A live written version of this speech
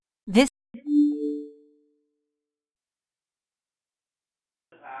This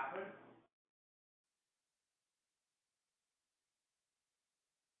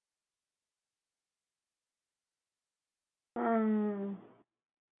Um,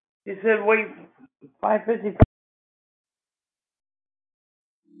 you said wait 5:55.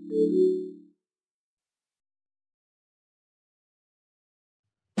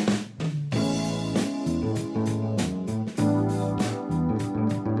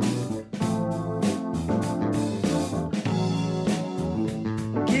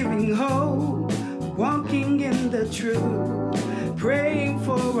 Giving hope, walking in the truth, praying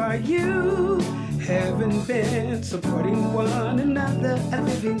for our youth, having been supporting one another. A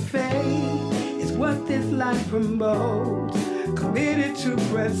living faith is what this life promotes. Committed to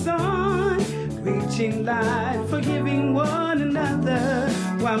press on, reaching life, forgiving one another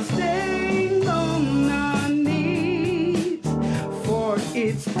while staying on our knees. For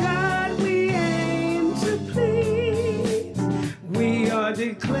it's God we aim to please. We are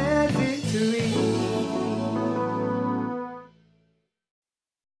declared victory.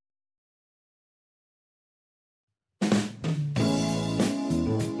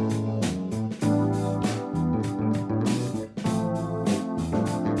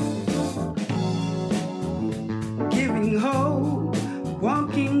 Giving hope,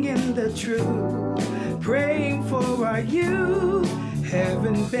 walking in the truth, praying for our youth,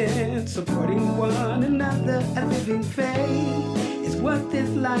 having been supporting one another. A living faith is what this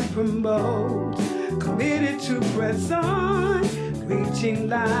life promotes. Committed to press on, reaching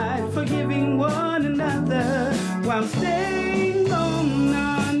life, forgiving one another while staying on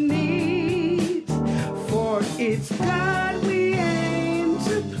our knees. For it's God we aim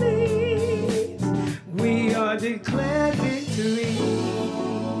to please. We are declared victory.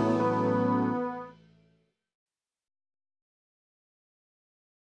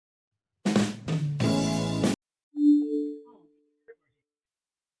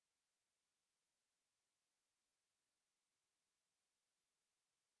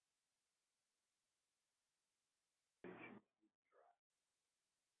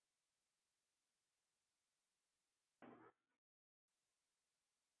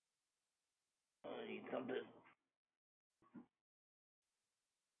 Something.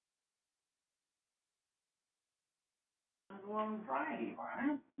 On Friday,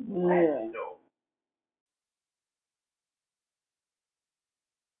 right? Yeah.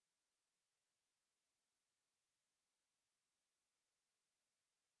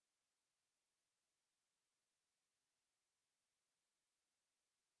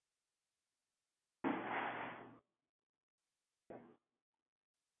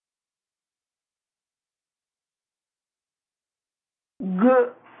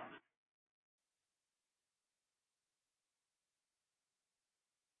 Good.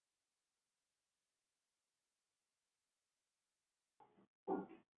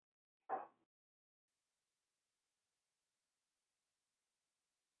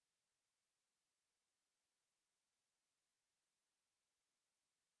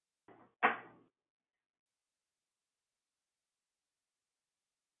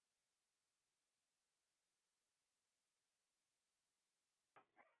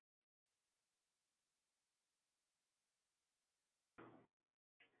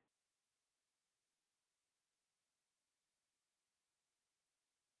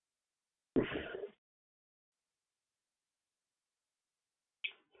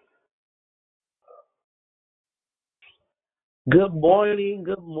 Good morning.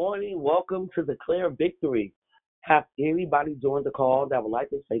 Good morning. Welcome to Declare Victory. Have anybody joined the call that would like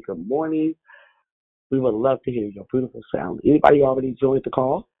to say good morning? We would love to hear your beautiful sound. Anybody already joined the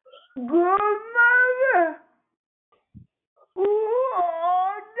call? Good mother.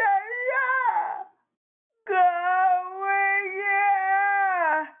 Oh, yeah. Going,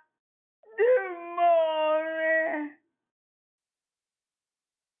 yeah. Good morning.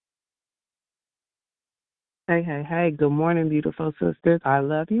 Hey, hey, hey. Good morning, beautiful sisters. I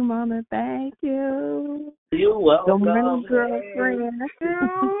love you, Mama. Thank you. You're Good morning, welcome. Hey. girlfriend. Good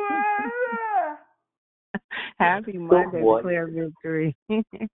mother. Happy Good Monday, morning. declare victory.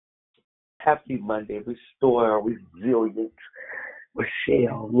 Happy Monday. Restore our resilience.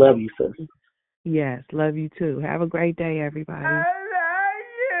 Michelle, love you, sis. Yes, love you too. Have a great day, I everybody.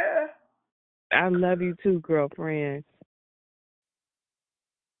 love I love you too, girlfriend.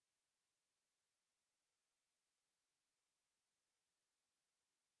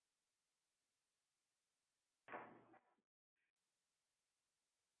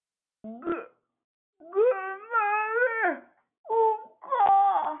 you. Good mother. Oh,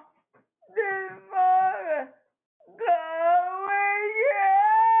 God. Good mother. Going,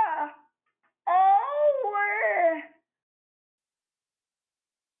 yeah.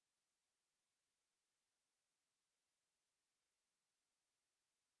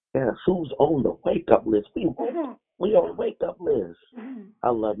 Yes, who's on the wake up list? We on the wake up list. I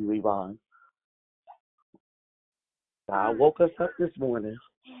love you, Yvonne. I woke us up this morning.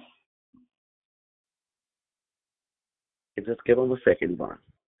 And just give them a second, Yvonne.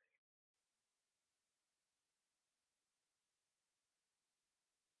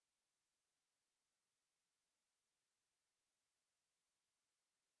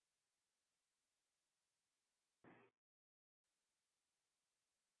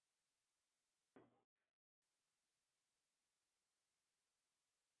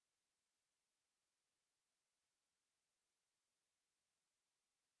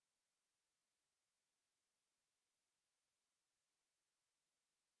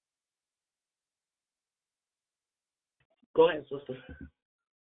 Go ahead, sister.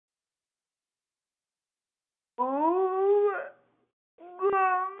 Ooh, good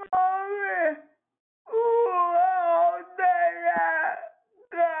morning. Ooh, all day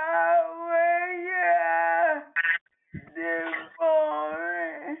God wake up this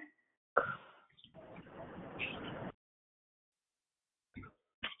morning.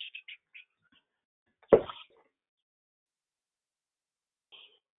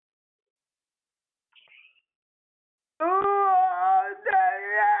 Ooh, all day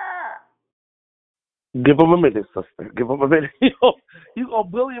Give them a minute, sister. Give them a minute. You gonna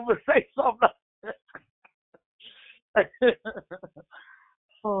bully him and say something?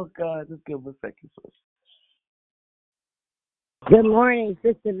 Oh God, just give him a second, sister. Good morning,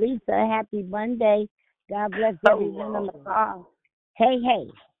 Sister Lisa. Happy Monday. God bless everyone on the Hello. call. Hey,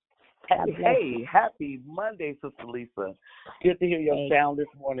 hey. God bless Hey, you. happy Monday, Sister Lisa. Good to hear your Hey, sound this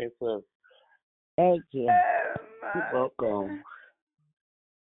morning, sis. thank you. You're welcome.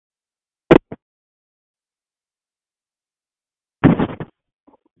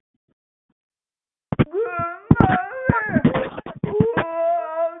 Good morning. Ooh,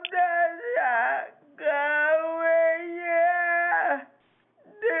 all day God wake up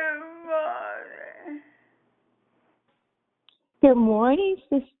this morning. Good morning,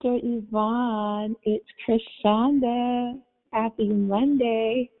 Sister Yvonne. It's Krishanda. Happy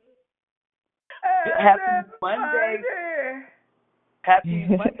Monday. Happy Monday. Monday. Happy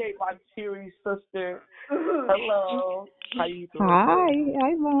Monday, my cheery sister. Hello. How you doing, Hi. sis?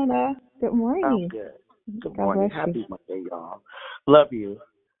 Hi, Mona. Good I'm morning. good. Good God morning. bless you. Happy Monday, y'all. Love you.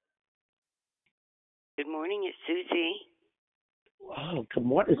 Good morning, it's Susie. Oh, good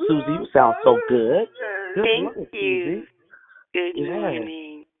morning, Susie. You sound so good. Good Thank morning, you. Susie. Good Yes.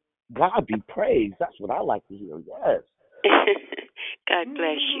 morning. God be praised. That's what I like to hear. Yes. God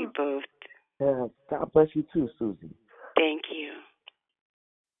bless you both. Yes. God bless you too, Susie. Thank you.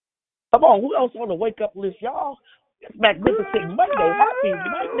 Come on, who else on the wake up list, y'all? It's Magnificent Monday. Happy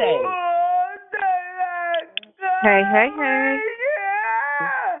Monday. Hey, hey, hey.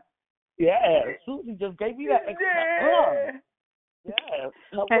 Yeah, Susie just gave me that extra. Yes.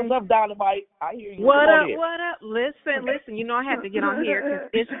 Hey. What's up, Dynamite? I hear you. Come What on up? in. What up? Listen. You know I have to get on here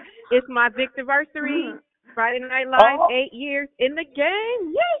because it's my Victorversary. Friday Night Live, Oh, 8 years in the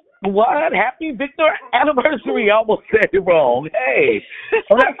game. Yay! what? Happy Victor anniversary. I almost said it wrong. Hey.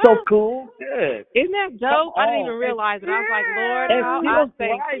 Oh, that's so cool. Good. Isn't that Come dope? I didn't on. even realize it. I was like, Lord, And how I still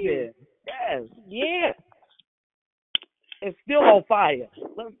thank you. thriving. Yes. Yeah. It's still on fire.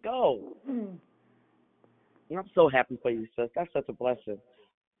 Let's go. I'm so happy for you, sis. That's such a blessing.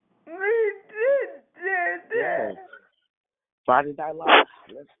 Yes. Friday Night Live.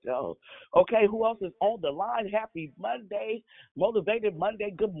 Let's go. Okay, who else is on the line? Happy Monday. Motivated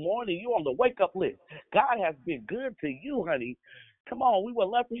Monday. Good morning. You on the wake up list. God has been good to you, honey. Come on. We would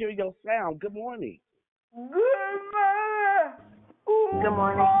love to hear your sound. Good morning. Good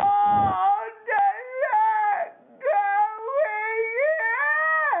morning.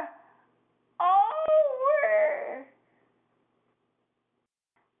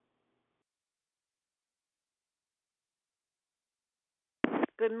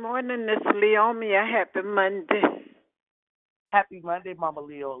 Good morning, Miss Leomia. Happy Monday. Happy Monday, Mama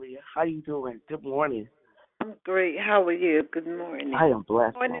Leolia. How you doing? Good morning. I'm great. How are you? Good morning. I am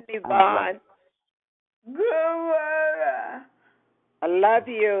blessed. Morning, Mama. Yvonne. I love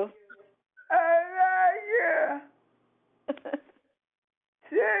you.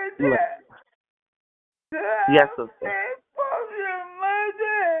 Look. Yes, sister.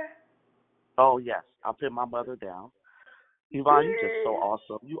 Oh, yes. I'll pin my mother down. Yvonne, you're just so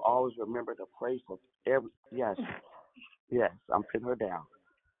awesome. You always remember to pray for every. Yes. Yes. I'm pinning her down.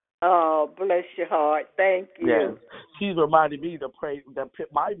 Oh, bless your heart. Thank Yes. you. She's reminded me to pray, to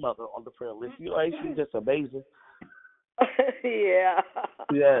put my mother on the prayer list. You know, ain't she just amazing? Yeah.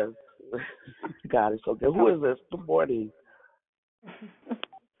 Yes. God is so good. Who is this? Good morning.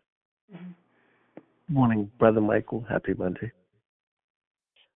 Morning, Brother Michael. Happy Monday.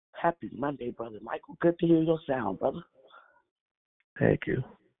 Happy Monday, Brother Michael. Good to hear your sound, brother. Thank you.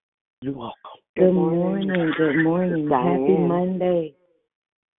 You're welcome. Good morning. Good morning. Happy Monday.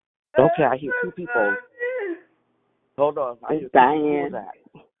 Okay, I hear two people. Hold on. I hear Diane. Who's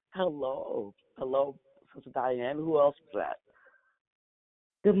that? Hello. Hello, Sister Diane. Who else is that?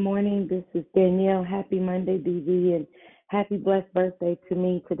 Good morning. This is Danielle. Happy Monday, DV, and happy blessed birthday to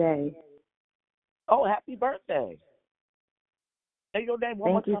me today. Oh, happy birthday. Say your name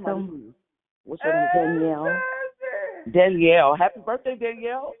one more time. Thank you What's your name? Danielle. Danielle. Happy birthday,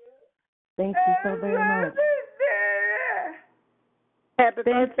 Danielle. Thank you so very much. Happy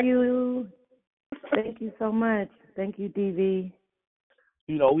Thank birthday. you. Thank you so much. Thank you, DV.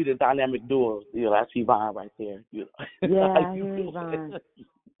 You know, we the dynamic duo. You know, that's Yvonne right there. You know. Yeah, I hear Yvonne.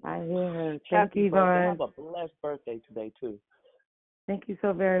 I hear her. Thank you, Yvonne. Yvonne. Have a blessed birthday today, too. Thank you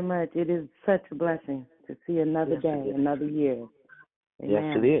so very much. It is such a blessing to see another day, another year. Amen.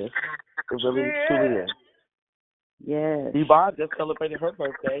 Yes, it is. It really truly is. Yes. Yvonne just celebrated her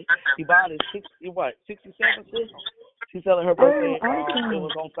birthday. Yvonne is 67, sis? She celebrated her birthday. Awesome. It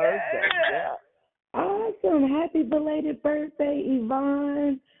was on Thursday. Yeah. Awesome. Happy belated birthday,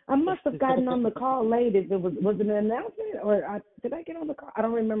 Yvonne. I must have gotten on the call late. If it was it an announcement or did I get on the call? I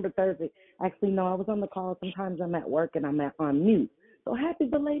don't remember Thursday. Actually, no, I was on the call. Sometimes I'm at work and I'm on mute. So happy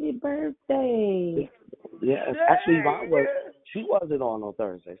belated birthday. Yes. Actually, Yvonne she wasn't on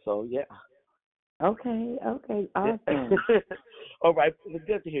Thursday, so yeah. Okay, awesome. All right, it's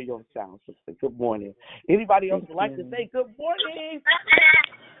good to hear your sound, sister. Good morning. Anybody else would like to say good morning?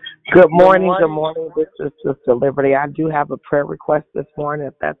 Good morning. This is Sister Liberty. I do have a prayer request this morning,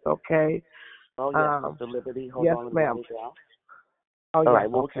 if that's okay. Oh, yes, Sister Liberty. Hold yes, on. ma'am. All yes, right,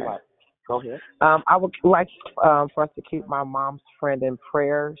 what would okay. you like? Go ahead. I would like for us to keep my mom's friend in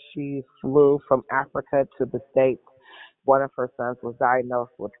prayer. She flew from Africa to the States. One of her sons was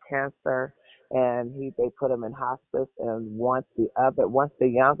diagnosed with cancer, and they put him in hospice. And once the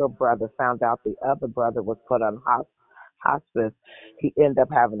younger brother found out the other brother was put on hospice, he ended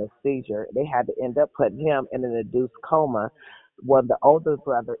up having a seizure. They had to end up putting him in an induced coma. When the older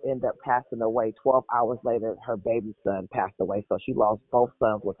brother ended up passing away, 12 hours later, her baby son passed away. So she lost both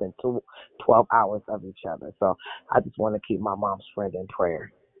sons within 12 hours of each other. So I just want to keep my mom's friend in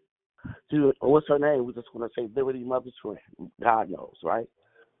prayer. Dude, what's her name? We just want to say Liberty Mother's friend. God knows, right?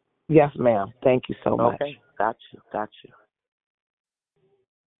 Yes, ma'am. Thank you so much. Okay, got you.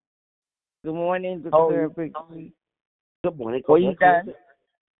 Good morning, Good morning. Were you done?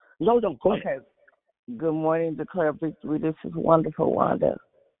 No, go ahead. Okay. Good morning, Declare Victory. This is Wonderful Wanda.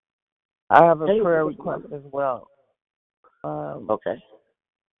 I have a prayer request as well. Okay.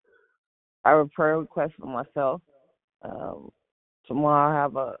 I have a prayer request for myself. Tomorrow I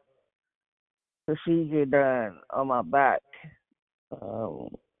have a procedure done on my back.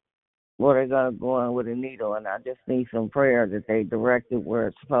 Where they're going to go in with a needle, and I just need some prayer that they direct it where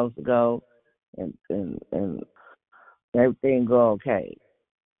it's supposed to go and everything go okay.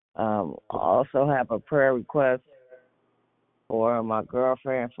 I also have a prayer request for my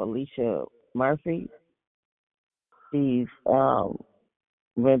girlfriend, Felicia Murphy. She's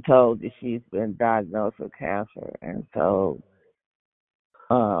been told that she's been diagnosed with cancer, and so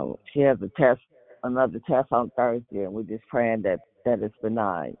she has another test on Thursday, and we're just praying that it's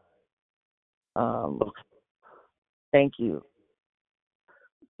benign. Thank you.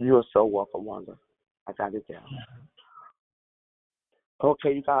 You are so welcome, Wanda. I got it down.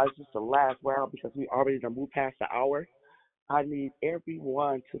 Okay, you guys, this is the last round because we already done moved past the hour. I need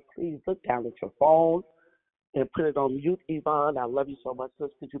everyone to please look down at your phone and put it on mute. Yvonne, I love you so much. Sis,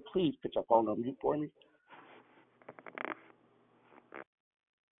 could you please put your phone on mute for me?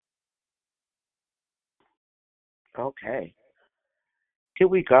 Okay. Here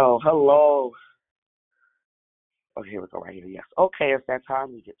we go. Hello. Oh, here we go right here. Yes. Okay, it's that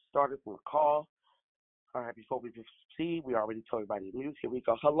time. We get started with a call. All right, before we proceed, we already told everybody to mute. Here we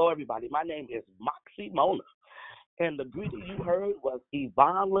go. Hello, everybody. My name is Moxie Mona, and the greeting you heard was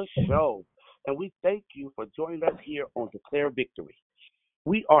Yvonne Show. And we thank you for joining us here on Declare Victory.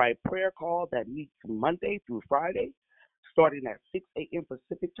 We are a prayer call that meets Monday through Friday, starting at 6 a.m.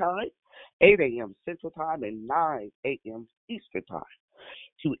 Pacific Time, 8 a.m. Central Time, and 9 a.m. Eastern Time,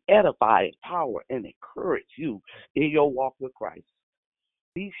 to edify, empower, and encourage you in your walk with Christ.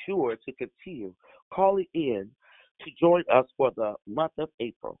 Be sure to continue calling in to join us for the month of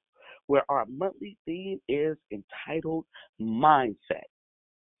April, where our monthly theme is entitled Mindset.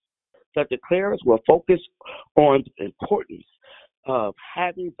 The declarers will focus on the importance of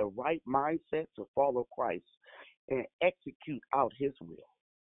having the right mindset to follow Christ and execute out his will.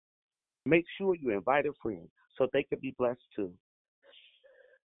 Make sure you invite a friend so they can be blessed too.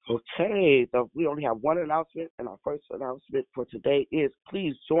 Okay, we only have one announcement, and our first announcement for today is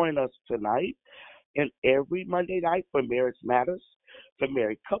please join us tonight and every Monday night for Marriage Matters for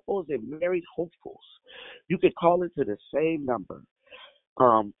married couples and married hopefuls. You can call into the same number,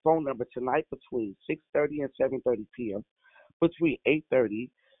 phone number tonight between 6:30 and 7:30 p.m. Between 8:30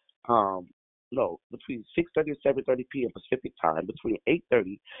 between 6:30 and 7:30 p.m. Pacific time, between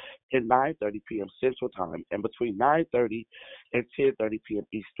 8:30 and 9:30 p.m. Central time, and between 9:30 and 10:30 p.m.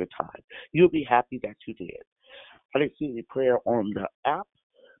 Eastern time. You'll be happy that you did. I didn't see any prayer on the app,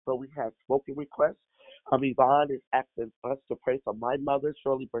 but we have spoken requests. Yvonne is asking us to pray for my mother,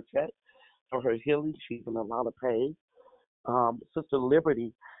 Shirley Burchett, for her healing. She's in a lot of pain. Sister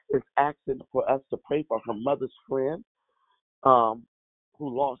Liberty is asking for us to pray for her mother's friend, who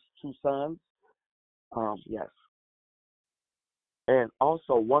lost two sons. Yes. And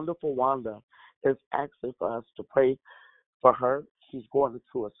also, Wonderful Wanda is asking for us to pray for her. She's going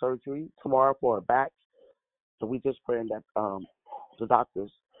into a surgery tomorrow for her back. So we just praying that the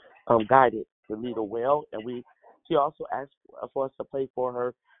doctors guided to lead her well. And she also asked for us to pray for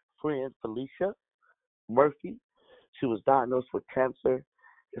her friend Felicia Murphy. She was diagnosed with cancer,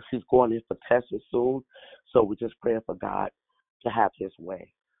 and she's going in for testing soon. So we're just praying for God to have His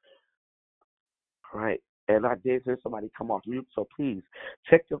way. All right. And I did hear somebody come off mute, so please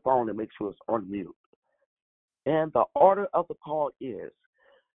check your phone and make sure it's on mute. And the order of the call is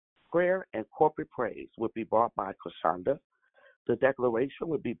prayer and corporate praise would be brought by Krishanda. The declaration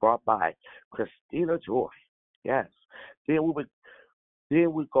would be brought by Christina Joy. Yes. Then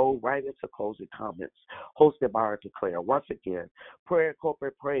we go right into closing comments, hosted by our declare. Once again, prayer and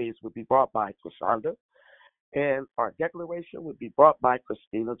corporate praise would be brought by Krishanda, and our declaration would be brought by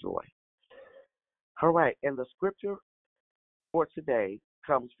Christina Joy. All right, and the scripture for today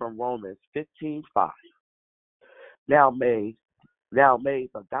comes from Romans 15:5. Now may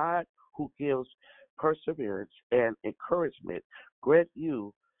the God who gives perseverance and encouragement grant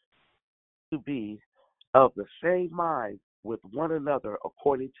you to be of the same mind with one another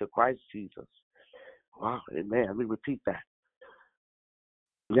according to Christ Jesus. Wow, amen. Let me repeat that.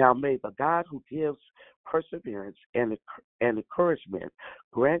 Now may the God who gives perseverance and encouragement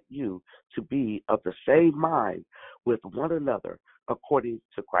grant you to be of the same mind with one another according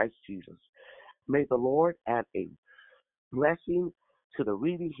to Christ Jesus. May the Lord add a blessing to the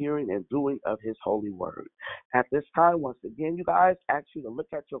reading, hearing, and doing of His holy word. At this time, once again, you guys, ask you to look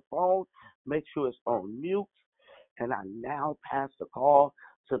at your phone, make sure it's on mute, and I now pass the call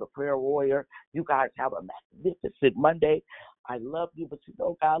to the prayer warrior. You guys have a magnificent Monday. I love you, but you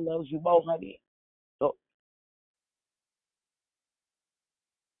know God loves you more, honey. So,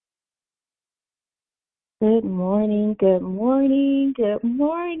 Good morning, good morning, good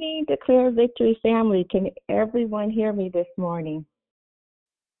morning, Declare Victory family. Can everyone hear me this morning?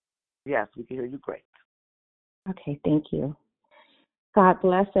 yes, we can hear you great. Okay, thank you. God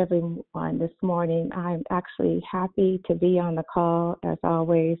bless everyone this morning. I'm actually happy to be on the call as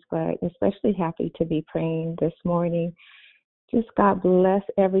always, but especially happy to be praying this morning. Just God bless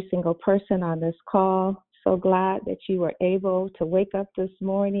every single person on this call. So glad that you were able to wake up this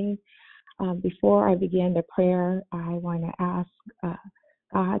morning. Before I begin the prayer, I want to ask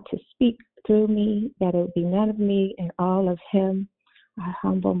God to speak through me, that it would be none of me and all of Him. I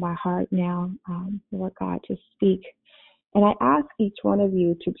humble my heart now, Lord God, to speak. And I ask each one of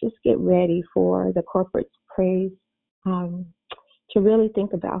you to just get ready for the corporate praise, to really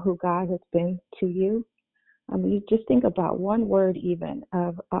think about who God has been to you. You just think about one word even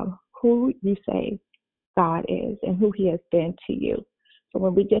of who you say God is and who He has been to you. So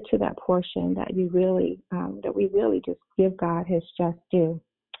when we get to that portion, that we really just give God His just due.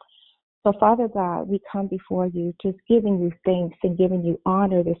 So, Father God, we come before you just giving you thanks and giving you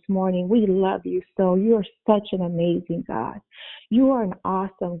honor this morning. We love you so. You are such an amazing God. You are an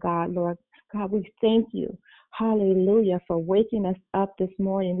awesome God, Lord God. We thank you, hallelujah, for waking us up this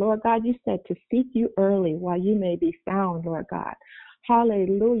morning. Lord God, you said to seek you early while you may be found, Lord God.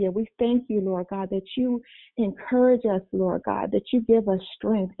 Hallelujah. We thank you, Lord God, that you encourage us, Lord God, that you give us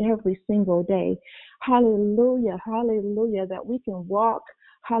strength every single day. Hallelujah, hallelujah, that we can walk,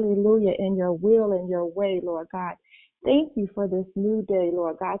 hallelujah, in your will and your way, Lord God. Thank you for this new day,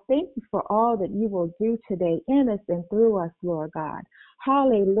 Lord God. Thank you for all that you will do today in us and through us, Lord God.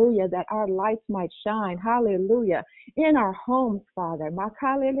 Hallelujah, that our lights might shine. Hallelujah, in our homes, Father.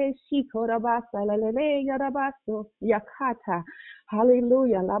 Makalele shikorabasa lalele yarabaso yakata.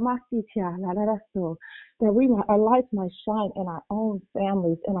 Hallelujah, lamasitia lalaraso. That our lights might shine in our own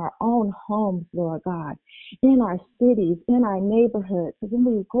families, in our own homes, Lord God, in our cities, in our neighborhoods. When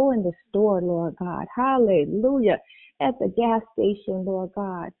we go in the store, Lord God, hallelujah, at the gas station, Lord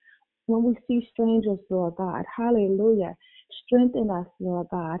God, when we see strangers, Lord God, hallelujah, strengthen us, Lord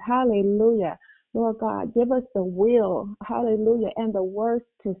God, hallelujah. Lord God, give us the will, hallelujah, and the words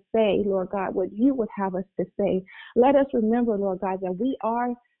to say, Lord God, what you would have us to say. Let us remember, Lord God, that we are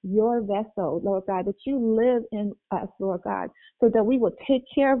your vessel, Lord God, that you live in us, Lord God, so that we will take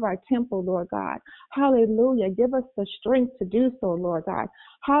care of our temple, Lord God. Hallelujah. Give us the strength to do so, Lord God.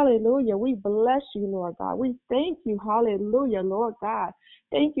 Hallelujah. We bless you, Lord God. We thank you, hallelujah, Lord God.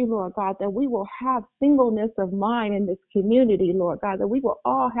 Thank you, Lord God, that we will have singleness of mind in this community, Lord God, that we will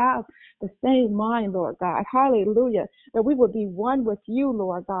all have the same mind, Lord God. Hallelujah. That we will be one with you,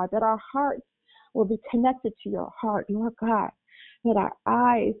 Lord God, that our hearts will be connected to your heart, Lord God. That our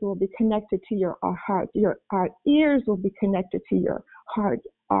eyes will be connected to our heart. Our ears will be connected to your heart.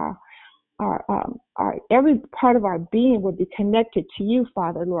 Our every part of our being will be connected to you,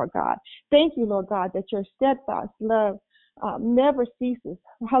 Father, Lord God. Thank you, Lord God, that your steadfast love never ceases.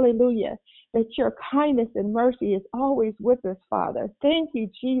 Hallelujah. That your kindness and mercy is always with us, Father. Thank you,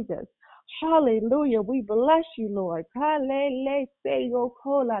 Jesus. Hallelujah. We bless you, Lord.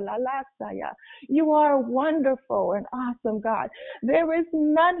 You are wonderful and awesome, God. There is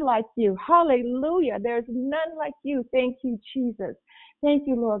none like you. Hallelujah. There's none like you. Thank you, Jesus. Thank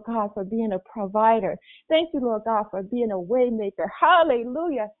you, Lord God, for being a provider. Thank you, Lord God, for being a way maker.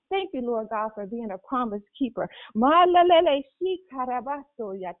 Hallelujah. Thank you, Lord God, for being a promise keeper.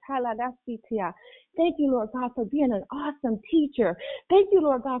 Thank you, Lord God, for being an awesome teacher. Thank you,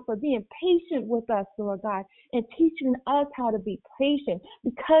 Lord God, for being patient with us, Lord God, and teaching us how to be patient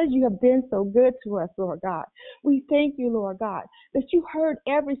because you have been so good to us, Lord God. We thank you, Lord God, that you heard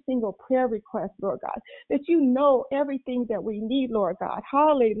every single prayer request, Lord God, that you know everything that we need, Lord God.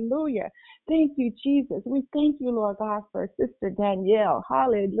 Hallelujah. Thank you, Jesus. We thank you, Lord God, for Sister Danielle.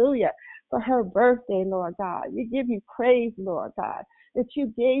 Hallelujah. For her birthday, Lord God. We give you praise, Lord God, that you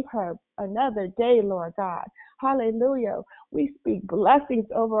gave her another day, Lord God. Hallelujah. We speak blessings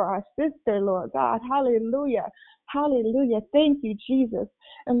over our sister, Lord God. Hallelujah. Hallelujah. Thank you, Jesus.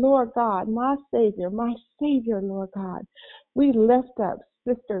 And Lord God, my Savior, Lord God, we lift up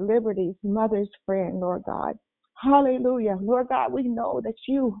Sister Liberty's mother's friend, Lord God. Hallelujah. Lord God, we know that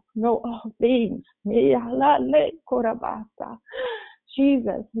you know all things.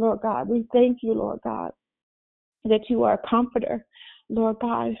 Jesus, Lord God, we thank you, Lord God, that you are a comforter, Lord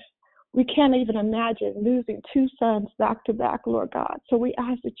God. We can't even imagine losing two sons back to back, Lord God. So we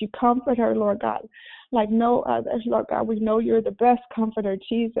ask that you comfort her, Lord God, like no others, Lord God. We know you're the best comforter,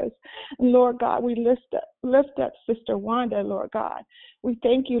 Jesus. And Lord God, we lift up Sister Wanda, Lord God. We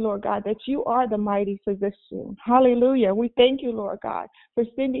thank you, Lord God, that you are the mighty physician. Hallelujah. We thank you, Lord God, for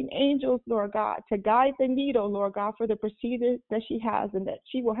sending angels, Lord God, to guide the needle, Lord God, for the procedure that she has and that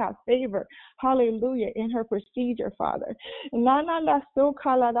she will have favor. Hallelujah. In her procedure, Father. And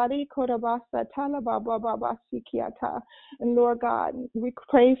Lord God, we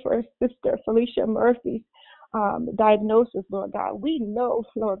pray for Sister Felicia Murphy's diagnosis, Lord God. We know,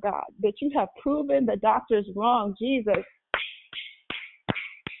 Lord God, that you have proven the doctors wrong, Jesus.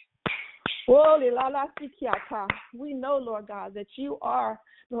 We know, Lord God, that you are,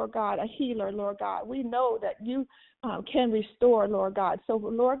 Lord God, a healer, Lord God. We know that you can restore, Lord God. So,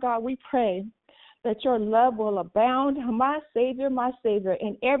 Lord God, we pray that your love will abound, my Savior,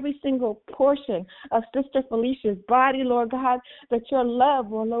 in every single portion of Sister Felicia's body, Lord God, that your love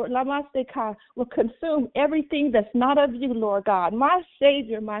will, Lord, will consume everything that's not of you, Lord God. My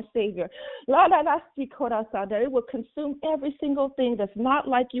Savior, that it will consume every single thing that's not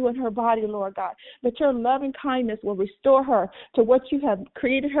like you in her body, Lord God, that your loving kindness will restore her to what you have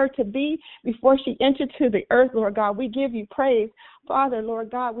created her to be before she entered to the earth, Lord God. We give you praise. Father,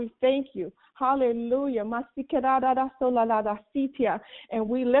 Lord God, we thank you. Hallelujah. And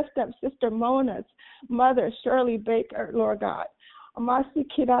we lift up Sister Mona's mother, Shirley Baker, Lord God. I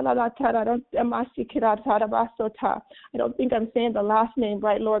don't think I'm saying the last name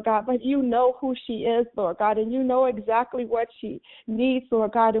right, Lord God, but you know who she is, Lord God, and you know exactly what she needs,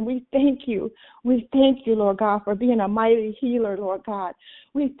 Lord God, and we thank you. We thank you, Lord God, for being a mighty healer, Lord God.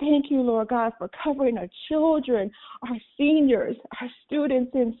 We thank you, Lord God, for covering our children, our seniors, our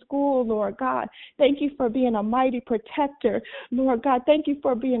students in school, Lord God. Thank you for being a mighty protector, Lord God. Thank you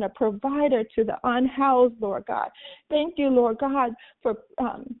for being a provider to the unhoused, Lord God. Thank you, Lord God, for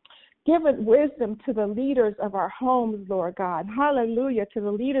giving wisdom to the leaders of our homes, Lord God. Hallelujah. To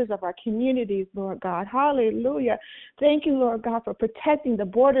the leaders of our communities, Lord God. Hallelujah. Thank you, Lord God, for protecting the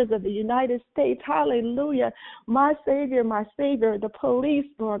borders of the United States. Hallelujah. My Savior, the police,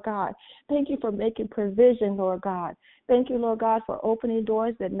 Lord God. Thank you for making provision, Lord God. Thank you, Lord God, for opening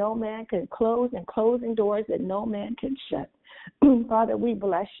doors that no man can close and closing doors that no man can shut. Father, we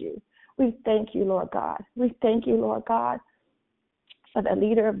bless you. We thank you, Lord God. We thank you, Lord God, for the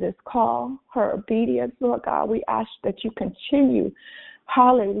leader of this call, her obedience, Lord God. We ask that you continue,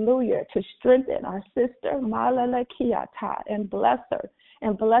 hallelujah, to strengthen our sister, Malala Kiata, and bless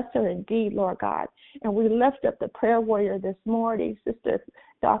her indeed, Lord God. And we lift up the prayer warrior this morning, Sister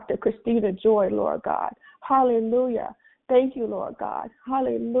Dr. Christina Joy, Lord God. Hallelujah. Thank you, Lord God.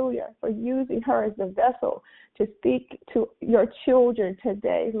 Hallelujah, for using her as the vessel to speak to your children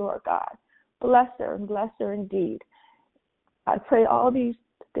today, Lord God. Bless her and bless her indeed. I pray all these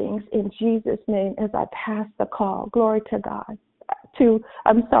things in Jesus' name as I pass the call. Glory to God.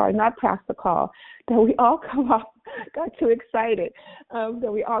 Not pass the call, that we all come off, got too excited,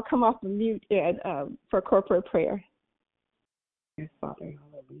 that we all come off the mute and for corporate prayer. Yes, Father.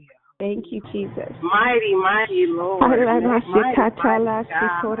 Hallelujah. Thank you, Jesus. Mighty, mighty Lord. Mighty, mighty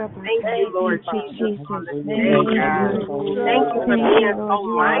God. Thank you, Lord Jesus. Thank you. Thank you for being so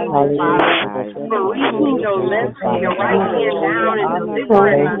mindful, Father, for reaching your left and your right hand down and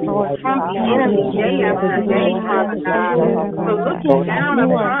delivering us from the enemy day after day, Father God. For looking down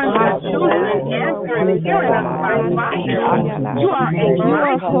upon your children and answering and hearing us by fire. You are a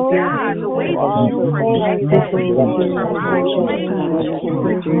mighty God. The way that you protect, the way that you provide, the way that you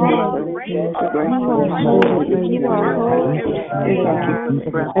restore. You are holy. You are holy.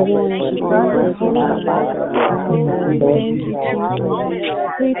 Everyone should praise you. Thank you, Jesus. You are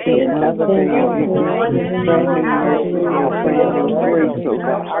on this line this morning, oh God. We thank you for your mercy and your grace. We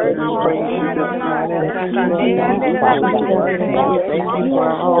thank you, Lord God, that we have a day that we've never seen before. We thank you,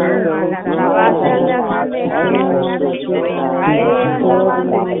 Lord God, for the light.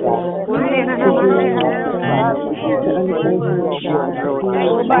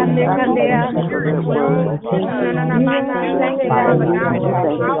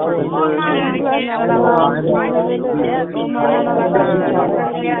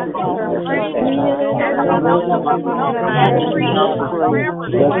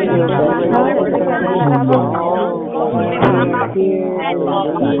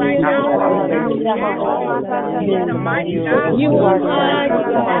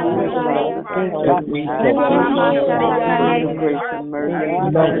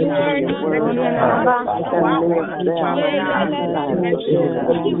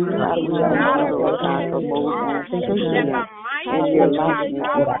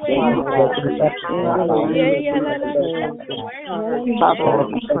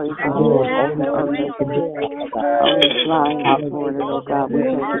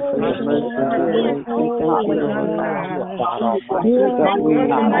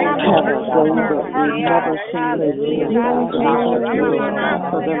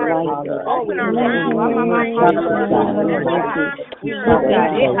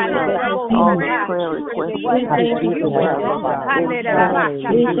 All the prayer requests that you have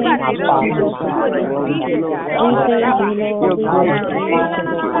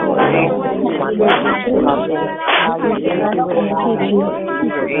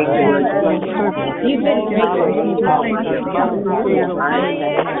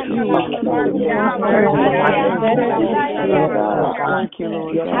Thank you,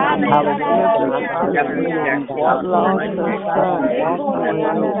 Lord God. I've lost her son.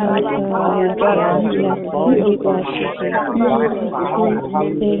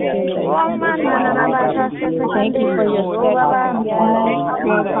 Thank you for your steadfast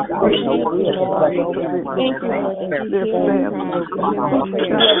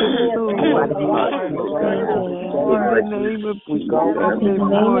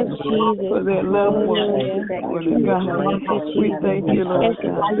for their loved ones. We thank you, Lord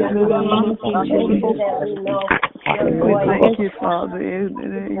God. We thank you, Father, in the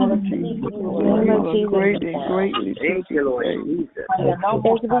name of Jesus. You are great and greatly to be praised.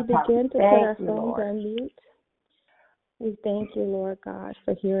 As we begin to put our phones on mute, we thank you, Lord God,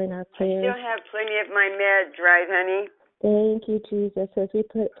 for hearing our prayers. I still have plenty of my meds, right, honey? Thank you, Jesus. As we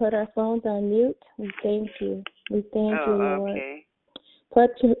put our phones on mute, we thank you. We thank you, Lord. Okay.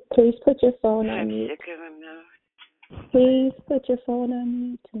 Please put your phone on mute. Sick of them now. Please put your phone on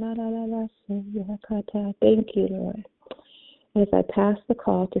mute. Thank you, Lord. As I pass the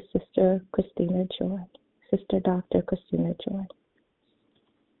call to Sister Christina Joy, Sister Dr. Christina Joy.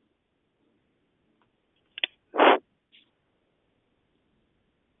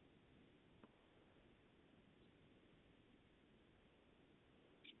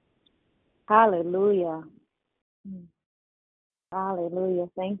 Hallelujah. Hallelujah.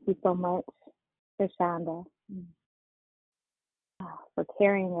 Thank you so much, Krishanda, for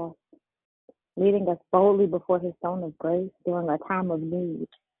carrying us, leading us boldly before his throne of grace during a time of need.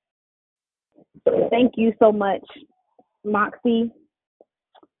 Thank you so much, Moxie,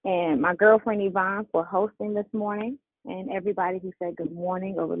 and my girlfriend Yvonne for hosting this morning, and everybody who said good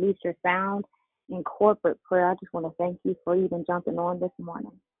morning or released your sound in corporate prayer. I just want to thank you for even jumping on this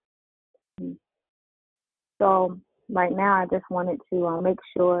morning. So right now, I just wanted to make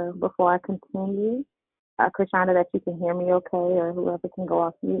sure before I continue, Krishanda, that you can hear me okay, or whoever can go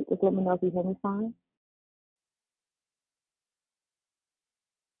off mute. Just let me know if you hear me fine.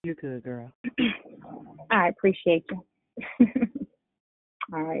 You're good, girl. I appreciate you.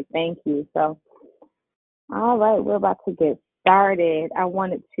 All right, thank you. So, all right, we're about to get started. I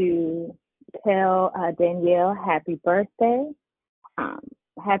wanted to tell Danielle happy birthday.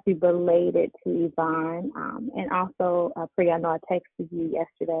 Happy belated to Yvonne. And also, Priya, I know I texted you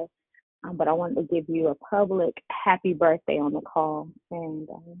yesterday, but I wanted to give you a public happy birthday on the call. And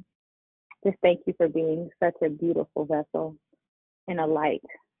just thank you for being such a beautiful vessel and a light.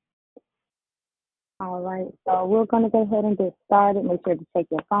 All right, so we're going to go ahead and get started. Make sure to check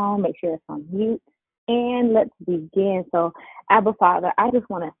your phone, make sure it's on mute, and let's begin. So, Abba Father, I just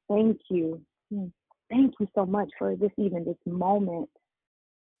want to thank you. Thank you so much for this moment,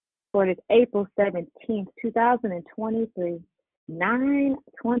 for this April 17th, 2023,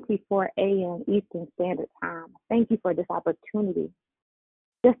 9:24 a.m. Eastern Standard Time. Thank you for this opportunity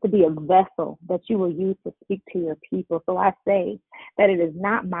just to be a vessel that you will use to speak to your people. So I say that it is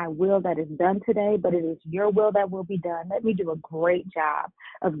not my will that is done today, but it is your will that will be done. Let me do a great job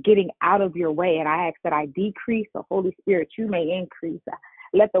of getting out of your way. And I ask that I decrease, the Holy Spirit, you may increase.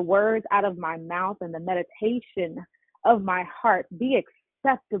 Let the words out of my mouth and the meditation of my heart be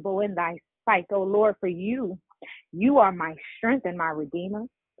acceptable in thy sight, O Lord, for you are my strength and my redeemer.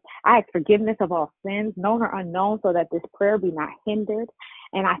 I ask forgiveness of all sins, known or unknown, so that this prayer be not hindered.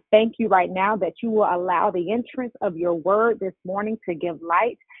 And I thank you right now that you will allow the entrance of your word this morning to give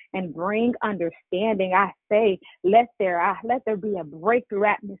light and bring understanding. I say, let there be a breakthrough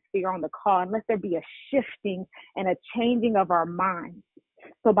atmosphere on the call, and let there be a shifting and a changing of our minds.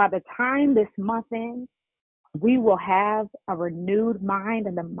 So by the time this month ends, we will have a renewed mind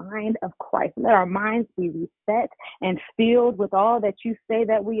and the mind of Christ. Let our minds be reset and filled with all that you say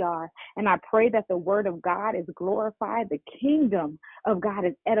that we are. And I pray that the word of God is glorified, the kingdom of God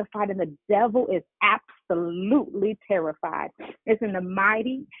is edified, and the devil is absolutely terrified. It's in the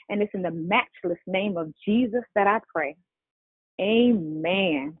mighty and it's in the matchless name of Jesus that I pray.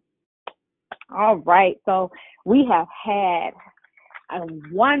 Amen. All right. So we have had a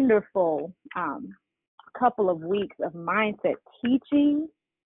wonderful couple of weeks of mindset teaching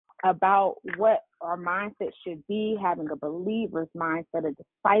about what our mindset should be, having a believer's mindset, a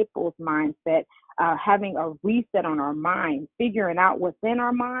disciple's mindset, having a reset on our mind, figuring out what's in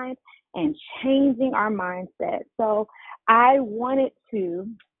our mind and changing our mindset. So I wanted to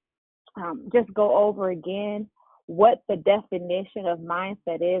just go over again what the definition of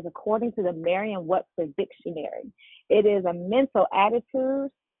mindset is according to the Merriam-Webster Dictionary. It is a mental attitude,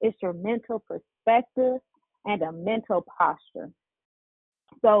 it's your mental perspective, and a mental posture.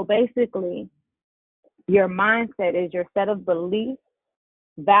 So basically, your mindset is your set of beliefs,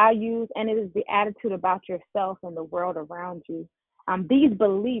 values, and it is the attitude about yourself and the world around you. These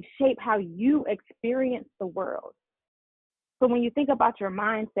beliefs shape how you experience the world. So when you think about your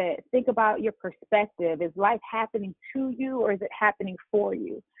mindset, think about your perspective. Is life happening to you or is it happening for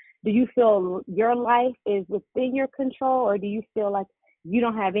you? Do you feel your life is within your control, or do you feel like you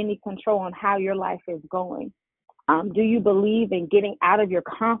don't have any control on how your life is going? Do you believe in getting out of your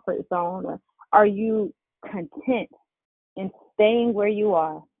comfort zone, or are you content in staying where you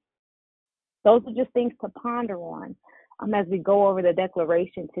are? Those are just things to ponder on as we go over the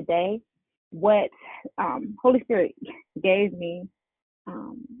declaration today. What Holy Spirit gave me,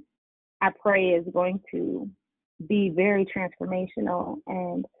 I pray is going to be very transformational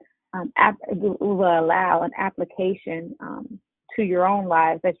and will allow an application to your own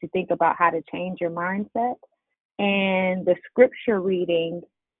lives as you think about how to change your mindset. And the scripture reading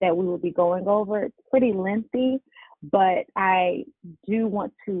that we will be going over, it's pretty lengthy, but I do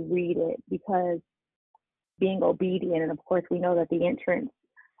want to read it because being obedient, and of course we know that the entrance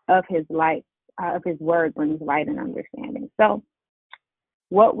of his light, of his word brings light and understanding. So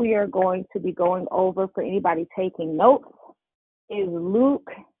what we are going to be going over for anybody taking notes is Luke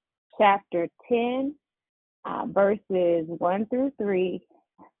chapter 10, verses 1 through 3,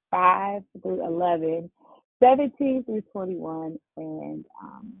 5 through 11, 17 through 21, and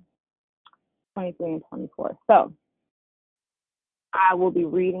 23 and 24. So I will be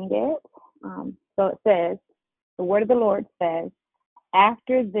reading it. So it says, the word of the Lord says,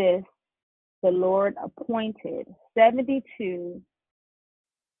 after this, the Lord appointed 72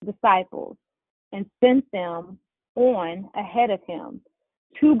 disciples and sent them on ahead of him,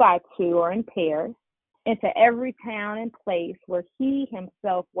 2 by 2 or in pairs, into every town and place where he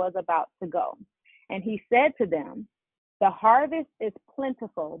himself was about to go. And he said to them, the harvest is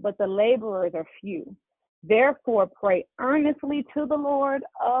plentiful, but the laborers are few. Therefore, pray earnestly to the Lord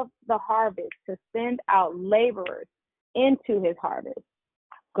of the harvest to send out laborers into his harvest.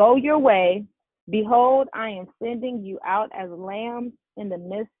 Go your way. Behold, I am sending you out as lambs in the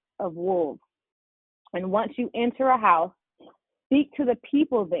midst of wolves. And once you enter a house, speak to the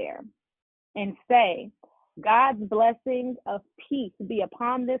people there and say, God's blessings of peace be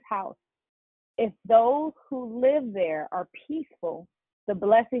upon this house. If those who live there are peaceful, the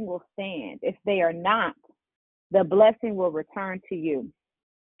blessing will stand. If they are not, the blessing will return to you.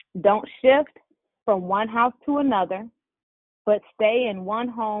 Don't shift from one house to another, but stay in one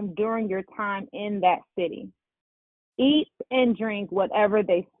home during your time in that city. Eat and drink whatever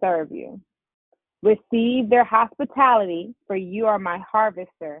they serve you. Receive their hospitality, for you are my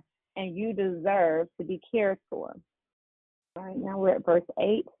harvester, and you deserve to be cared for. All right, now we're at verse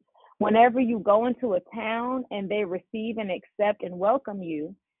 8. Whenever you go into a town and they receive and accept and welcome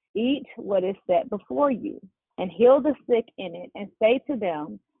you, eat what is set before you, and heal the sick in it, and say to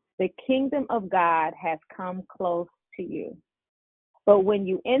them, the kingdom of God has come close to you. But when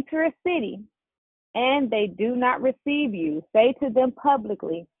you enter a city and they do not receive you, say to them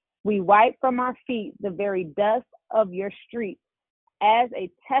publicly, we wipe from our feet the very dust of your streets as a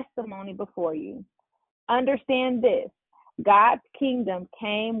testimony before you. Understand this, God's kingdom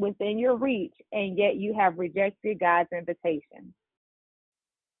came within your reach, and yet you have rejected God's invitation.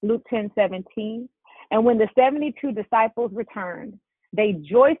 Luke 10:17. And when the 72 disciples returned, they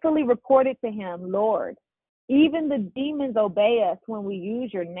joyfully reported to him, Lord, even the demons obey us when we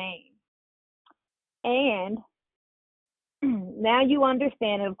use your name. And now you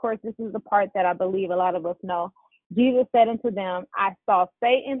understand, and of course, this is the part that I believe a lot of us know. Jesus said unto them, I saw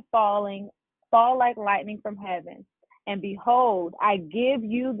Satan fall like lightning from heaven. And behold, I give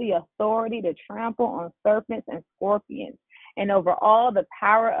you the authority to trample on serpents and scorpions and over all the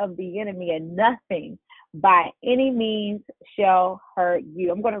power of the enemy, and nothing by any means shall hurt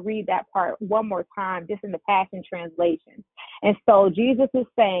you. I'm going to read that part one more time, just in the Passion Translation. And so Jesus is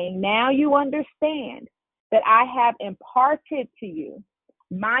saying, now you understand that I have imparted to you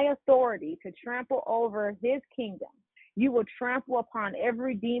my authority to trample over his kingdom. You will trample upon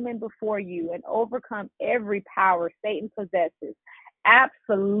every demon before you and overcome every power Satan possesses.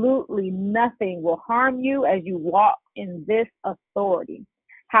 Absolutely nothing will harm you as you walk in this authority.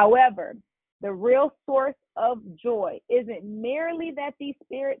 However, the real source of joy isn't merely that these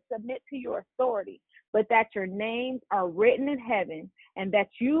spirits submit to your authority, but that your names are written in heaven and that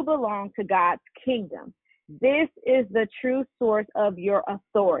you belong to God's kingdom. This is the true source of your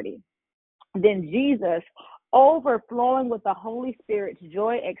authority. Then Jesus, overflowing with the Holy Spirit's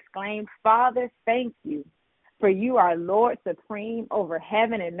joy, exclaimed, Father, thank you, for you are Lord supreme over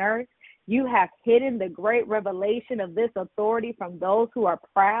heaven and earth. You have hidden the great revelation of this authority from those who are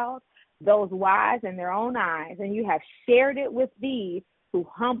proud, those wise in their own eyes, and you have shared it with these who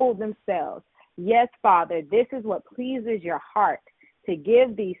humble themselves. Yes, Father, this is what pleases your heart, to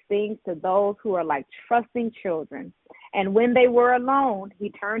give these things to those who are like trusting children. And when they were alone,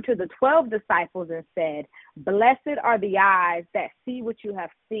 he turned to the 12 disciples and said, Blessed are the eyes that see what you have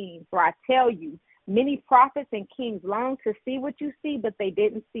seen. For I tell you, many prophets and kings long to see what you see, but they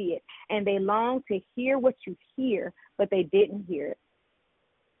didn't see it. And they long to hear what you hear, but they didn't hear it.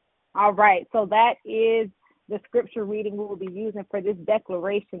 All right, so that is the scripture reading we will be using for this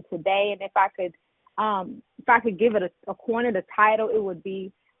declaration today. And if I could give it a corner, the title, it would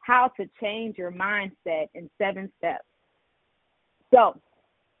be How to Change Your Mindset in 7 Steps. So,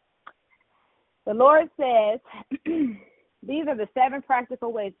 the Lord says, these are the 7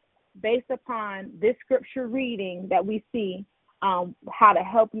 practical ways based upon this scripture reading that we see how to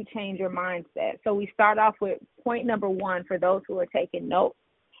help you change your mindset. So we start off with point number 1 for those who are taking notes,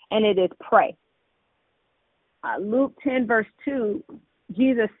 and it is pray. Luke 10 verse 2,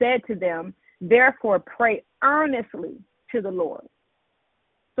 Jesus said to them, therefore pray earnestly to the Lord.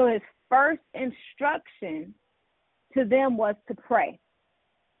 So his first instruction to them was to pray.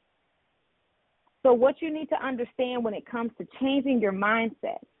 So what you need to understand when it comes to changing your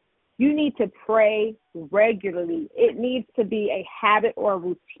mindset, you need to pray regularly. It needs to be a habit or a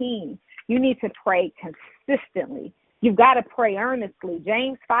routine. You need to pray consistently. You've got to pray earnestly.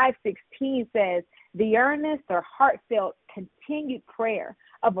 James 5:16 says, the earnest or heartfelt continued prayer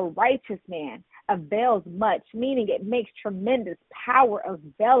of a righteous man avails much, meaning it makes tremendous power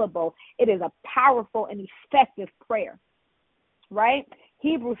available. It is a powerful and effective prayer, right?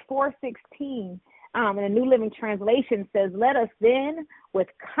 Hebrews 4:16 in the New Living Translation says, let us then with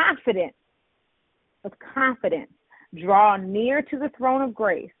confidence, draw near to the throne of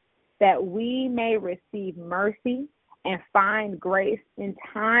grace that we may receive mercy and find grace in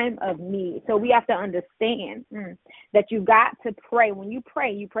time of need. So we have to understand that you got to pray. When you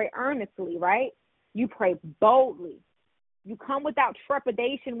pray earnestly, right? You pray boldly. You come without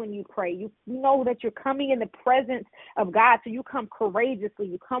trepidation when you pray. You know that you're coming in the presence of God, so you come courageously.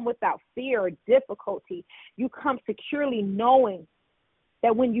 You come without fear or difficulty. You come securely knowing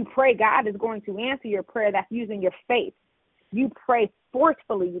that when you pray, God is going to answer your prayer. That's using your faith. You pray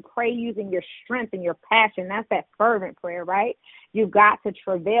forcefully. You pray using your strength and your passion. That's that fervent prayer, right? You've got to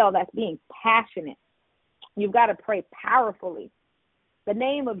travail. That's being passionate. You've got to pray powerfully. The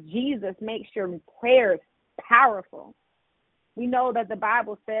name of Jesus makes your prayers powerful. We know that the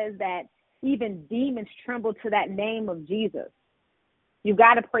Bible says that even demons tremble to that name of Jesus. You've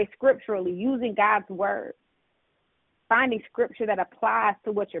got to pray scripturally, using God's word, finding scripture that applies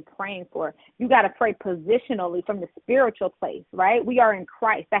to what you're praying for. You got to pray positionally from the spiritual place, right? We are in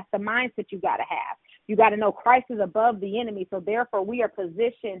Christ. That's the mindset you got to have. You got to know Christ is above the enemy, so therefore we are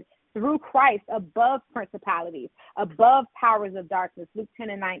positioned through Christ above principalities, above powers of darkness, Luke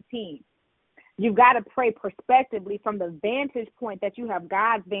 10:19. You've got to pray prospectively from the vantage point that you have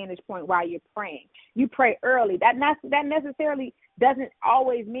God's vantage point while you're praying. You pray early. That necessarily doesn't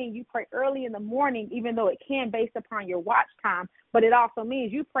always mean you pray early in the morning, even though it can based upon your watch time, but it also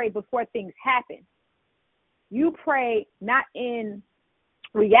means you pray before things happen. You pray not in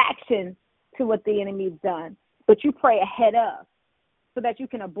reaction to what the enemy's done, but you pray ahead of so that you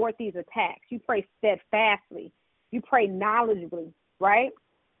can abort these attacks. You pray steadfastly. You pray knowledgeably, right?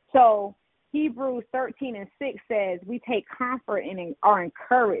 So Hebrews 13:6 says, we take comfort and are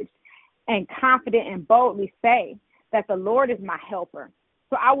encouraged and confident and boldly say that the Lord is my helper.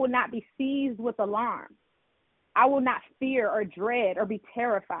 So I will not be seized with alarm. I will not fear or dread or be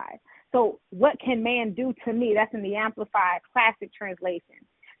terrified. So what can man do to me? That's in the Amplified Classic Translation.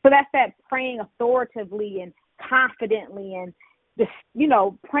 So that's that praying authoritatively and confidently and just,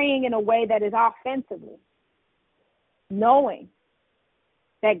 praying in a way that is offensively, knowing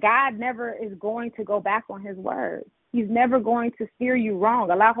that God never is going to go back on his word. He's never going to steer you wrong.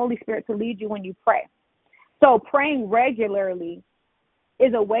 Allow Holy Spirit to lead you when you pray. So praying regularly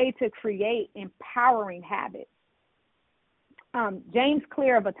is a way to create empowering habits. James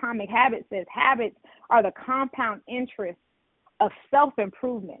Clear of Atomic Habits says, habits are the compound interest of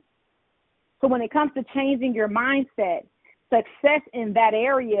self-improvement. So when it comes to changing your mindset, success in that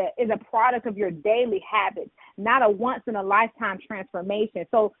area is a product of your daily habits, not a once-in-a-lifetime transformation.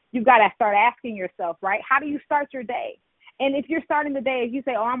 So you've got to start asking yourself, right, how do you start your day? And if you're starting the day, if you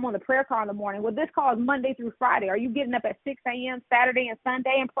say, I'm on the prayer call in the morning, well, this call is Monday through Friday. Are you getting up at 6 a.m. Saturday and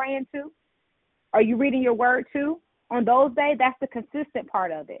Sunday and praying too? Are you reading your word too? On those days, that's the consistent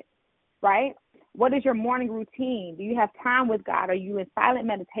part of it, right? What is your morning routine? Do you have time with God? Are you in silent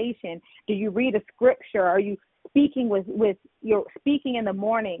meditation? Do you read a scripture? Are you speaking with your speaking in the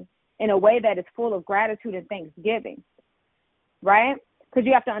morning in a way that is full of gratitude and thanksgiving, right? Because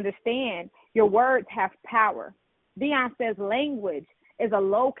you have to understand your words have power. Dion says language is a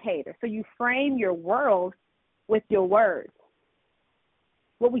locator. So you frame your world with your words.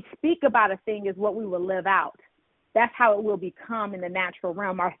 What we speak about a thing is what we will live out. That's how it will become in the natural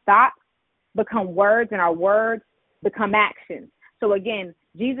realm. Our thoughts become words and our words become actions. So again,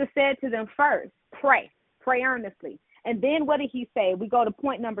 Jesus said to them first, pray earnestly. And then what did he say? We go to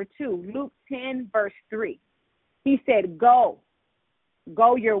point number 2, Luke 10:3. He said, go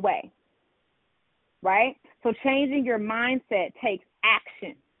your way, right? So changing your mindset takes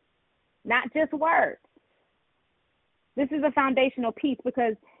action, not just words. This is a foundational piece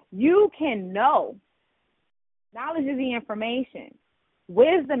because you can know. Knowledge is the information.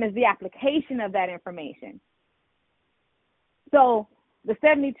 Wisdom is the application of that information. So the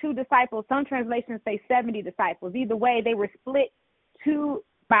 72 disciples, some translations say 70 disciples. Either way, they were split 2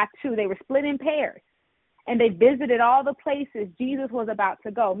 by 2. They were split in pairs. And they visited all the places Jesus was about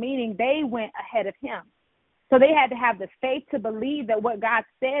to go, meaning they went ahead of him. So they had to have the faith to believe that what God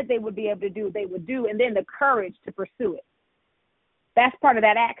said they would be able to do, they would do, and then the courage to pursue it. That's part of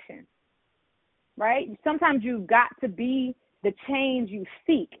that action, right? Sometimes you've got to be the change you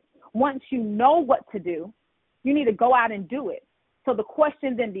seek. Once you know what to do, you need to go out and do it. So the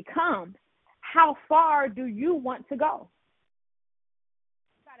question then becomes, how far do you want to go?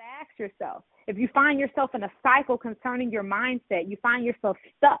 You got to ask yourself. If you find yourself in a cycle concerning your mindset, you find yourself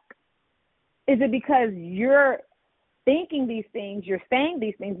stuck. Is it because you're thinking these things, you're saying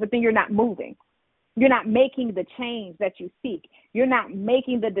these things, but then you're not moving? You're not making the change that you seek. You're not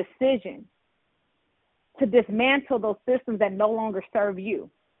making the decision to dismantle those systems that no longer serve you.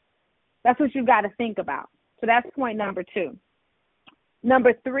 That's what you've got to think about. So that's point number 2.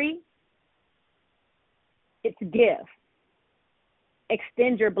 Number 3, it's give.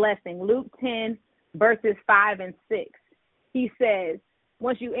 Extend your blessing. Luke 10, verses 5 and 6. He says,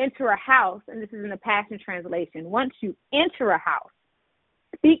 once you enter a house, and this is in the Passion Translation, once you enter a house,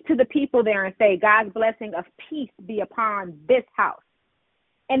 speak to the people there and say, God's blessing of peace be upon this house.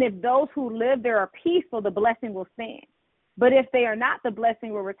 And if those who live there are peaceful, the blessing will stand. But if they are not, the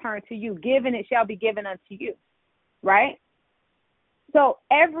blessing will return to you. Give, and it shall be given unto you. Right? So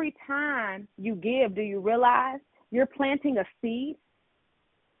every time you give, do you realize you're planting a seed?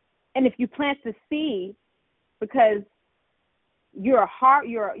 And if you plant the seed because you're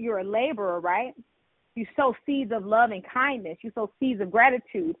a laborer, right? You sow seeds of love and kindness. You sow seeds of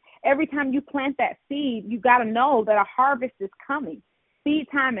gratitude. Every time you plant that seed, you got to know that a harvest is coming. Seed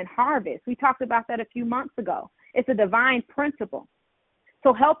time and harvest. We talked about that a few months ago. It's a divine principle.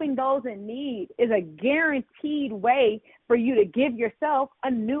 So helping those in need is a guaranteed way for you to give yourself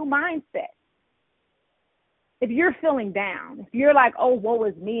a new mindset. If you're feeling down, if you're like, oh, woe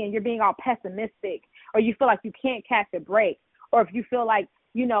is me, and you're being all pessimistic, or you feel like you can't catch a break, or if you feel like,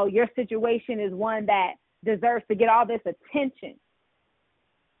 you know, your situation is one that deserves to get all this attention,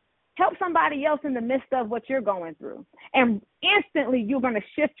 help somebody else in the midst of what you're going through. And instantly you're going to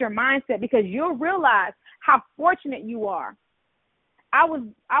shift your mindset because you'll realize how fortunate you are. I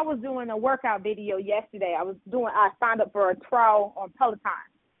was doing a workout video yesterday. I signed up for a trial on Peloton.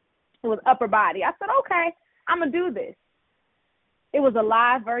 It was upper body. I said, okay, I'm going to do this. It was a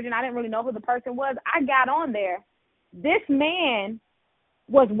live version. I didn't really know who the person was. I got on there. This man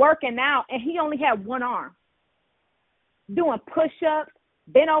was working out, and he only had one arm, doing push-ups,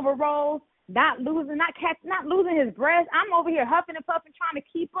 bent over rolls, not losing his breath. I'm over here huffing and puffing, trying to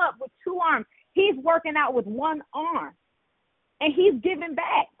keep up with 2 arms. He's working out with 1 arm, and he's giving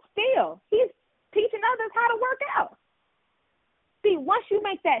back still. He's teaching others how to work out. See, once you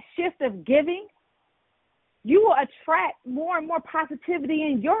make that shift of giving, you will attract more and more positivity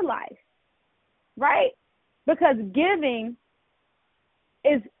in your life, right? Because giving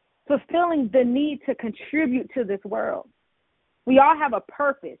is fulfilling the need to contribute to this world. We all have a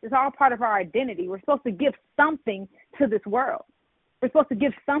purpose. It's all part of our identity. We're supposed to give something to this world. We're supposed to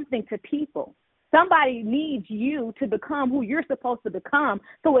give something to people. Somebody needs you to become who you're supposed to become.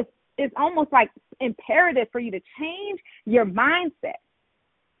 So it's almost like imperative for you to change your mindset.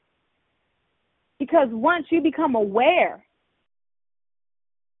 Because once you become aware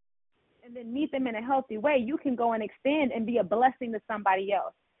and then meet them in a healthy way, you can go and extend and be a blessing to somebody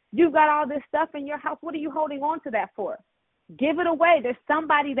else. You've got all this stuff in your house. What are you holding on to that for? Give it away. There's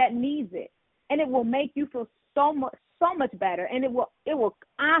somebody that needs it, and it will make you feel so much better. And it will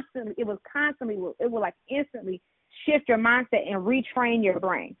instantly shift your mindset and retrain your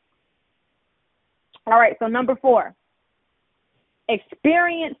brain. All right. So number 4,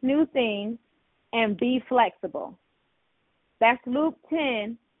 experience new things and be flexible. That's Luke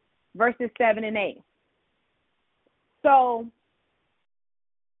 10, verses 7 and 8. So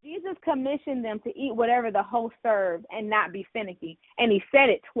Jesus commissioned them to eat whatever the host served and not be finicky. And he said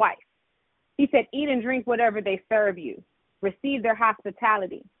it twice. He said, eat and drink whatever they serve you. Receive their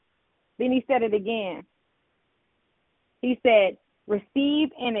hospitality. Then he said it again. He said, receive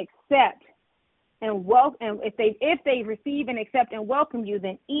and accept and welcome. And if they receive and accept and welcome you,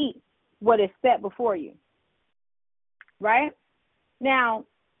 then eat what is set before you. Right? Now,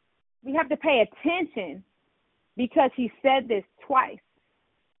 we have to pay attention because he said this twice.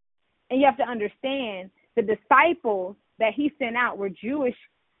 And you have to understand the disciples that he sent out were Jewish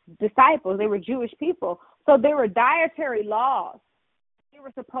disciples. They were Jewish people. So there were dietary laws they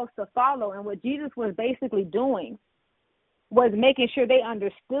were supposed to follow. And what Jesus was basically doing was making sure they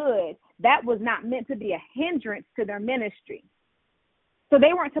understood that was not meant to be a hindrance to their ministry. So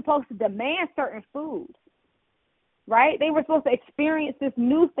they weren't supposed to demand certain foods, right? They were supposed to experience this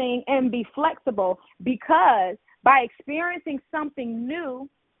new thing and be flexible, because by experiencing something new,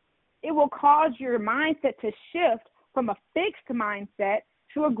 it will cause your mindset to shift from a fixed mindset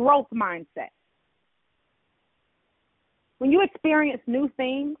to a growth mindset. When you experience new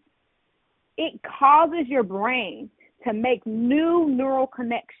things, it causes your brain to make new neural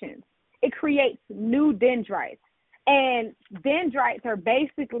connections. It creates new dendrites. And dendrites are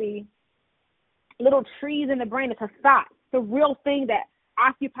basically little trees in the brain. It's a thought. It's a real thing that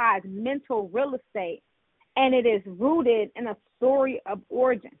occupies mental real estate, and it is rooted in a story of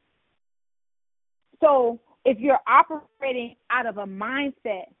origin. So if you're operating out of a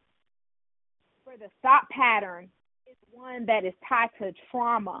mindset where the thought pattern is one that is tied to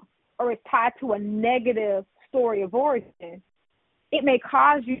trauma or is tied to a negative story of origin, it may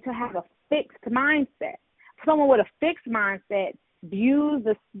cause you to have a fixed mindset. Someone with a fixed mindset views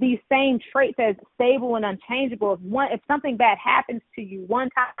these same traits as stable and unchangeable. If something bad happens to you one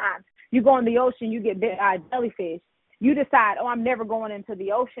time, you go in the ocean, you get bit by a jellyfish, you decide, I'm never going into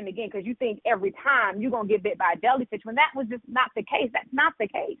the ocean again, because you think every time you're going to get bit by a jellyfish, when that was just not the case. That's not the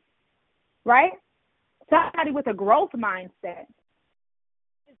case, right? Somebody with a growth mindset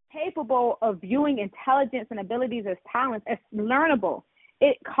is capable of viewing intelligence and abilities as talents, as learnable.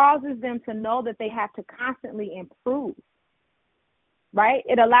 It causes them to know that they have to constantly improve, right?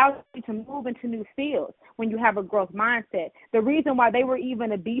 It allows you to move into new fields when you have a growth mindset. The reason why they were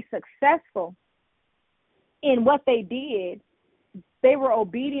even to be successful in what they did, they were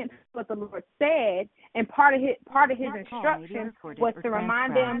obedient to what the Lord said, and part of his instruction was to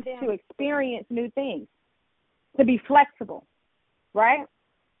remind them to experience new things, to be flexible, right?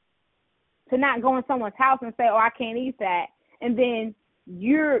 To not go in someone's house and say, I can't eat that, and then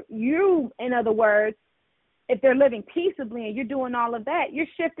you, in other words, if they're living peaceably and you're doing all of that, you're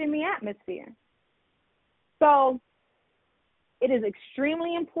shifting the atmosphere. So it is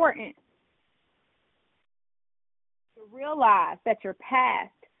extremely important to realize that your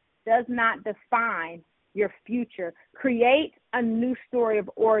past does not define your future. Create a new story of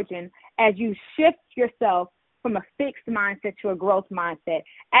origin as you shift yourself from a fixed mindset to a growth mindset.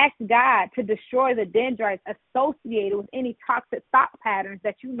 Ask God to destroy the dendrites associated with any toxic thought patterns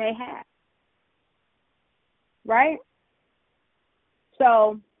that you may have. Right?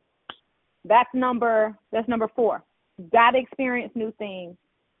 So that's number 4. You've got to experience new things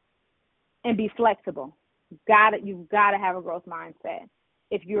and be flexible. You've got to have a growth mindset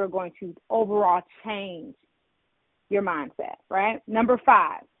if you're going to overall change your mindset, right? Number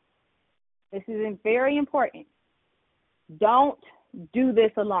 5. This is very important. Don't do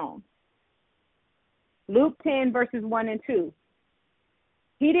this alone. Luke 10, verses 1 and 2.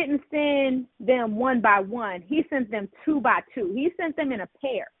 He didn't send them one by one. He sent them 2 by 2. He sent them in a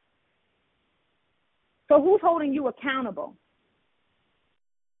pair. So who's holding you accountable?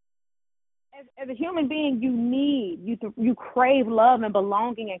 As a human being, you crave love and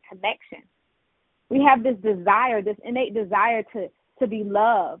belonging and connection. We have this desire, this innate desire to be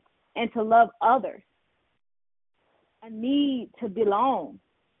loved and to love others. A need to belong.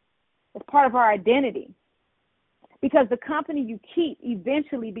 It's part of our identity. Because the company you keep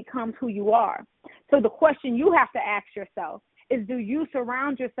eventually becomes who you are. So the question you have to ask yourself is, do you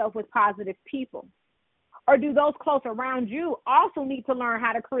surround yourself with positive people? Or do those close around you also need to learn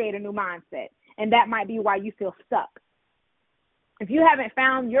how to create a new mindset? And that might be why you feel stuck. If you haven't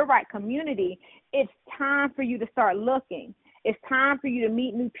found your right community, it's time for you to start looking. It's time for you to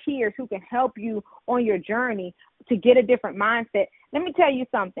meet new peers who can help you on your journey to get a different mindset. Let me tell you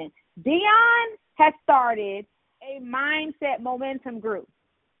something. Dion has started a mindset momentum group.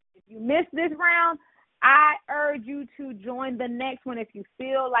 If you missed this round, I urge you to join the next one if you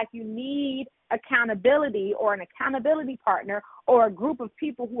feel like you need accountability or an accountability partner or a group of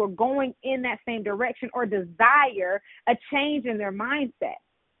people who are going in that same direction or desire a change in their mindset.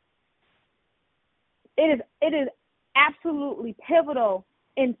 It is absolutely pivotal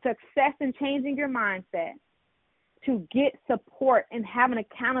in success in changing your mindset to get support and have an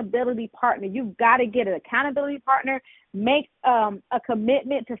accountability partner. You've got to get an accountability partner, make a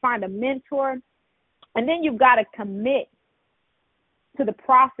commitment to find a mentor, and then you've got to commit to the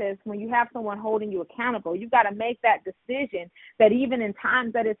process when you have someone holding you accountable. You've got to make that decision that even in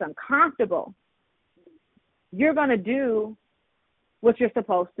times that it's uncomfortable, you're going to do what you're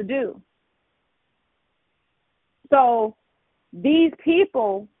supposed to do. So these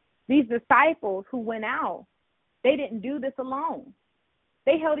people, these disciples who went out, they didn't do this alone.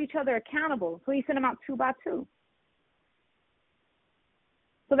 They held each other accountable. So he sent them out 2 by 2.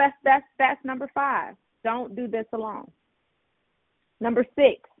 So that's number 5. Don't do this alone. Number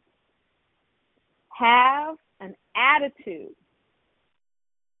 6, have an attitude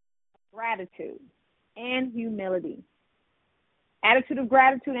of gratitude and humility. Attitude of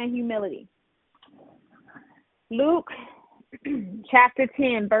gratitude and humility. Luke chapter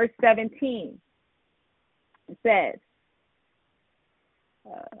 10, verse 17. It says,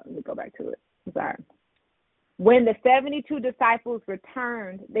 let me go back to it. I'm sorry. When the 72 disciples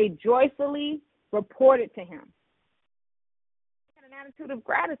returned, they joyfully reported to him. They had an attitude of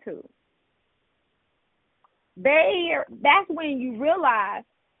gratitude. that's when you realize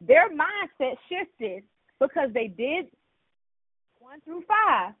their mindset shifted because they did 1 through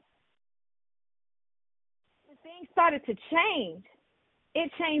 5. When things started to change,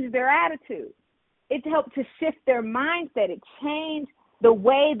 it changed their attitude. It helped to shift their mindset. It changed the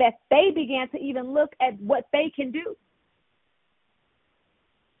way that they began to even look at what they can do.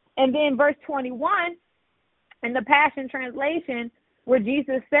 And then verse 21 in the Passion Translation, where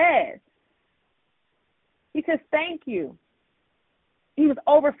Jesus says, he says, thank you. He was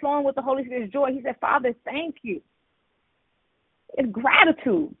overflowing with the Holy Spirit's joy. He said, Father, thank you. It's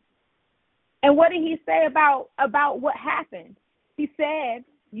gratitude. And what did he say about what happened? He said,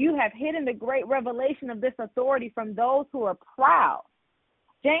 you have hidden the great revelation of this authority from those who are proud.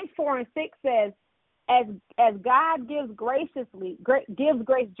 James 4:6 says, as God gives grace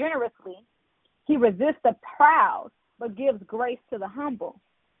generously, he resists the proud, but gives grace to the humble.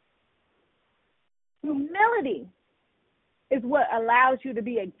 Humility is what allows you to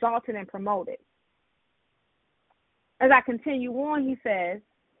be exalted and promoted. As I continue on, he says,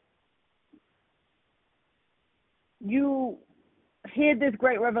 you hid this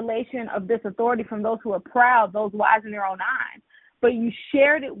great revelation of this authority from those who are proud, those wise in their own eyes, but you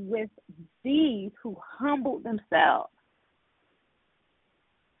shared it with these who humbled themselves.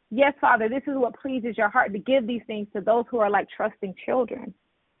 Yes, Father, this is what pleases your heart, to give these things to those who are like trusting children.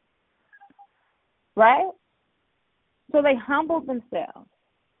 Right? So they humbled themselves.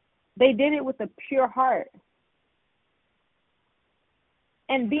 They did it with a pure heart.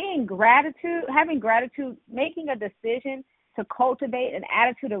 And having gratitude, making a decision to cultivate an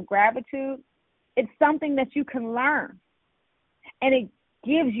attitude of gratitude, it's something that you can learn. And it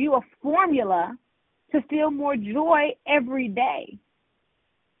gives you a formula to feel more joy every day.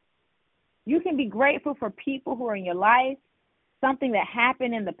 You can be grateful for people who are in your life, something that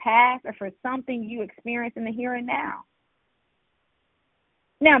happened in the past, or for something you experience in the here and now.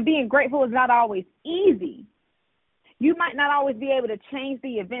 Now, being grateful is not always easy. You might not always be able to change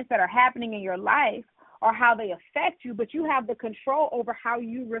the events that are happening in your life or how they affect you, but you have the control over how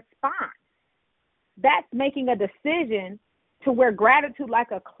you respond. That's making a decision to wear gratitude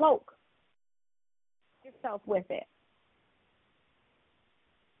like a cloak. Yourself with it.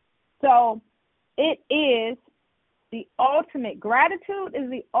 So it is the ultimate, gratitude is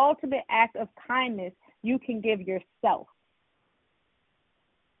the ultimate act of kindness you can give yourself.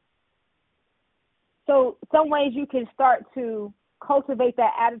 So some ways you can start to cultivate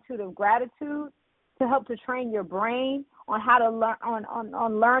that attitude of gratitude to help to train your brain on how to learn,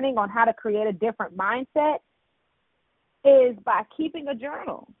 on learning on how to create a different mindset, is by keeping a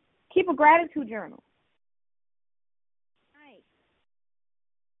journal. Keep a gratitude journal.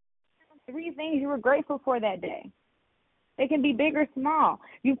 3 things you were grateful for that day. They can be big or small.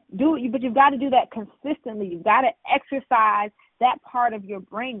 But you've got to do that consistently. You've got to exercise that part of your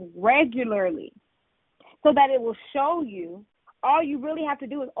brain regularly so that it will show you. All you really have to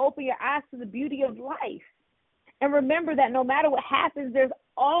do is open your eyes to the beauty of life. And remember that no matter what happens, there's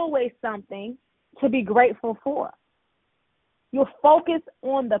always something to be grateful for. You'll focus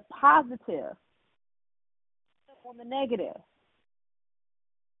on the positive, on the negative.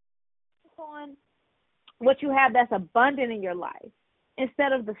 On what you have that's abundant in your life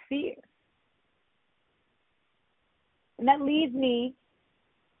instead of the fear. And that leads me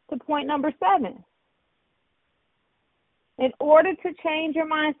to point number 7. In order to change your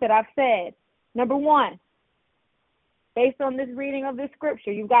mindset, I've said, number 1, based on this reading of this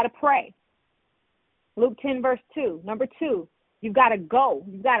scripture, you've got to pray. Luke 10, verse 2. Number 2, you've got to go.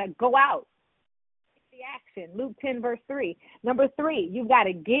 You've got to go out. Take the action. Luke 10, verse 3. Number 3, you've got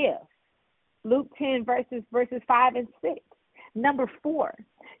to give. Luke 10, verses 5 and 6. Number 4,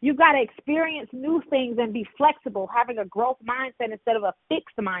 you've got to experience new things and be flexible, having a growth mindset instead of a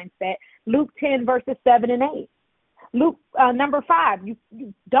fixed mindset. Luke 10, verses 7 and 8. Number 5, you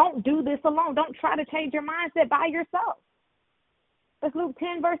don't do this alone. Don't try to change your mindset by yourself. That's Luke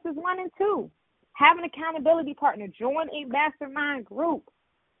 10, verses 1 and 2. Have an accountability partner. Join a mastermind group.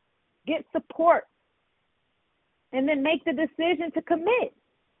 Get support. And then make the decision to commit.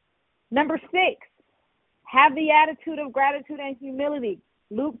 Number 6, have the attitude of gratitude and humility.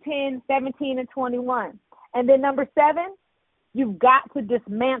 Luke 10, 17 and 21. And then number 7, you've got to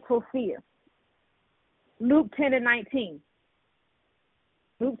dismantle fear. Luke 10 and 19.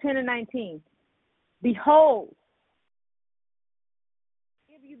 Luke 10 and 19. Behold,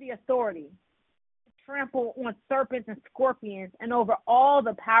 I give you the authority to trample on serpents and scorpions and over all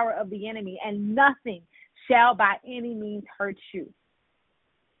the power of the enemy, and nothing shall by any means hurt you.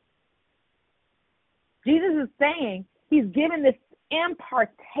 Jesus is saying he's given this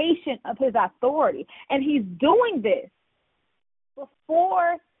impartation of his authority. And he's doing this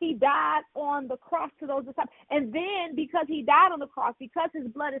before he died on the cross to those disciples. And then because he died on the cross, because his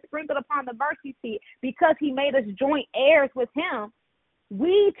blood is sprinkled upon the mercy seat, because he made us joint heirs with him,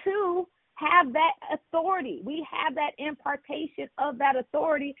 we too have that authority. We have that impartation of that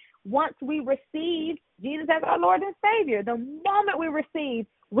authority once we receive Jesus as our Lord and Savior. The moment we receive,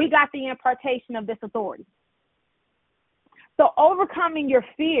 we got the impartation of this authority. So overcoming your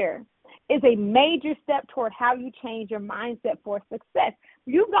fear is a major step toward how you change your mindset for success.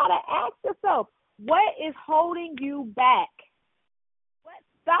 You've got to ask yourself, what is holding you back? What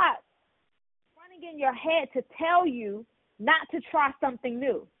thoughts running in your head to tell you not to try something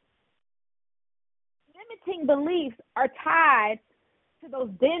new? Limiting beliefs are tied to those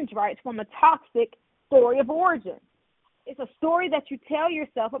dendrites from a toxic story of origin. It's a story that you tell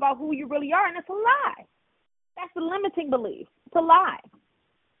yourself about who you really are, and it's a lie. That's a limiting belief. It's a lie.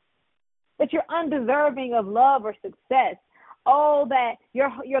 That you're undeserving of love or success. Oh, that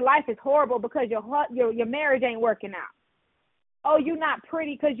your life is horrible because your marriage ain't working out. Oh, you're not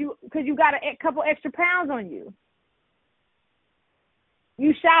pretty because you got a couple extra pounds on you.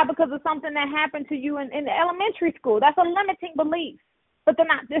 You shy because of something that happened to you in the elementary school. That's a limiting belief, but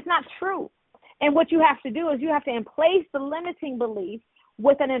it's not true. And what you have to do is you have to emplace the limiting belief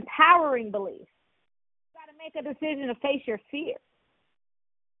with an empowering belief. You got to make a decision to face your fear.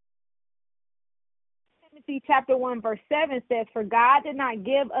 Timothy chapter 1 verse 7 says, "For God did not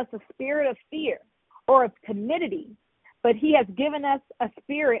give us a spirit of fear or of timidity, but he has given us a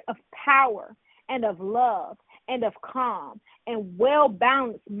spirit of power and of love and of calm and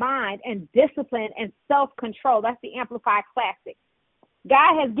well-balanced mind and discipline and self-control." That's the Amplified Classic.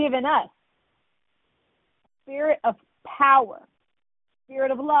 God has given us a spirit of power,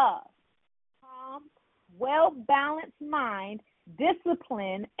 spirit of love, calm, well-balanced mind,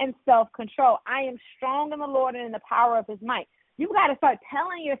 discipline, and self-control. I am strong in the Lord and in the power of his might. You've got to start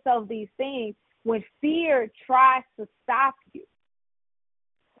telling yourself these things when fear tries to stop you.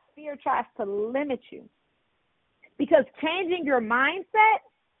 Fear tries to limit you. Because changing your mindset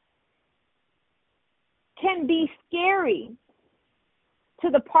can be scary to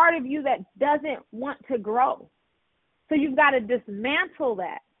the part of you that doesn't want to grow. So you've got to dismantle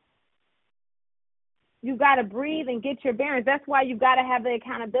that. You've got to breathe and get your bearings. That's why you've got to have the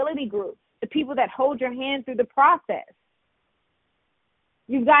accountability group, the people that hold your hand through the process.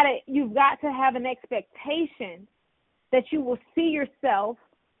 You've got to have an expectation that you will see yourself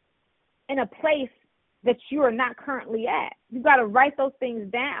in a place that you are not currently at. You've got to write those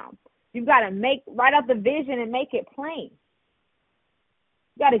things down. You've got to write out the vision and make it plain.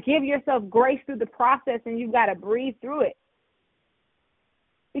 You've got to give yourself grace through the process, and you've got to breathe through it.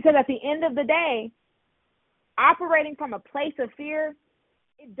 Because at the end of the day, operating from a place of fear,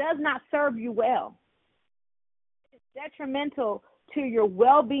 it does not serve you well. It's detrimental to your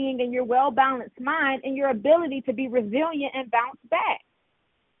well-being and your well-balanced mind and your ability to be resilient and bounce back.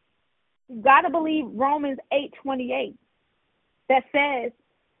 You've got to believe Romans 8:28 that says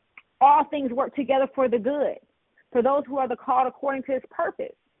all things work together for the good, for those who are the called according to his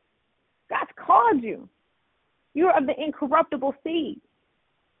purpose. God's called you. You're of the incorruptible seed.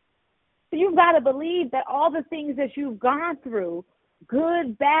 So you've got to believe that all the things that you've gone through,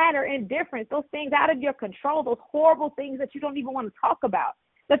 good, bad, or indifferent, those things out of your control, those horrible things that you don't even want to talk about,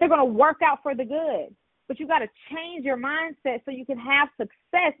 that they're going to work out for the good. But you've got to change your mindset so you can have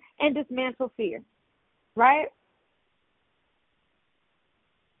success and dismantle fear, right?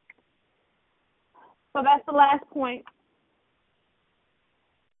 So that's the last point.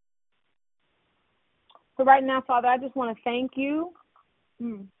 So right now, Father, I just want to thank you.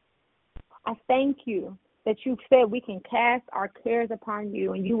 I thank you that you said we can cast our cares upon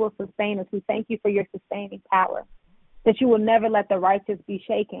you and you will sustain us. We thank you for your sustaining power, that you will never let the righteous be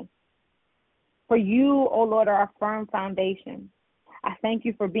shaken. For you, O Lord, are a firm foundation. I thank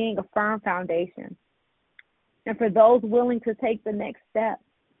you for being a firm foundation. And for those willing to take the next step,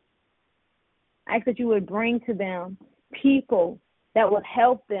 I ask that you would bring to them people that would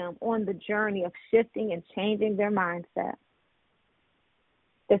help them on the journey of shifting and changing their mindset.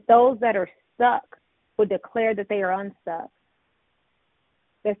 That those that are stuck would declare that they are unstuck.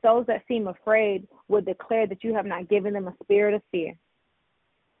 That those that seem afraid would declare that you have not given them a spirit of fear.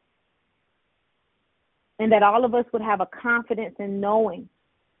 And that all of us would have a confidence in knowing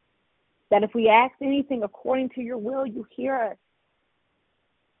that if we ask anything according to your will, you hear us.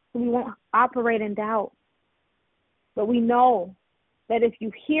 We won't operate in doubt. But we know that if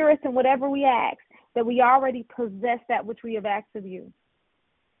you hear us in whatever we ask, that we already possess that which we have asked of you.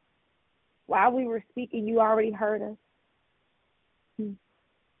 While we were speaking, you already heard us.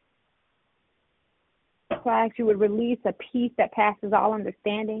 So I ask you would release a peace that passes all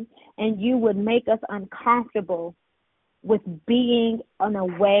understanding, and you would make us uncomfortable with being in a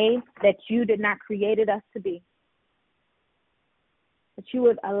way that you did not created us to be. That you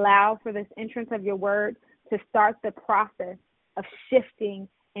would allow for this entrance of your word to start the process of shifting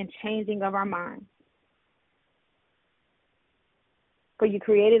and changing of our minds. For you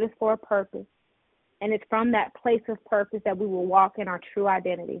created us for a purpose. And it's from that place of purpose that we will walk in our true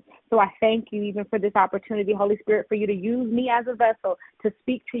identity. So I thank you even for this opportunity, Holy Spirit, for you to use me as a vessel to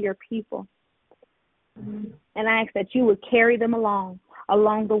speak to your people. And I ask that you would carry them along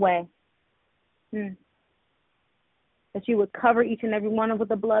the way. That you would cover each and every one with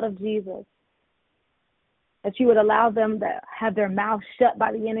the blood of Jesus. That you would allow them to have their mouths shut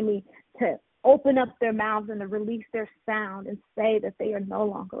by the enemy to open up their mouths and to release their sound and say that they are no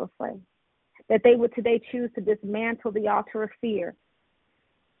longer afraid. That they would today choose to dismantle the altar of fear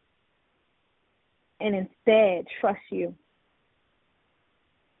and instead trust you.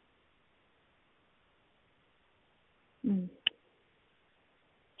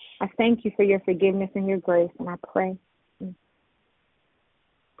 I thank you for your forgiveness and your grace, and I pray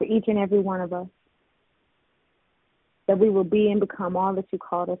for each and every one of us that we will be and become all that you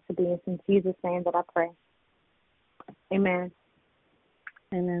called us to be. It's in Jesus' name that I pray. Amen.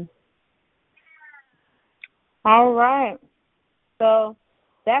 Amen. All right. So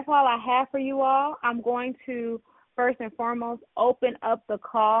that's all I have for you all. I'm going to first and foremost open up the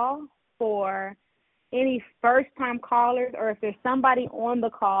call for any first-time callers, or if there's somebody on the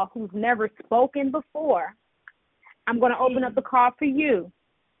call who's never spoken before, I'm going to open up the call for you.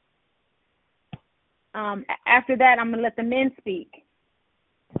 After that, I'm going to let the men speak.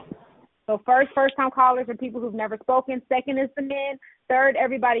 So first-time callers are people who've never spoken. Second is the men. Third,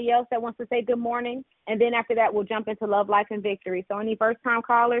 everybody else that wants to say good morning. And then after that, we'll jump into love, life, and victory. So any first-time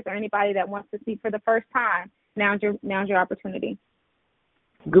callers or anybody that wants to speak for the first time, now's your opportunity.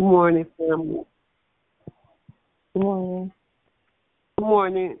 Good morning, family. Good morning. Good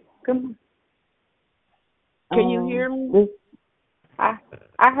morning. Good. Can you hear me? I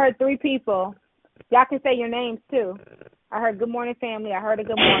heard 3 people. Y'all can say your names too. I heard good morning, family. I heard a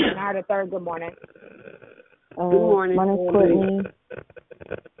good morning. I heard a third good morning. Good morning. My name's Courtney.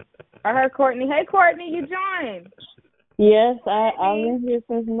 I heard Courtney. Hey, Courtney, you joined. Yes, I've been here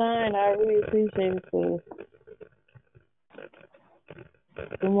since 9. I really appreciate it, sis.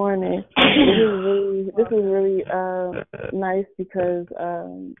 Good morning. This is really nice because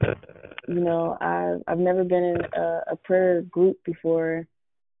I've never been in a prayer group before,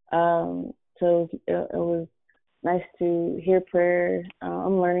 so it was nice to hear prayer.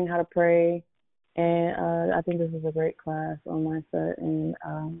 I'm learning how to pray, and I think this is a great class on mindset and.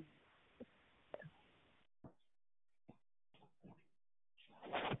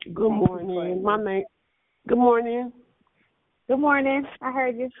 Good morning. Good morning. Good morning. I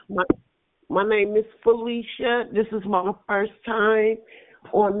heard you. My name is Felicia. This is my first time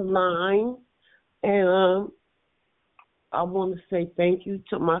online. And I want to say thank you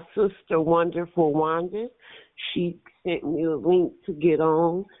to my sister, Wonderful Wanda. She sent me a link to get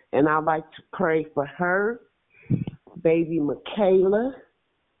on, and I'd like to pray for her, baby Michaela,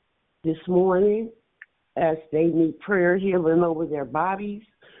 this morning as they need prayer healing over their bodies.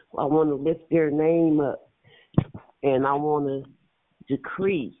 I want to lift their name up. And I want to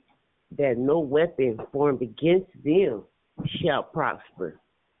decree that no weapon formed against them shall prosper.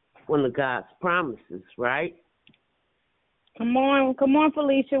 One of God's promises, right? Come on,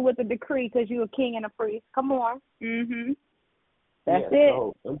 Felicia, with the decree, because you're a king and a priest. Come on. That's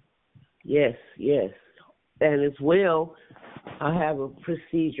it. Yes. And as well, I have a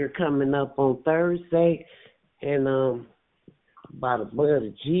procedure coming up on Thursday, and by the blood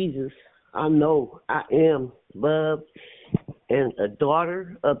of Jesus, I know I am loved and a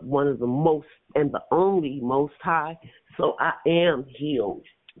daughter of one of the most and the only Most High, so I am healed.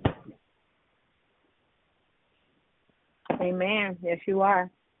 Amen. Yes, you are.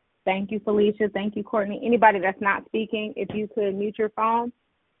 Thank you, Felicia. Thank you, Courtney. Anybody that's not speaking, if you could mute your phone.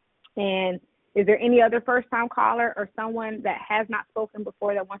 And is there any other first-time caller or someone that has not spoken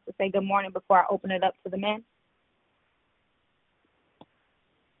before that wants to say good morning before I open it up to the men?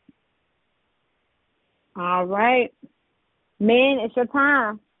 All right. Men, it's your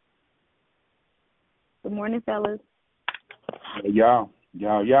time. Good morning, fellas. Yo,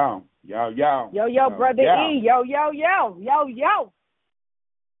 Yo, brother E. Yo.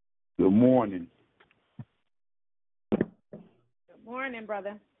 Good morning. Good morning,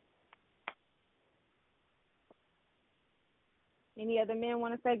 brother. Any other men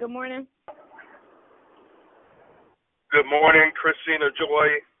want to say good morning? Good morning, Christina Joy.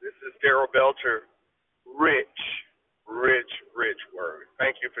 This is Daryl Belcher. Rich, rich word.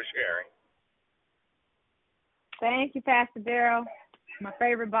 Thank you for sharing. Thank you, Pastor Daryl. My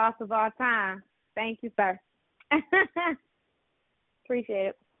favorite boss of all time. Thank you, sir.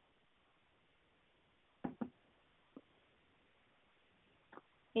 Appreciate it.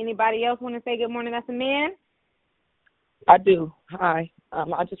 Anybody else want to say good morning? That's a man. I do. Hi.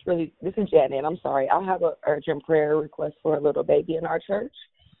 This is Janet. I'm sorry. I have an urgent prayer request for a little baby in our church.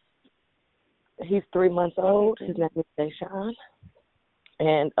 He's 3 months old. His name is Deshaun.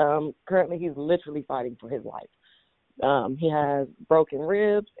 And currently he's literally fighting for his life. He has broken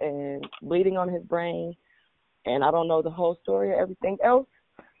ribs and bleeding on his brain. And I don't know the whole story or everything else,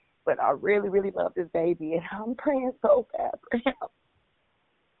 but I really, really love this baby, and I'm praying so bad for him.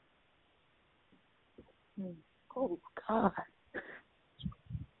 Oh, God.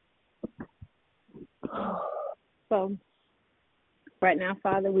 So, right now,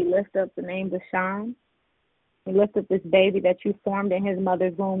 Father, we lift up the name of Sean. We lift up this baby that you formed in his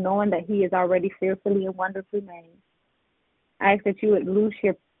mother's womb, knowing that he is already fearfully and wonderfully made. I ask that you would loose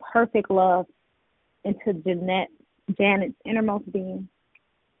your perfect love into Janet's innermost being.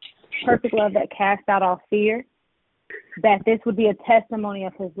 Perfect love that casts out all fear. That this would be a testimony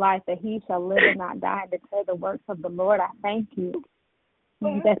of his life, that he shall live and not die and declare the works of the Lord. I thank you.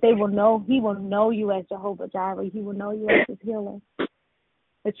 That he will know you as Jehovah Jireh. He will know you as his healer.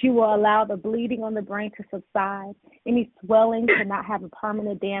 That you will allow the bleeding on the brain to subside, any swelling to not have a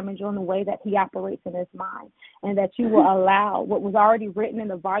permanent damage on the way that he operates in his mind, and that you will allow what was already written in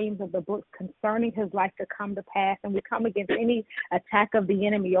the volumes of the books concerning his life to come to pass. And we come against any attack of the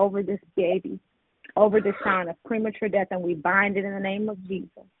enemy over this baby, over this sign of premature death, and we bind it in the name of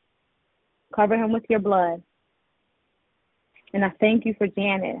Jesus. Cover him with your blood. And I thank you for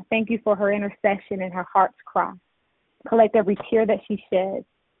Janet. I thank you for her intercession and her heart's cry. Collect every tear that she sheds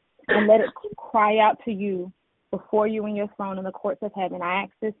and let it cry out to you before you in your throne in the courts of heaven. I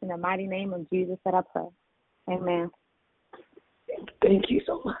ask this in the mighty name of Jesus that I pray. Amen. Thank you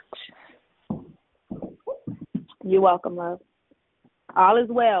so much. You're welcome, love. All is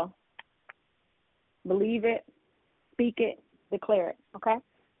well. Believe it, speak it, declare it, okay?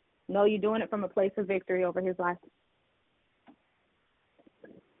 Know you're doing it from a place of victory over his life.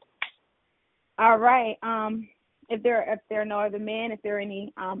 All right. If there are no other men, if there are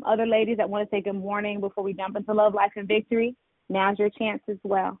any other ladies that want to say good morning before we jump into Love, Life, and Victory, now's your chance as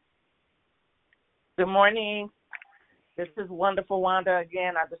well. Good morning. This is Wonderful Wanda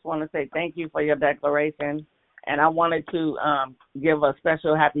again. I just want to say thank you for your declaration. And I wanted to give a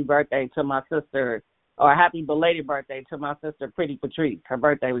special happy birthday to my sister, or a happy belated birthday to my sister, Pretty Patrice. Her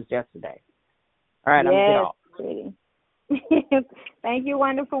birthday was yesterday. All right, yes, I'm going to get off. Pretty. Thank you,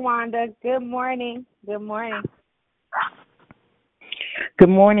 Wonderful Wanda. Good morning. Good morning. Good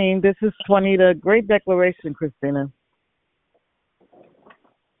morning. This is Juanita. Great declaration, Christina.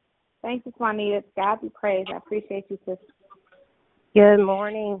 Thank you, Juanita. God be praised. I appreciate you, sister. Good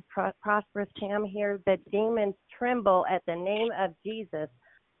morning. Prosperous Tam here. The demons tremble at the name of Jesus.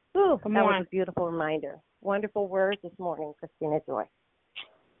 Ooh, that was a beautiful reminder. Wonderful words this morning, Christina Joy.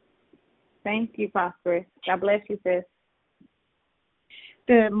 Thank you, Prosperous. God bless you, sis.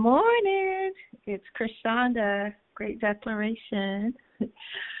 Good morning. It's Krishanda. Great declaration.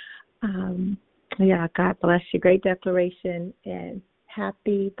 God bless you. Great declaration. And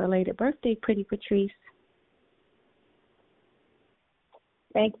happy belated birthday, Pretty Patrice.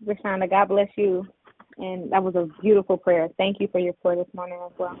 Thank you, Krishanda. God bless you. And that was a beautiful prayer. Thank you for your prayer this morning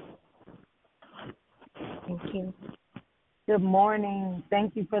as well. Thank you. Good morning.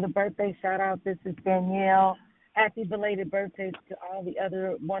 Thank you for the birthday shout out. This is Danielle. Happy belated birthday to all the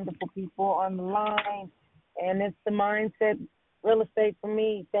other wonderful people on the line. And it's the mindset real estate for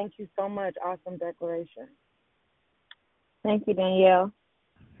me. Thank you so much. Awesome declaration. Thank you, Danielle.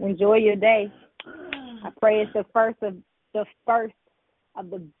 Enjoy your day. I pray it's the first of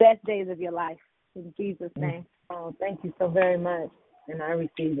the best days of your life. In Jesus' name. Oh, thank you so very much. And I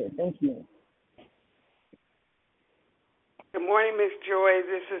receive it. Thank you. Good morning, Miss Joy.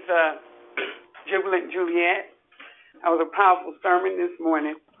 This is Jubilant Juliet. That was a powerful sermon this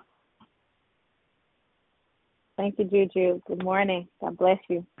morning. Thank you, Juju. Good morning. God bless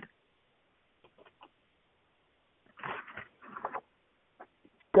you.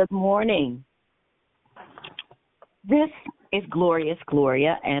 Good morning. This is Glorious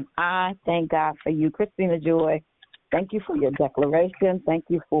Gloria, and I thank God for you, Christina Joy. Thank you for your declaration. Thank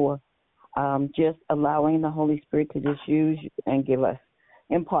you for just allowing the Holy Spirit to just use you and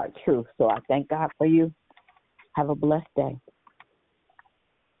impart truth. So I thank God for you. Have a blessed day.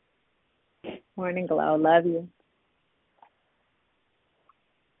 Morning, Glow. Love you.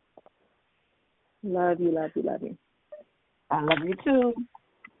 Love you, love you, love you. I love you too.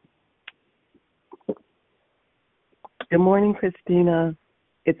 Good morning, Christina.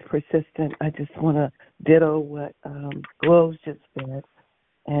 It's persistent. I just want to ditto what Glows just said.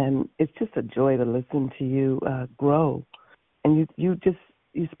 And it's just a joy to listen to you grow. And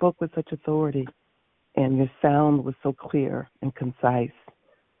you spoke with such authority, and your sound was so clear and concise,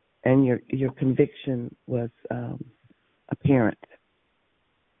 and your conviction was apparent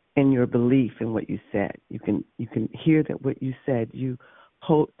in your belief in what you said. You can hear that what you said, you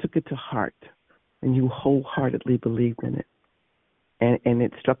took it to heart, and you wholeheartedly believed in it. And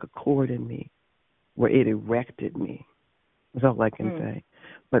it struck a chord in me where it erected me. That's all I can say.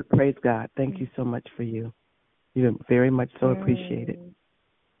 But praise God. Thank you so much for you. You're very much so appreciated.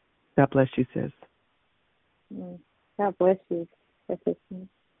 God bless you, sis. God bless you.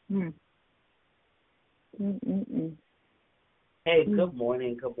 Hey, good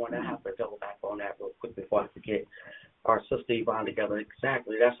morning. Good morning. I have to double back on that real quick before I forget. Our sister Yvonne together.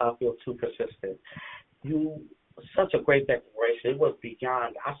 Exactly. That's how I feel too persistent. You, such a great declaration. It was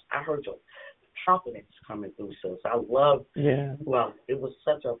beyond. I heard your confidence coming through, sis. I love. Yeah. Well, it was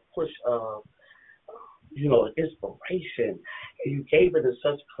such a push of, inspiration. And you gave it in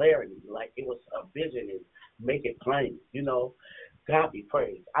such clarity, like it was a vision and make it plain. God be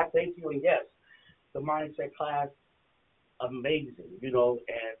praised. I thank you, and yes, the mindset class, amazing. And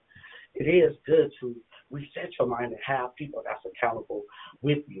it is good to reset your mind and have people that's accountable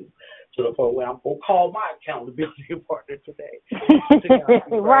with you to the point where I'm going to call my accountability partner today.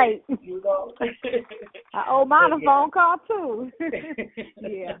 Right. I owe mine a phone call, too.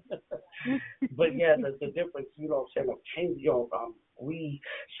 Yeah. But, yeah, the difference, of changing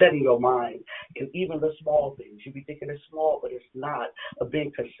resetting your mind, and even the small things. You be thinking it's small, but it's not, of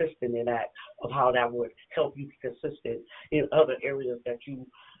being consistent in that, of how that would help you be consistent in other areas that you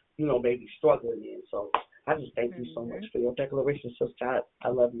may be struggling in. So I just thank you so much for your declaration, sister. I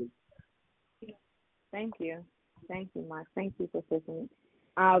love you. Thank you. Thank you, Mark. Thank you for listening.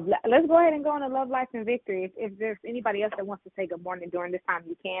 Let's go ahead and go on to Love, Life, and Victory. If there's anybody else that wants to say good morning during this time,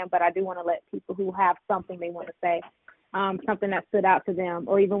 you can. But I do want to let people who have something they want to say, something that stood out to them,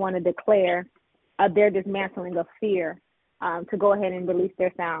 or even want to declare their dismantling of fear, to go ahead and release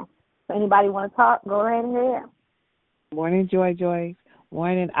their sound. So anybody want to talk? Go ahead and hear it. Morning, Joy.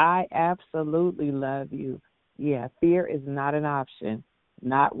 Morning. I absolutely love you. Yeah, fear is not an option.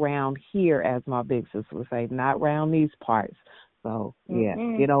 Not round here, as my big sister would say, not round these parts. So, yeah,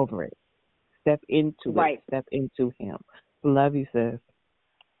 get over it. Step into it. Step into him. Love you, sis.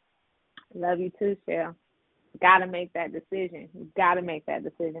 Love you too, Shell. Got to make that decision. You got to make that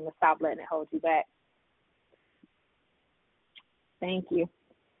decision to stop letting it hold you back. Thank you.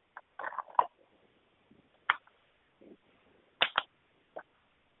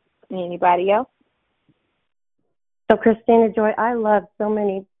 Anybody else? So, Christina Joy, I love so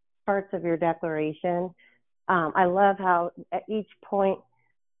many parts of your declaration. I love how at each point,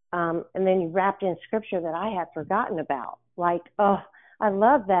 and then you wrapped in scripture that I had forgotten about. Like, I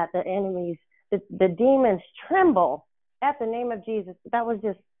love that the enemies, the demons tremble at the name of Jesus. That was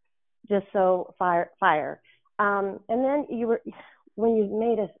just so fire. And then when you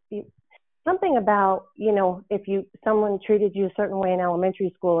made us something about, if someone treated you a certain way in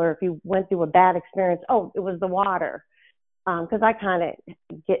elementary school, or if you went through a bad experience, it was the water. Because I kind of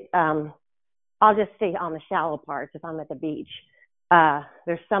get, I'll just stay on the shallow parts if I'm at the beach.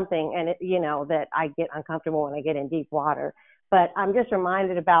 There's something, and that I get uncomfortable when I get in deep water. But I'm just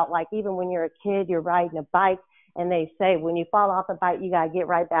reminded about, like, even when you're a kid, you're riding a bike, and they say when you fall off the bike, you got to get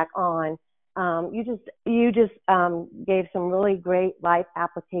right back on. You just gave some really great life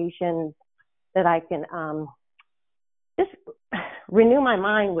applications that I can just renew my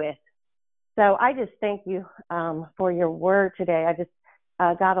mind with. So I just thank you for your word today. I just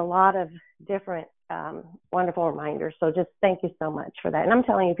got a lot of different wonderful reminders. So just thank you so much for that. And I'm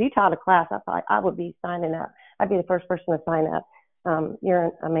telling you, if you taught a class, I thought I would be signing up. I'd be the first person to sign up. You're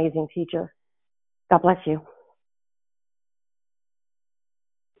an amazing teacher. God bless you.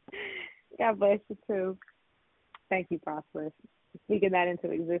 God bless you too. Thank you, Prosperous. Speaking that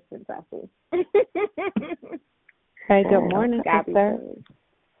into existence, I see. Hey, good morning, sister.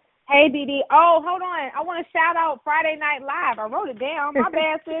 Hey, Dee Dee. Oh, hold on. I want to shout out Friday Night Live. I wrote it down. My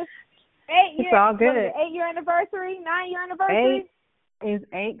bad, sis. It's all good. 8-year anniversary? 9-year anniversary? 8 is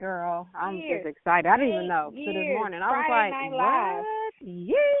 8, girl. I'm just excited. I didn't even know till this morning. I was Friday like, Night Live.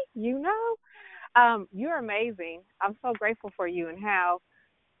 Yeah, you're amazing. I'm so grateful for you, and how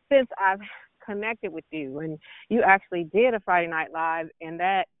since I've connected with you and you actually did a Friday Night Live, and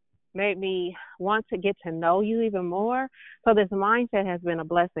that made me want to get to know you even more. So this mindset has been a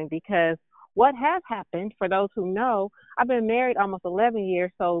blessing, because what has happened, for those who know, I've been married almost 11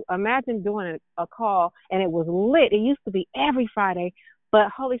 years. So imagine doing a call and it was lit. It used to be every Friday, but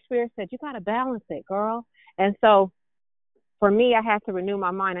Holy Spirit said, you got to balance it, girl. And so for me, I had to renew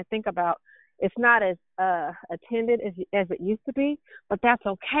my mind and think about it's not as attended as it used to be, but that's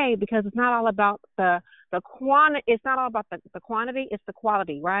okay because it's not all about the quantity. It's not all about the quantity. It's the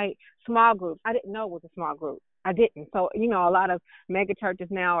quality, right? Small groups. I didn't know it was a small group. I didn't. So, a lot of mega churches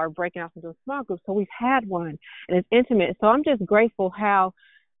now are breaking off into small groups. So we've had one and it's intimate. So I'm just grateful how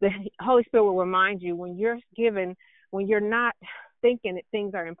the Holy Spirit will remind you when you're given, when you're not thinking that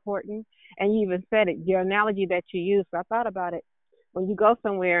things are important. And you even said it, your analogy that you used. So I thought about it. When you go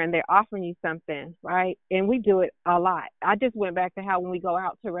somewhere and they're offering you something, right? And we do it a lot. I just went back to how when we go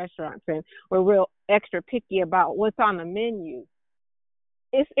out to restaurants and we're real extra picky about what's on the menu.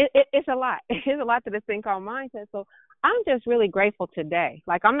 It's a lot. It's a lot to this thing called mindset. So I'm just really grateful today.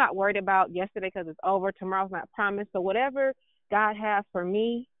 Like, I'm not worried about yesterday because it's over. Tomorrow's not promised. So whatever God has for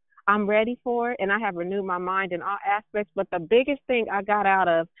me, I'm ready for it. And I have renewed my mind in all aspects. But the biggest thing I got out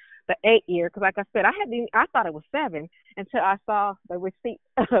of the 8 year, because like I said, I thought it was 7 until I saw the receipt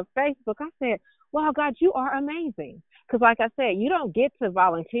of Facebook. I said, wow, God, you are amazing. Because like I said, you don't get to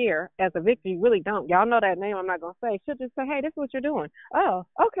volunteer as a victor. You really don't. Y'all know that name I'm not going to say. She'll just say, hey, this is what you're doing. Oh,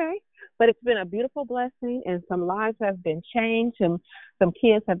 okay. But it's been a beautiful blessing, and some lives have been changed, and some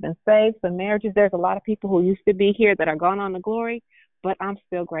kids have been saved, some marriages. There's a lot of people who used to be here that are gone on to glory, but I'm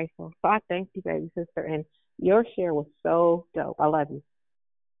still grateful. So I thank you, baby sister, and your share was so dope. I love you.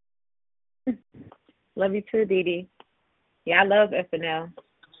 Love you too, Dee Dee. Yeah, I love FNL.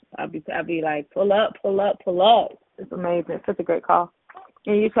 I'll be like, pull up. It's amazing. It's such a great call.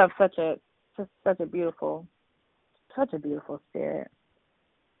 And you have such a beautiful spirit.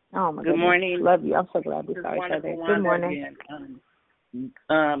 Oh my goodness. Good morning. Love you. I'm so glad we saw each other. Good morning.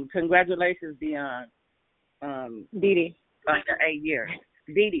 Congratulations, Dion. Dee Dee. After 8 years.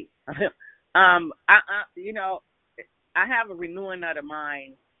 Dee Dee. I have a renewing of the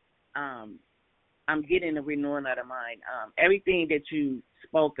mind. I'm getting a renewing of the mind. Everything that you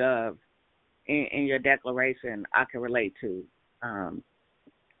spoke of in your declaration, I can relate to.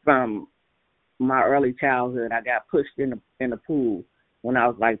 From my early childhood, I got pushed in the pool when I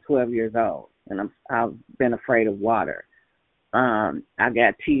was like 12 years old, and I've been afraid of water. I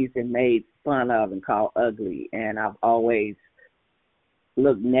got teased and made fun of and called ugly, and I've always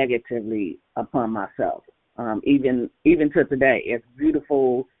looked negatively upon myself. Even to today, as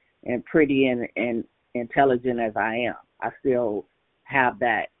beautiful and pretty and intelligent as I am, I still have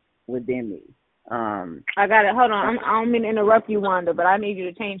that within me. I got it. Hold on. I don't mean to interrupt you, Wanda, but I need you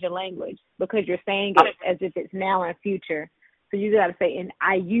to change your language because you're saying it as if it's now and future. So you got to say, and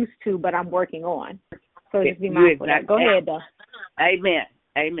I used to, but I'm working on. So just be mindful of that. Go ahead, though. Amen.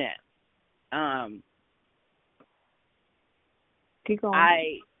 Keep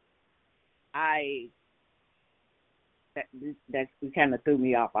going. That kind of threw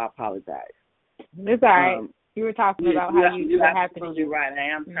me off. I apologize. It's all right. You were talking about how you were happening. You're right.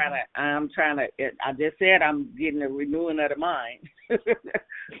 I'm trying to. I just said I'm getting a renewing of the mind.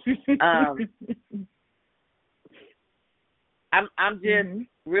 I'm just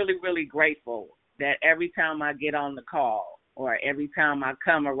really, really grateful that every time I get on the call or every time I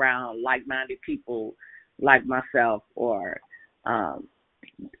come around like-minded people like myself or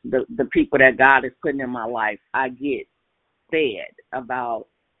the people that God is putting in my life, I get fed about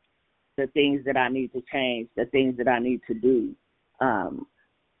the things that I need to change, the things that I need to do,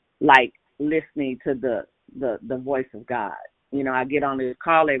 like listening to the voice of God. I get on this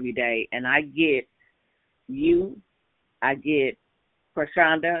call every day, and I get you, I get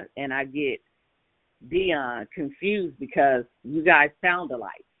Prashanda, and I get Dion confused because you guys sound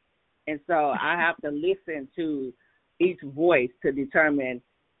alike. And so I have to listen to each voice to determine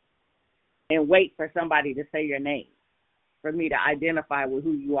and wait for somebody to say your name for me to identify with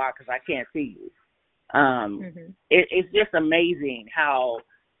who you are because I can't see you. It's just amazing how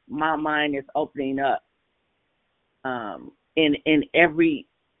my mind is opening up in every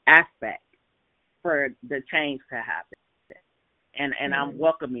aspect for the change to happen. And I'm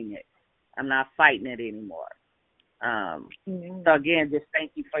welcoming it. I'm not fighting it anymore. So again, just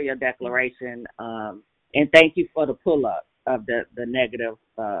thank you for your declaration. And thank you for the pull-up of the negative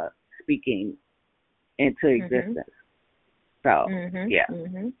speaking into existence. So, yeah.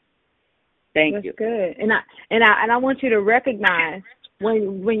 Thank you. That's good. And I want you to recognize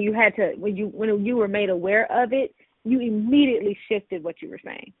when you were made aware of it, you immediately shifted what you were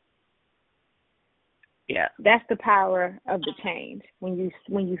saying. Yeah. That's the power of the change. When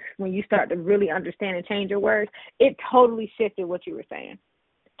you start to really understand and change your words, it totally shifted what you were saying.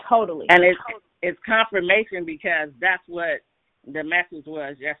 Totally. And it's confirmation because that's what the message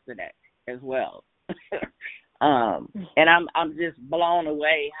was yesterday as well. And I'm just blown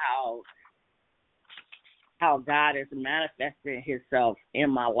away how God is manifesting Himself in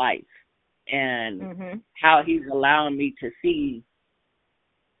my life, and how He's allowing me to see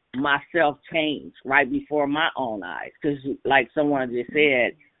myself change right before my own eyes. Because, like someone just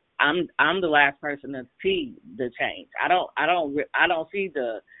said, I'm the last person to see the change. I don't see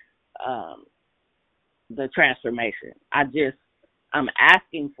the transformation. I'm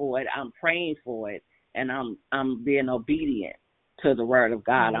asking for it. I'm praying for it, and I'm being obedient to the Word of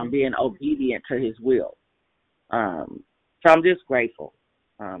God. I'm being obedient to His will. So I'm just grateful.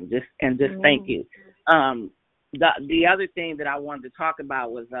 Just thank you. The other thing that I wanted to talk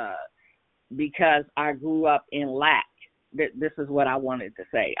about was because I grew up in lack. This is what I wanted to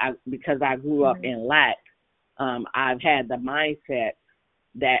say. Because I grew up in lack, I've had the mindset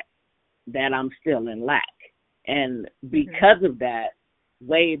that I'm still in lack. And because of that,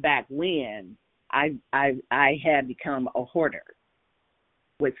 way back when, I had become a hoarder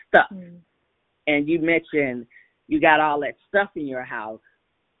with stuff. And you mentioned you got all that stuff in your house,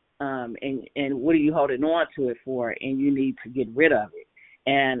 and what are you holding on to it for? And you need to get rid of it.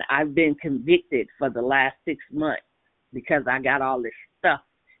 And I've been convicted for the last 6 months because I got all this stuff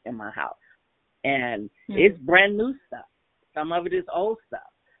in my house. And it's brand new stuff. Some of it is old stuff,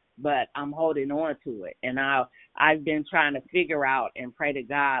 but I'm holding on to it. And I've been trying to figure out and pray to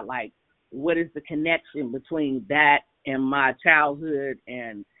God, like, what is the connection between that and my childhood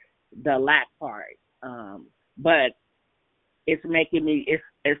and the lack part? But it's making me,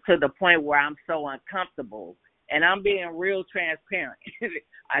 it's to the point where I'm so uncomfortable. And I'm being real transparent.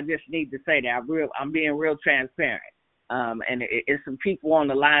 I just need to say that. I'm being real transparent. And it's some people on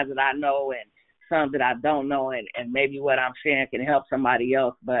the lines that I know and some that I don't know, and maybe what I'm sharing can help somebody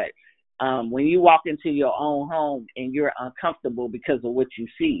else. But when you walk into your own home and you're uncomfortable because of what you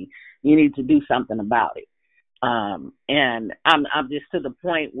see, you need to do something about it. And I'm just to the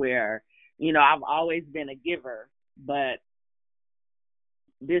point where, I've always been a giver, but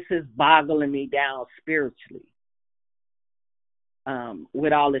this is boggling me down spiritually,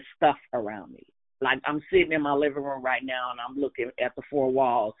 with all this stuff around me. Like, I'm sitting in my living room right now and I'm looking at the four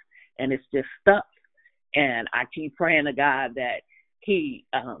walls and it's just stuff. And I keep praying to God that He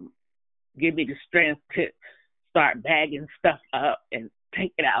give me the strength to start bagging stuff up and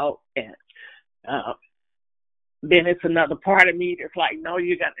take it out. And then it's another part of me that's like, no,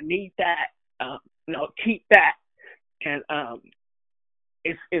 you're going to need that. No, keep that. And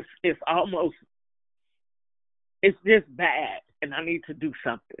it's almost, it's just bad, and I need to do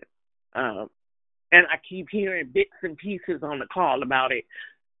something. And I keep hearing bits and pieces on the call about it.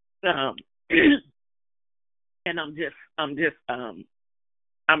 And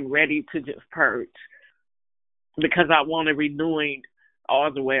I'm ready to just purge, because I want a renewing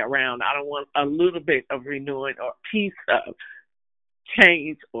all the way around. I don't want a little bit of renewing or piece of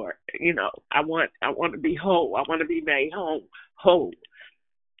change, or I want to be whole. I want to be made whole.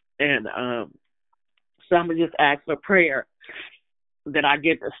 And so I'm gonna just ask for prayer that I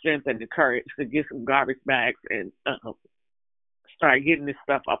get the strength and the courage to get some garbage bags and start getting this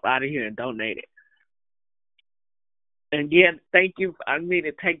stuff up out of here and donate it. And yeah, thank you. I need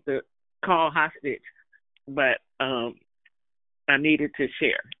to take the call hostage, but I needed to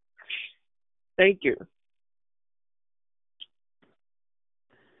share. Thank you.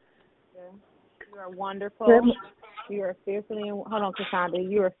 You are wonderful. You are fearfully and hold on, Cassandra.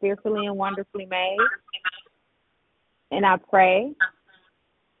 You are fearfully and wonderfully made. And I pray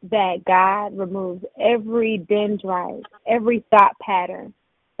that God removes every dendrite, every thought pattern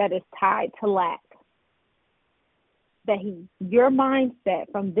that is tied to lack. That your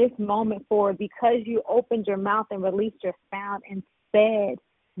mindset from this moment forward, because you opened your mouth and released your sound and said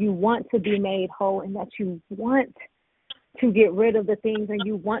you want to be made whole, and that you want to get rid of the things and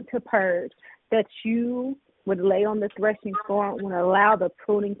you want to purge, that you would lay on the threshing floor and allow the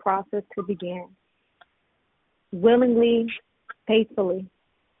pruning process to begin. Willingly, faithfully.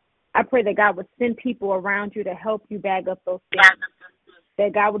 I pray that God would send people around you to help you bag up those things.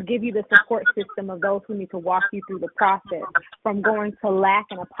 That God would give you the support system of those who need to walk you through the process from going to lack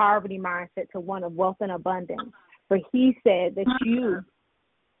and a poverty mindset to one of wealth and abundance. For He said that you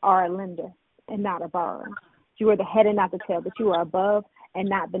are a lender and not a borrower. You are the head and not the tail, but you are above and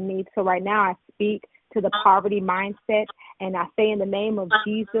not beneath. So right now I speak to the poverty mindset, and I say in the name of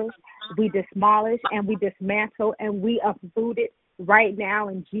Jesus, we demolish and we dismantle and we uproot it right now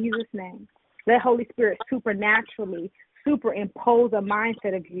in Jesus' name. Let Holy Spirit supernaturally superimpose a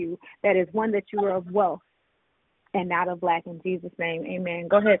mindset of you that is one that you are of wealth, and not of lack. In Jesus' name, amen.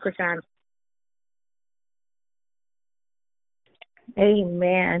 Go ahead, Christina.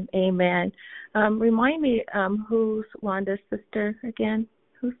 Amen. Amen. Remind me, who's Wanda's sister again?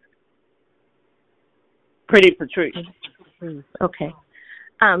 Who's Pretty Patrice. Okay.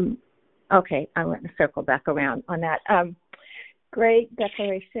 Okay, I want to circle back around on that. Great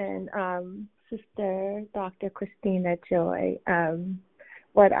declaration, Sister Dr. Christina Joy.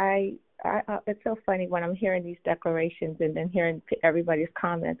 What I it's so funny when I'm hearing these declarations and then hearing everybody's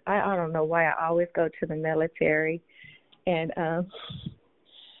comments. I don't know why I always go to the military, and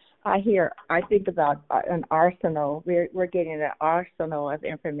I think about an arsenal. We're getting an arsenal of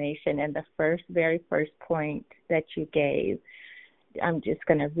information, and the very first point that you gave, I'm just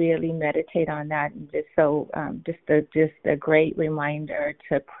going to really meditate on that, and just a great reminder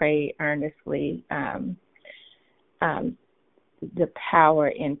to pray earnestly. The power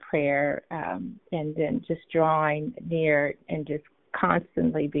in prayer, and then just drawing near and just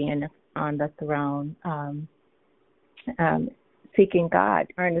constantly being on the throne, seeking God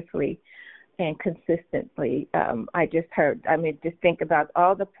earnestly and consistently. Just think about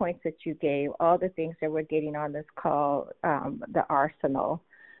all the points that you gave, all the things that we're getting on this call, the arsenal,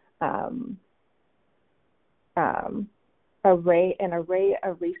 array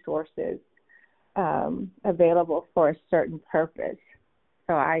of resources available for a certain purpose.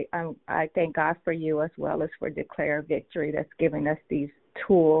 So I thank God for you as well as for Declare Victory, that's giving us these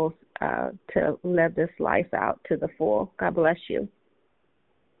tools to live this life out to the full. God bless you.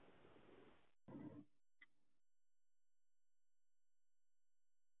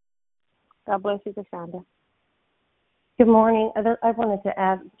 God bless you, Cassandra. Good morning. I wanted to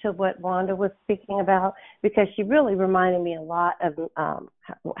add to what Wanda was speaking about, because she really reminded me a lot of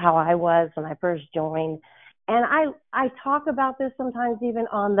how I was when I first joined. And I talk about this sometimes even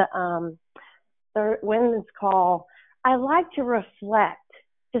on the women's call. I like to reflect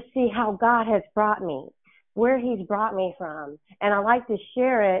to see how God has brought me, where he's brought me from. And I like to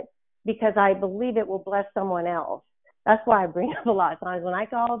share it because I believe it will bless someone else. That's why I bring up a lot of times when I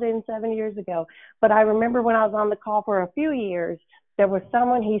called in 7 years ago. But I remember when I was on the call for a few years, there was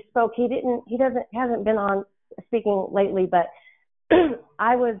someone he spoke. Hasn't been on speaking lately, but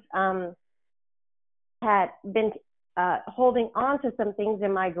I had been holding on to some things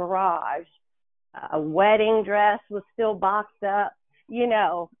in my garage. A wedding dress was still boxed up.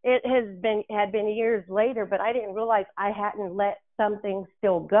 It had been years later, but I didn't realize I hadn't let some things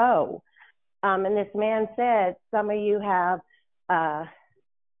still go. And this man said, some of you have,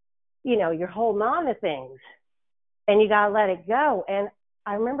 you're holding on to things and you got to let it go. And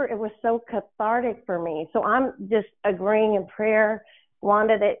I remember it was so cathartic for me. So I'm just agreeing in prayer,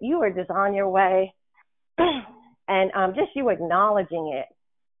 Wanda, that you are just on your way and just you acknowledging it,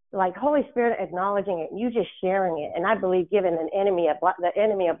 like Holy Spirit acknowledging it, you just sharing it. And I believe giving the enemy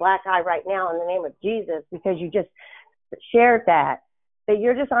a black eye right now in the name of Jesus, because you just shared that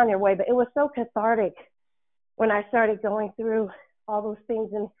you're just on your way. But it was so cathartic when I started going through all those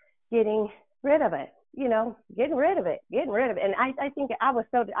things and getting rid of it, getting rid of it. And I think I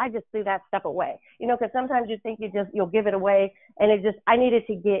just threw that stuff away, because sometimes you think you'll give it away, and I needed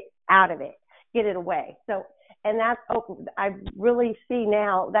to get out of it, get it away. So, and that's open. I really see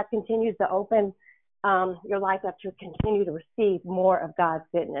now that continues to open your life up to continue to receive more of God's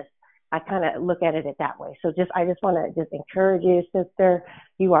goodness. I kind of look at it that way. So I just want to just encourage you, sister.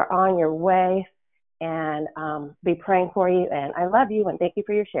 You are on your way, and be praying for you. And I love you, and thank you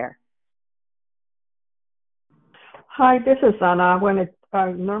for your share. Hi, this is Anna.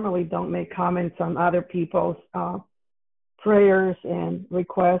 I normally don't make comments on other people's prayers and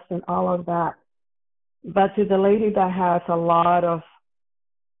requests and all of that. But to the lady that has a lot of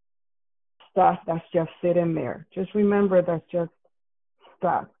stuff that's just sitting there, just remember that's just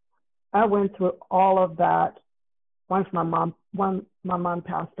stuff. I went through all of that when my mom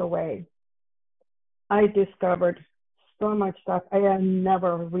passed away. I discovered so much stuff. I had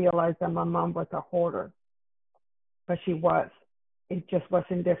never realized that my mom was a hoarder, but she was. It just was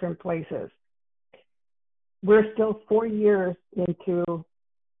in different places. We're still 4 years into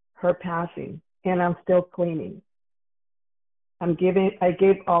her passing, and I'm still cleaning. I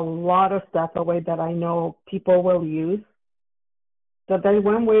gave a lot of stuff away that I know people will use. So there's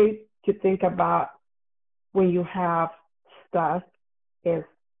one way to think about when you have stuff is,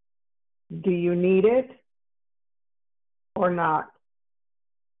 do you need it or not?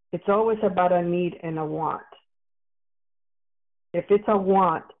 It's always about a need and a want. If it's a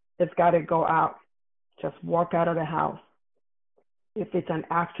want, it's got to go out. Just walk out of the house. If it's an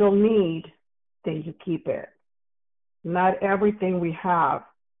actual need, then you keep it. Not everything we have,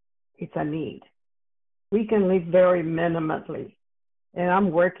 it's a need. we can live very minimally. And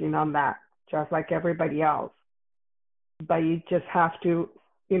I'm working on that, just like everybody else. But you just have to,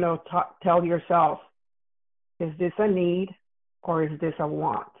 tell yourself, is this a need or is this a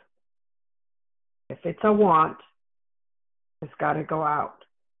want? If it's a want, it's got to go out.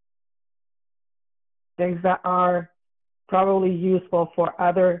 Things that are probably useful for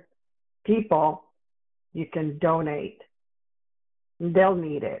other people, you can donate. They'll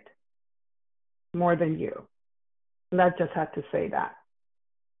need it more than you. And I just had to say that.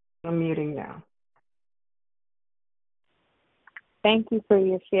 I'm muting now. Thank you for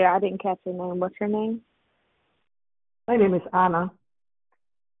your share. I didn't catch your name. What's your name? My name is Anna.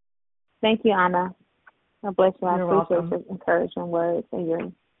 Thank you, Anna. God bless you. I You're appreciate welcome. your encouraging words and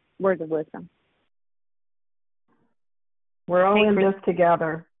your words of wisdom. We're all in Thank you. this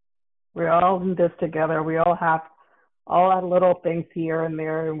together. We're all in this together. We all have all our little things here and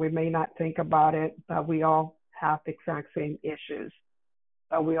there, and we may not think about it, but we all have the exact same issues.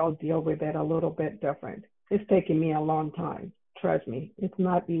 But we all deal with it a little bit different. It's taken me a long time. Trust me, it's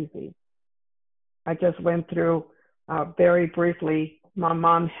not easy. I just went through very briefly. My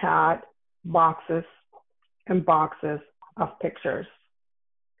mom had boxes and boxes of pictures.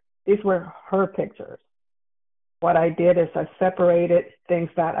 These were her pictures. What I did is I separated things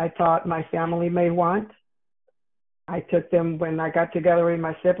that I thought my family may want. I took them when I got together with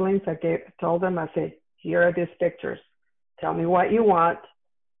my siblings. I told them, I said, here are these pictures. Tell me what you want,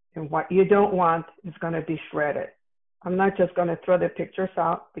 and what you don't want is going to be shredded. I'm not just going to throw the pictures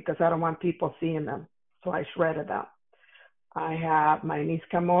out because I don't want people seeing them. So I shredded them. I had my niece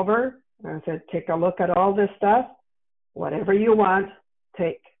come over and I said, take a look at all this stuff. Whatever you want,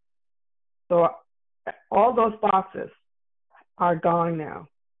 take. So all those boxes are gone now.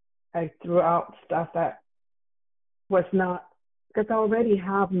 I threw out stuff that was not, because I already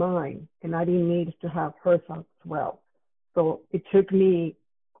have mine and I didn't need to have hers as well. So it took me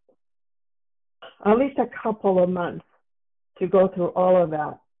at least a couple of months to go through all of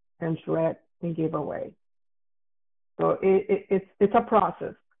that and shred and give away. So it's a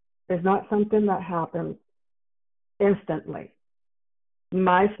process. It's not something that happens instantly.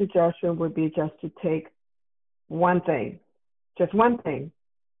 My suggestion would be just to take one thing, just one thing,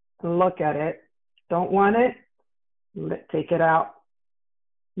 and look at it. Don't want it, take it out.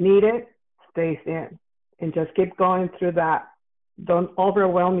 Need it, stays in. And just keep going through that. Don't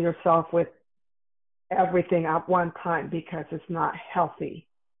overwhelm yourself with everything at one time because it's not healthy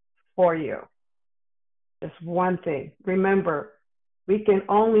for you. Just one thing. Remember, we can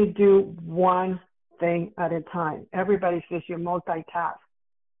only do one thing at a time. Everybody says you multitask.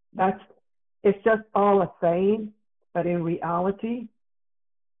 It's just all a saying, but in reality,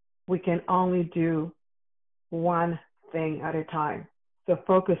 we can only do one thing at a time. So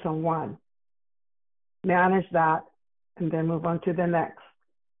focus on one. Manage that, and then move on to the next,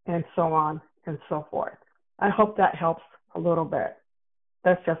 and so on and so forth. I hope that helps a little bit.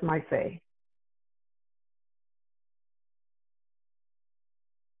 That's just my say.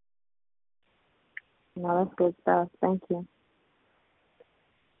 No, that's good stuff. Thank you.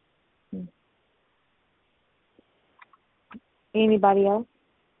 Anybody else?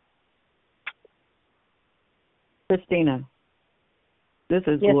 Christina, this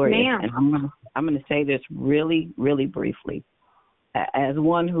is Yes, Gloria, ma'am. and I'm gonna say this really, really briefly. As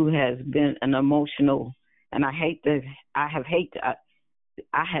one who has been an emotional, and I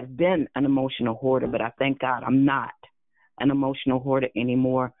have been an emotional hoarder, but I thank God I'm not an emotional hoarder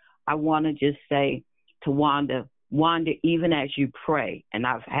anymore. I want to just say to Wanda, even as you pray, and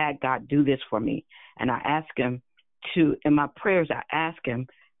I've had God do this for me, and I ask him to, in my prayers, I ask him,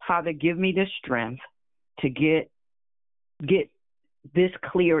 Father, give me the strength to get this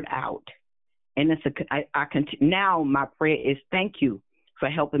cleared out. And now my prayer is thank you for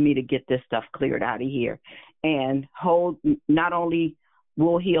helping me to get this stuff cleared out of here. And not only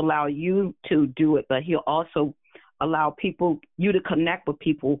will he allow you to do it, but he'll also allow you to connect with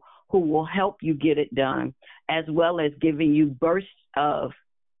people who will help you get it done, as well as giving you bursts of,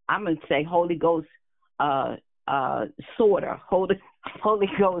 I'm going to say, Holy Ghost sorter, Holy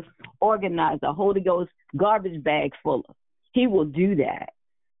Ghost organizer, Holy Ghost garbage bag full of. He will do that.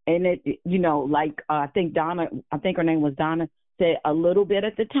 And I think her name was Donna, said a little bit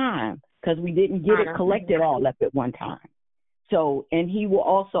at the time, because we didn't get it collected all up at one time. So, and he will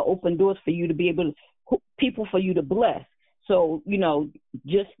also open doors for you to be able to, people for you to bless. So,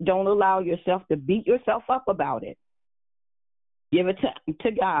 just don't allow yourself to beat yourself up about it. Give it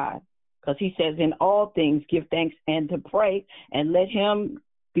to God, because he says in all things give thanks and to pray, and let him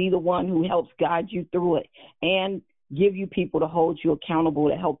be the one who helps guide you through it and give you people to hold you accountable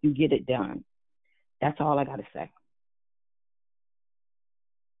to help you get it done. That's all I got to say.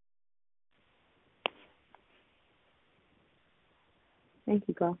 Thank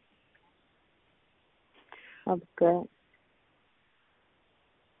you, girl. That was good.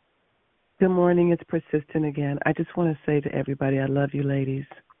 Good morning. It's Persistent again. I just want to say to everybody, I love you ladies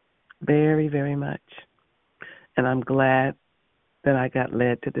very, very much. And I'm glad that I got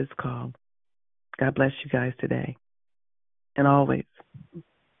led to this call. God bless you guys today and always.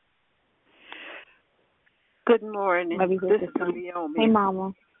 Good morning. Love you, This is sister. Naomi. Hey,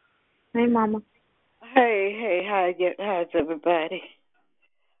 Mama. Hey, Mama. Hey, how's everybody?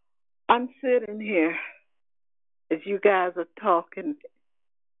 I'm sitting here as you guys are talking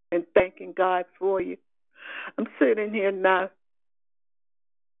and thanking God for you. I'm sitting here now.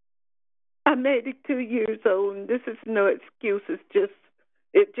 I'm 82 years old, and this is no excuse.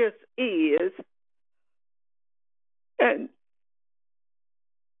 It just is. And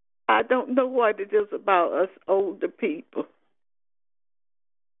I don't know what it is about us older people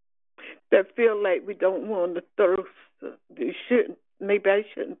that feel like we don't want to throw. Maybe I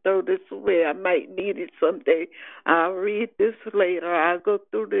shouldn't throw this away. I might need it someday. I'll read this later. I'll go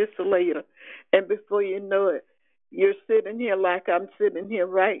through this later. And before you know it, you're sitting here like I'm sitting here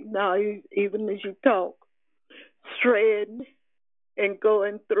right now, even as you talk, shredding and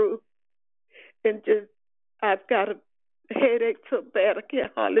going through. And just, I've got a headache so bad I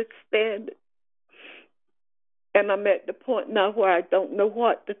can't hardly stand it. And I'm at the point now where I don't know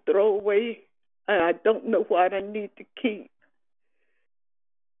what to throw away, and I don't know what I need to keep.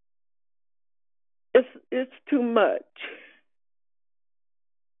 It's too much.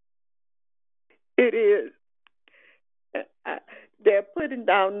 It is. They're putting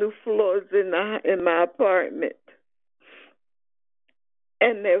down new floors in my apartment,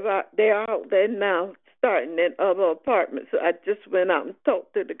 and they're out there now, starting in other apartments. So I just went out and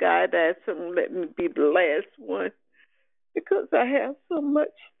talked to the guy that asked him to let me be the last one because I have so much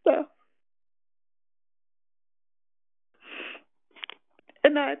stuff,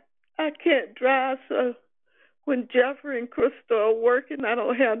 and I can't drive. So when Jeffrey and Crystal are working, I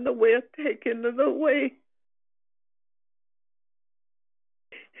don't have no way of taking it away.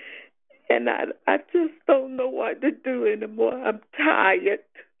 And I just don't know what to do anymore. I'm tired.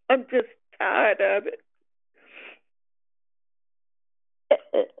 I'm just tired of it.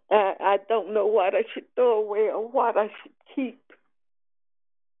 I don't know what I should throw away or what I should keep.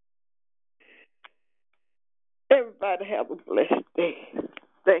 Everybody have a blessed day.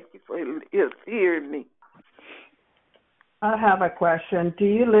 Thank you for hearing me. I have a question. Do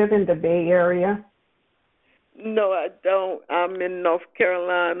you live in the Bay Area? No, I don't. I'm in North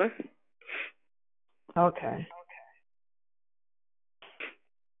Carolina. Okay.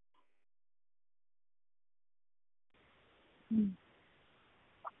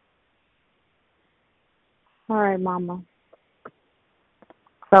 All right, Mama.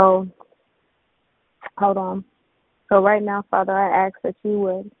 So, hold on. So right now, Father, I ask that you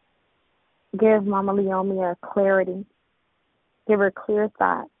would give Mama Leomi a clarity. Give her clear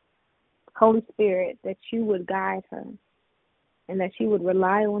thought. Holy Spirit, that you would guide her and that she would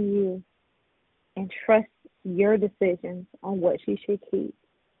rely on you and trust your decisions on what she should keep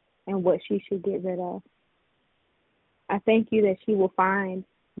and what she should get rid of. I thank you that she will find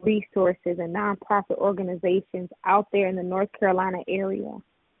resources and nonprofit organizations out there in the North Carolina area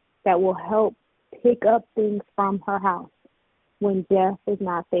that will help pick up things from her house when Jeff is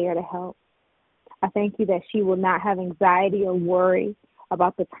not there to help. I thank you that she will not have anxiety or worry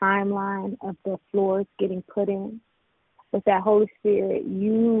about the timeline of the floors getting put in, but that Holy Spirit,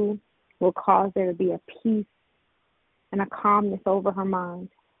 you will cause there to be a peace and a calmness over her mind.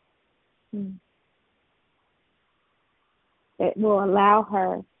 It will allow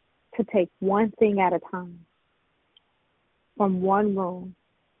her to take one thing at a time from one room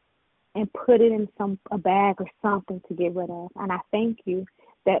and put it in a bag or something to get rid of. And I thank you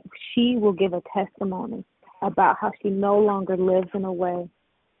that she will give a testimony about how she no longer lives in a way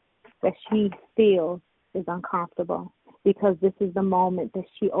that she feels is uncomfortable, because this is the moment that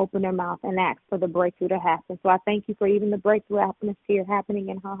she opened her mouth and asked for the breakthrough to happen. So I thank you for even the breakthrough atmosphere happening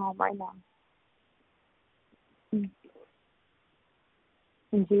in her home right now.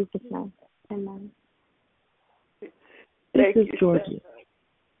 In Jesus' name, amen. This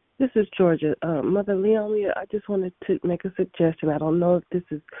is Georgia. Mother Leonia, I just wanted to make a suggestion. I don't know if this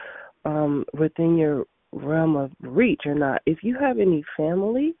is within your realm of reach or not. If you have any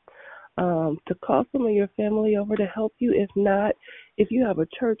family, to call some of your family over to help you. If not, if you have a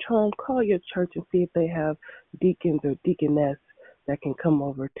church home, call your church and see if they have deacons or deaconess that can come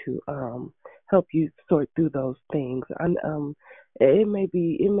over to help you sort through those things. And it may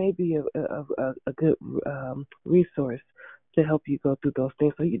be a good resource to help you go through those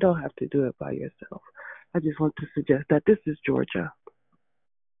things, so you don't have to do it by yourself. I just want to suggest that. This is Georgia.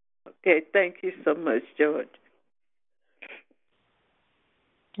 Okay, thank you so much, George.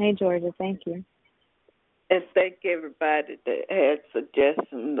 Hey, Georgia, thank you. And thank everybody that had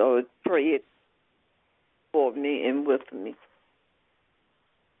suggestions or prayed for me and with me.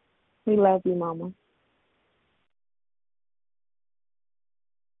 We love you, Mama.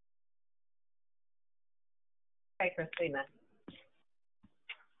 Hey, Christina.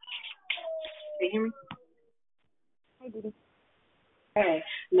 Can you hear me? Hey, Didi. Hey.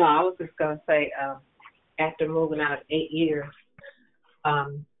 No, I was just going to say, after moving out of 8 years,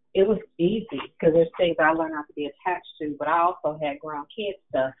 it was easy because there's things I learned not to be attached to, but I also had grown kid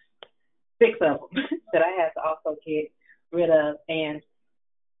stuff, 6 of them, that I had to also get rid of. And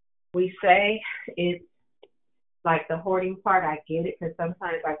we say it's like the hoarding part, I get it, because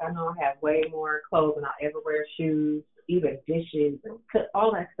sometimes, like, I know I have way more clothes than I ever wear, shoes, even dishes, and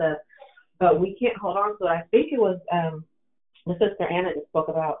all that stuff, but we can't hold on to it. I think it was the Sister Anna that spoke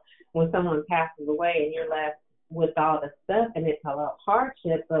about when someone passes away and you're left with all the stuff, and it's a lot of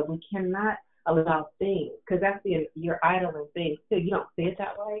hardship, but we cannot allow things, because that's you're idling things too. You don't see it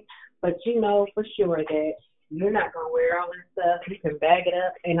that way, but you know for sure that you're not going to wear all that stuff. You can bag it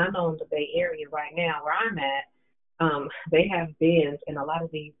up, and I know in the Bay Area right now where I'm at, they have bins in a lot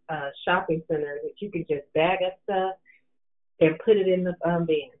of these shopping centers that you can just bag up stuff and put it in the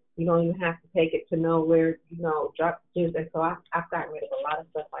bin. You don't even have to take it to nowhere, drop juice. And so I've gotten rid of a lot of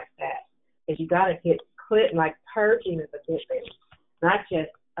stuff like that. Because you got to like purging is a good thing. Not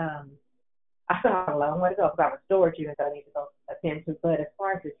just, I still have a long way to go because I have a storage unit that I need to go attend to. But as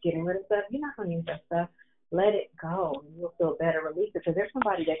far as just getting rid of stuff, you're not going to use that stuff. Let it go. And you'll feel better, release it, because there's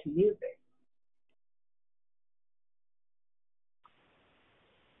somebody that can use it.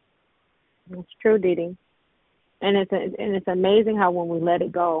 It's true, Didi. And it's amazing how when we let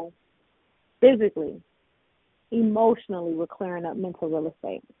it go, physically, emotionally, we're clearing up mental real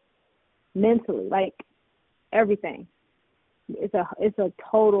estate. Mentally, like everything. It's a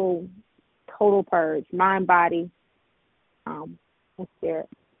total purge, mind, body, and spirit.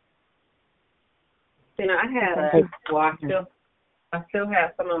 I still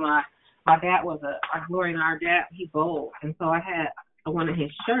have some of my dad was Gloria and our dad, he bowled, and so I had one of his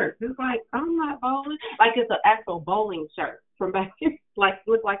shirts. It's like, I'm not bowling. Like, it's an actual bowling shirt from back then. Like,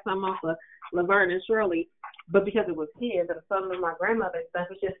 looked like something off of Laverne and Shirley. But because it was his and some of my grandmother's stuff,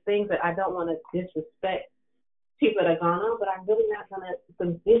 it's just things that I don't want to disrespect people that are gone on, but I'm really not going to,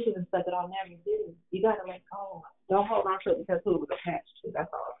 some dishes and stuff that I'll never do. You got to let go. Don't hold on to it because who it was attached to. That's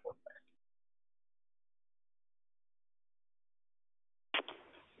all I want to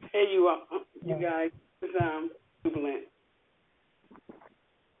say. Hey, you guys. It's Jubilant.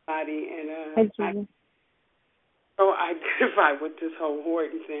 Body and I identify with this whole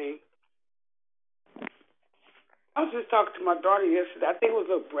hoarding thing. I was just talking to my daughter yesterday. I think it was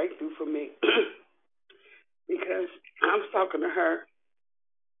a breakthrough for me because I was talking to her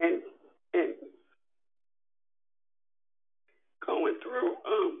and going through,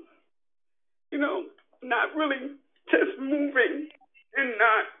 not really just moving and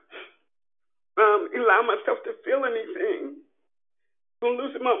not allow myself to feel anything. From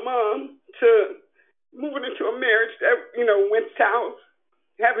losing my mom to moving into a marriage that, went south,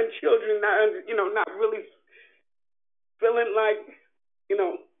 having children, not really feeling like,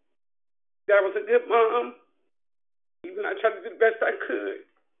 that I was a good mom. Even I tried to do the best I could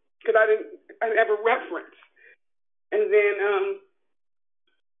because I didn't have a reference. And then,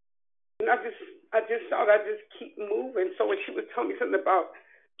 I just thought I'd just keep moving. So when she was telling me something about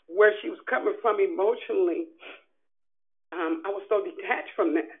where she was coming from emotionally, I was so detached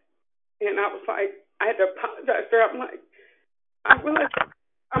from that. And I was like, I had to apologize to her. I'm like, I realize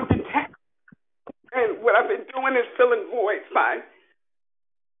I'm detached. And what I've been doing is filling voids by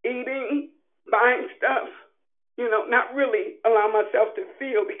eating, buying stuff, not really allow myself to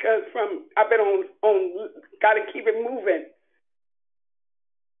feel because I've been on got to keep it moving,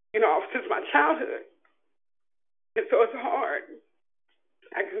 since my childhood. And so it's hard.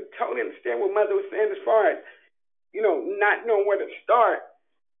 I can totally understand what Mother was saying as far as, not knowing where to start.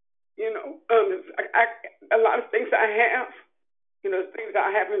 A lot of things I have, things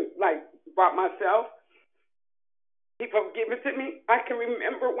I haven't, bought myself. People have given to me. I can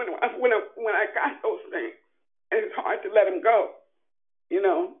remember when I got those things, and it's hard to let them go.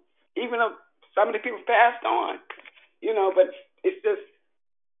 Even though some of the people passed on, but it's just,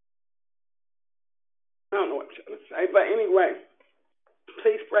 I don't know what I'm trying to say. But anyway,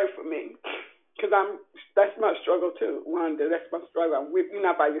 please pray for me. Because that's my struggle too, Wanda. That's my struggle. You're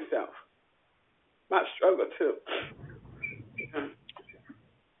not by yourself. My struggle too.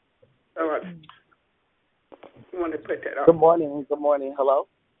 So I want to put that up. Good morning. Good morning. Hello?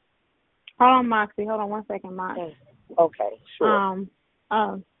 Hold on, Moxie. Hold on 1 second, Mox. Okay, sure.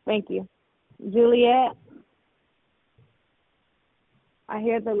 Thank you. Juliet, I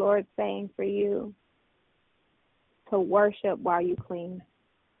hear the Lord saying for you to worship while you clean.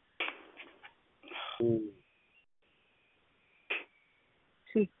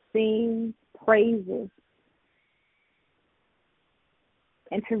 To sing praises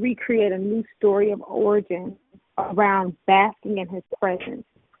and to recreate a new story of origin around basking in his presence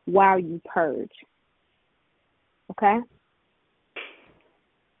while you purge. Okay?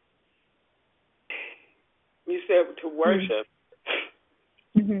 You said to worship?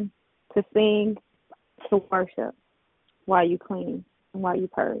 Mm-hmm. To sing, to worship while you clean and while you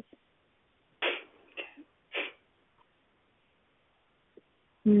purge.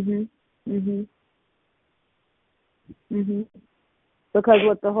 Because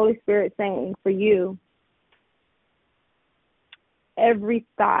what the Holy Spirit's saying for you, every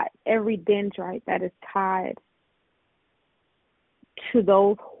thought, every dendrite that is tied to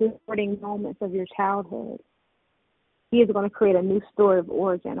those hoarding moments of your childhood, he is going to create a new story of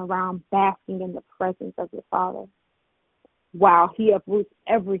origin around basking in the presence of your Father while he uproots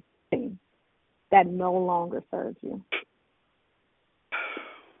everything that no longer serves you.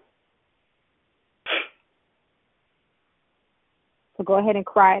 So go ahead and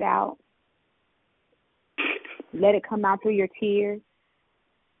cry it out. Let it come out through your tears.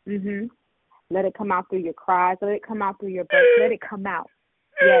 Let it come out through your cries. Let it come out through your breath. Let it come out.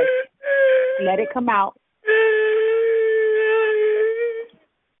 Yes. Let it come out.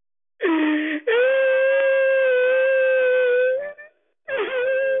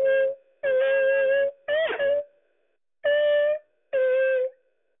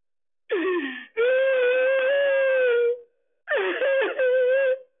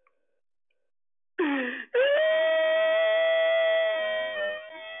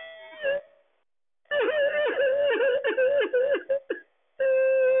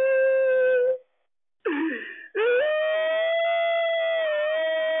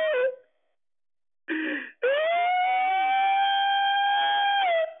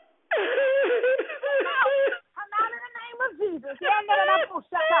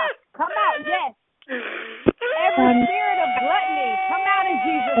 Come out, yes. Every spirit of gluttony, come out in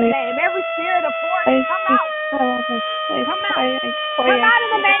Jesus' name. Every spirit of hoarding, come out. Come out. Come out in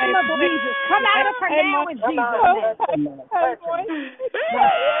the name of Jesus. Come out of her now in Jesus' name.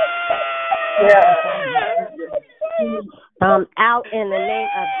 Come out in the name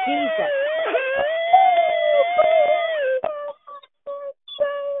of Jesus.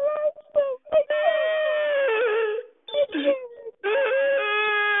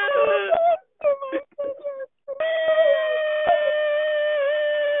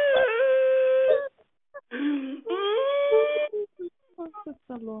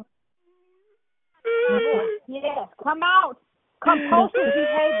 Yes, come out. Compulsive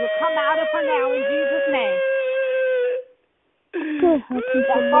behavior, come out of her now in Jesus' name.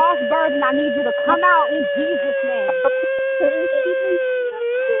 That false burden, I need you to come out in Jesus' name.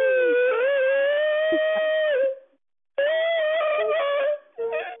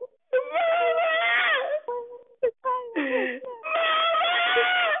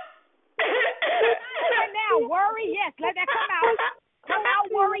 Right now, worry, yes, let that come out. Come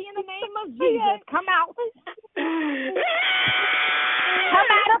out, worry in the name of Jesus. Come out. Come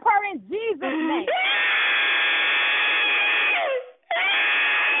out of her in Jesus' name.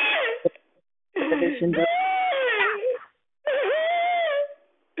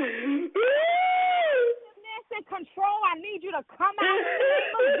 And control, I need you to come out in the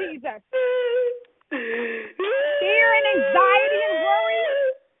name of Jesus. Fear and anxiety and worry,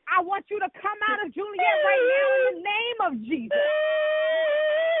 I want you to come out of Juliet right now in the name of Jesus.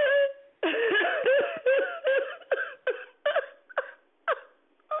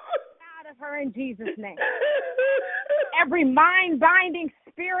 Out of her in Jesus' name. Every mind-binding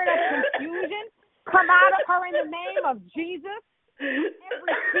spirit of confusion, come out of her in the name of Jesus.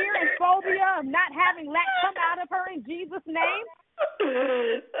 Every fear and phobia of not having lack, come out of her in Jesus' name.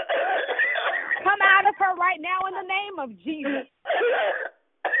 Come out of her right now in the name of Jesus.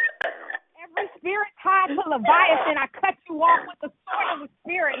 Every spirit tied to Leviathan, I cut you off with the sword of the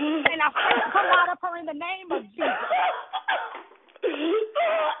Spirit, and I say, come out of her in the name of Jesus.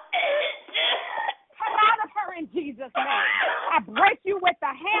 Come out of her in Jesus' name. I break you with the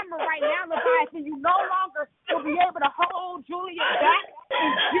hammer right now, Leviathan. You no longer will be able to hold Juliet back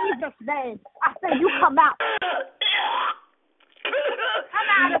in Jesus' name. I say you come out. Come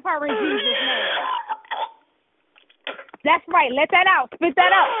out of her in Jesus' name. That's right. Let that out. Spit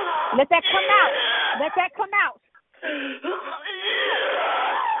that out. Let that come out. Let that come out.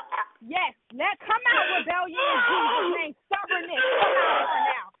 Yes, let come out rebellion in Jesus' name. Stubbornness, come out of her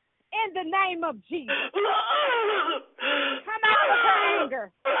now. In the name of Jesus. Come out of her anger.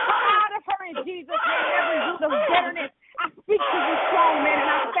 Come out of her in Jesus' name. Every root of bitterness. I speak to you, strong man, and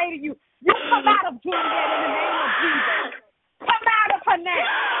I say to you, you come out of Juliet in the name of Jesus. Come out of her now.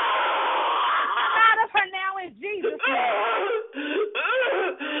 Come out of her now in Jesus' name.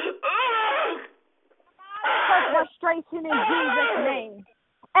 Come out of her frustration in Jesus' name.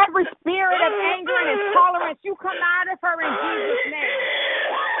 Every spirit of anger and intolerance, you come out of her in Jesus' name.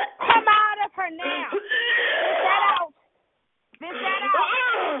 Come out of her now. Spit that out. Spit that out.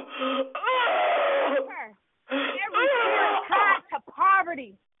 Every spirit tied to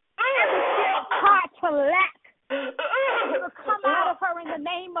poverty, every spirit tied to lack, you will come out of her in the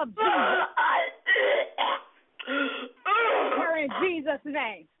name of Jesus. Her in Jesus'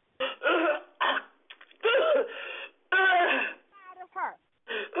 name. Out of her.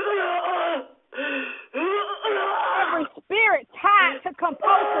 Every spirit tied to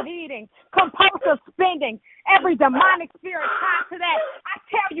compulsive eating, compulsive spending, every demonic spirit tied to that, I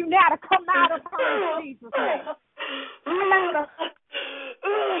tell you now to come out of her in Jesus' name. Come out of her.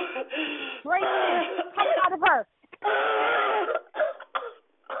 Come out of her.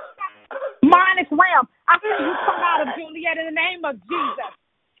 Demonic realm, I say you come out of Juliet in the name of Jesus.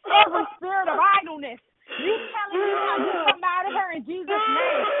 Every spirit of idleness, you telling me now you come out of her in Jesus'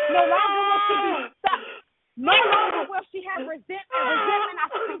 name. No longer will she be stuck. No longer will she have resentment. I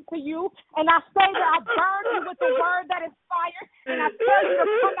speak to you, and I say that I burn you with the word that is fire, and I tell you to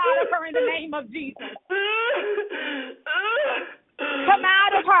come out of her in the name of Jesus. Come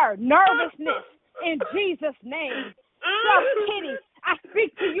out of her. Nervousness in Jesus' name. Self-pity. I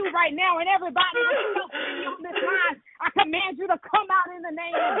speak to you right now, and everybody with self-pity on this line, I command you to come out in the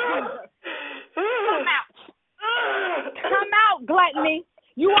name of Jesus. Come out. Come out, gluttony.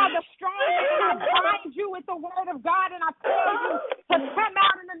 You are the strongest, and I bind you with the word of God, and I tell you to come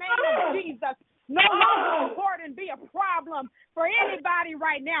out in the name of Jesus. No longer support and be a problem for anybody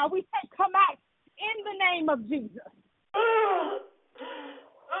right now. We say come out in the name of Jesus.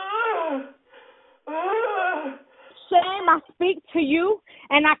 Shame, I speak to you,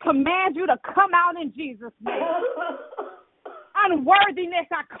 and I command you to come out in Jesus' name. Unworthiness,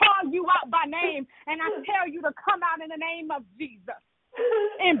 I call you out by name, and I tell you to come out in the name of Jesus.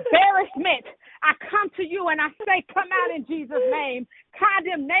 Embarrassment, I come to you and I say come out in Jesus' name.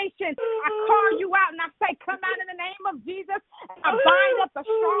 Condemnation, I call you out and I say come out in the name of Jesus. I bind up the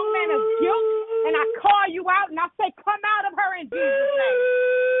strong man of guilt and I call you out and I say come out of her in Jesus' name.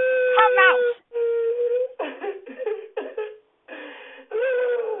 Come out.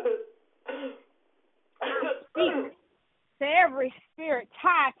 I speak to every spirit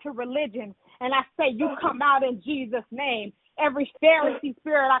tied to religion and I say you come out in Jesus' name. Every Pharisee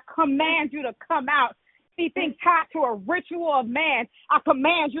spirit, I command you to come out. Anything tied to a ritual of man, I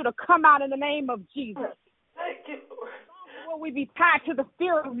command you to come out in the name of Jesus. Thank you, Lord. Will we be tied to the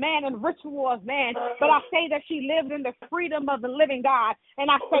fear of man and ritual of man? But I say that she lived in the freedom of the living God. And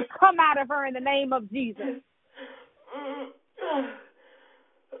I say, come out of her in the name of Jesus.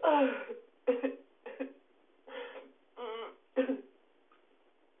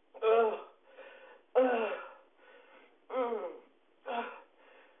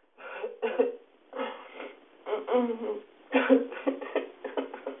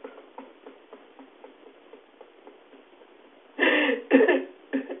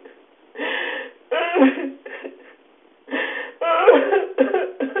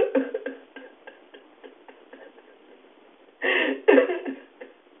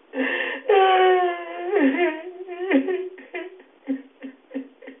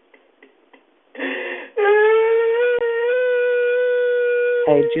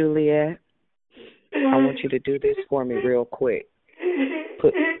 Hey, Juliet, I want you to do this for me real quick.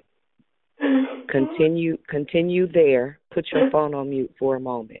 Continue there. Put your phone on mute for a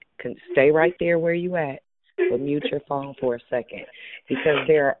moment. Stay right there where you at, but mute your phone for a second. Because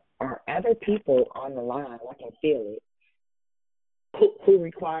there are other people on the line, I can feel it, who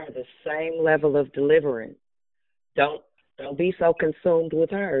require the same level of deliverance. Don't be so consumed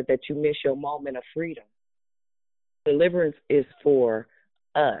with her that you miss your moment of freedom. Deliverance is for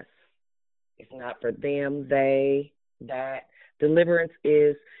us. It's not for them, they, that. Deliverance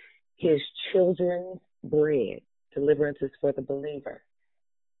is his children's bread. Deliverance is for the believer.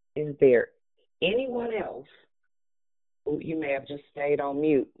 Is there anyone else You may have just stayed on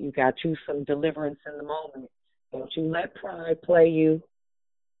mute. You got you some deliverance in the moment. Don't you let pride play you.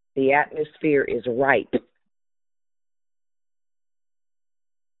 The atmosphere is right.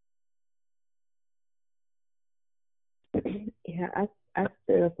 Yeah, I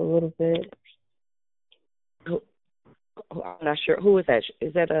stood up a little bit. I'm not sure. Who is that?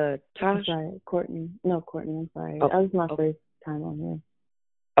 Is that Tosh? I'm sorry, Courtney. No, Courtney, I'm sorry. Oh, that was my first time on here.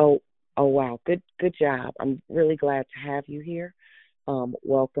 Oh, wow. Good job. I'm really glad to have you here.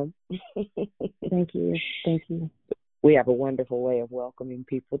 Welcome. Thank you. We have a wonderful way of welcoming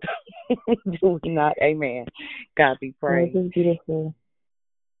people. Do we not? Amen. God be praised. This is beautiful.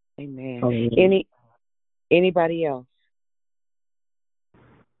 Amen. Oh, Anybody else?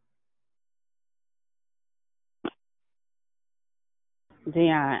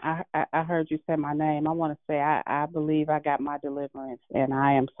 Dion, I heard you say my name. I want to say I believe I got my deliverance, and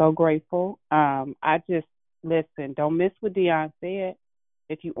I am so grateful. I just, listen, don't miss what Dion said.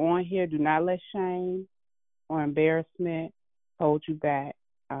 If you on here, do not let shame or embarrassment hold you back.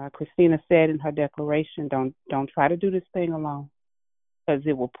 Christina said in her declaration, don't try to do this thing alone, because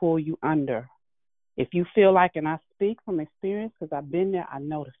it will pull you under. If you feel like, and I speak from experience because I've been there, I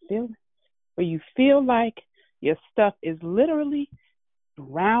know the feeling, where you feel like your stuff is literally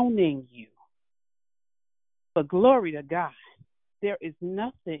drowning you. But glory to God, there is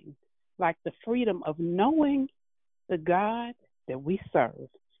nothing like the freedom of knowing the God that we serve,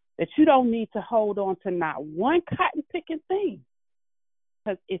 that you don't need to hold on to not one cotton-picking thing.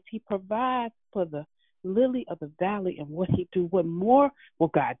 Because if he provides for the lily of the valley and what he do, what more will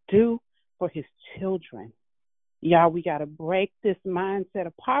God do for his children? Y'all, we got to break this mindset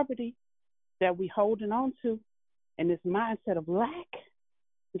of poverty that we holding on to, and this mindset of lack.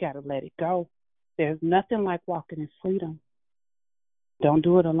 We got to let it go. There's nothing like walking in freedom. Don't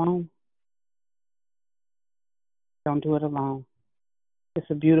do it alone. Don't do it alone. It's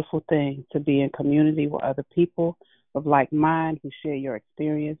a beautiful thing to be in community with other people of like mind who share your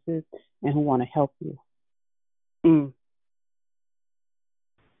experiences and who want to help you.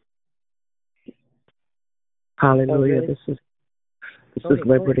 Hallelujah. This is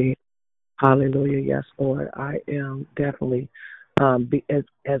liberty. Hallelujah. Yes, Lord. I am definitely am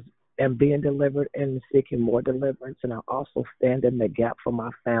being delivered and seeking more deliverance, and I also stand in the gap for my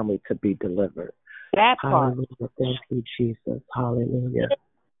family to be delivered. That part. Hallelujah. Thank you, Jesus. Hallelujah.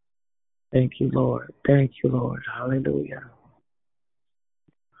 Thank you, Lord. Thank you, Lord. Hallelujah.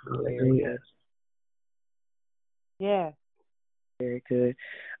 Hallelujah. Yeah. Very good.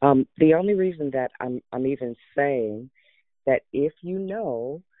 The only reason that I'm even saying that, if you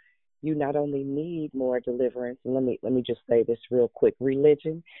know, you not only need more deliverance, and let me just say this real quick.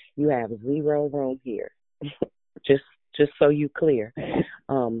 Religion, you have zero room here. just so you clear.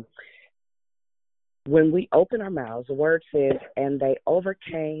 When we open our mouths, the word says, and they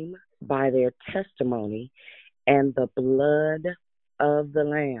overcame by their testimony and the blood of the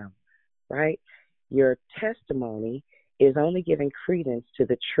Lamb, right? Your testimony is only giving credence to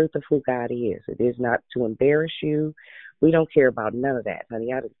the truth of who God is. It is not to embarrass you. We don't care about none of that,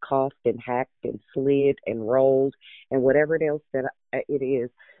 honey. I just coughed and hacked and slid and rolled and whatever else that it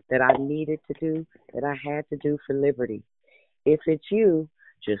is that I needed to do, that I had to do for liberty. If it's you,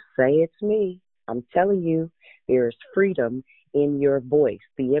 just say it's me. I'm telling you, there is freedom in your voice.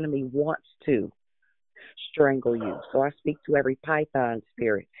 The enemy wants to strangle you. So I speak to every python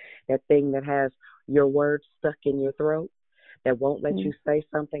spirit, that thing that has your words stuck in your throat, that won't let you say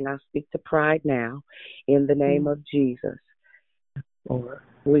something. I speak to pride now in the name of Jesus.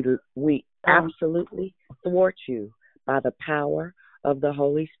 We absolutely thwart you by the power of the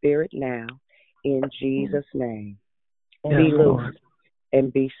Holy Spirit now in Jesus' name. Be loosed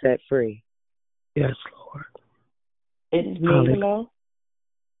and be set free. Yes, Lord. It's me. Hello.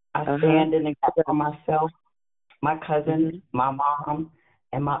 I stand in the gap for myself, my cousins, my mom,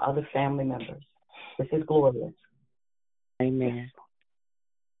 and my other family members. This is glorious. Amen.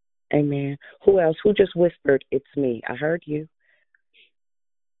 Amen. Who else? Who just whispered, it's me? I heard you.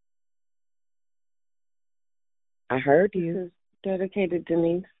 I heard you. This is dedicated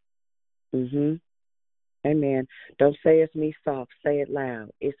Denise. Amen. Don't say it's me soft. Say it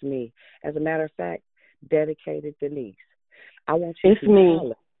loud. It's me. As a matter of fact, dedicated Denise. I want you to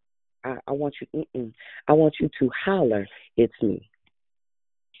holler. I want you. I want you to holler. It's me.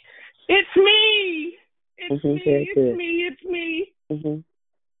 It's me. It's me. Very It's good. me. It's me.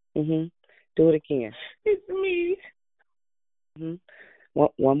 Do it again. It's me. One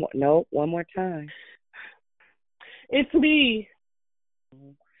more. No, one more time. It's me.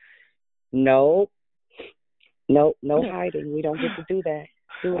 No hiding. We don't get to do that.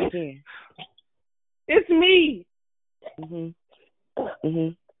 Do it again. It's me. Mhm.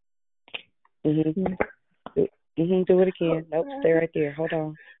 Mhm. Mhm. Mhm. Do it again. Nope. Stay right there. Hold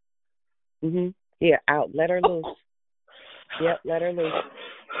on. Mhm. Yeah. Out. Let her loose. Yep. Let her loose.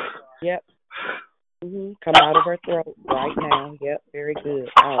 Yep. Mhm. Come out of her throat right now. Yep. Very good.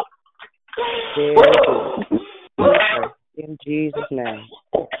 Out. Very good. Loose her in Jesus' name.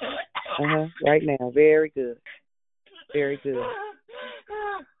 Right now. Very good. Very good.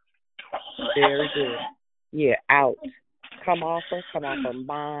 Very good. Yeah. Out. Come off her. Come off her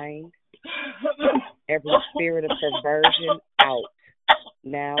mind. Every spirit of perversion. Out.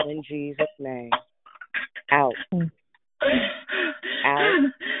 Now in Jesus' name. Out.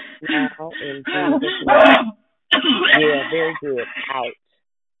 Out. Now in Jesus' name. Yeah, very good. Out.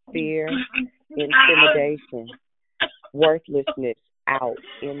 Fear, intimidation, worthlessness. Out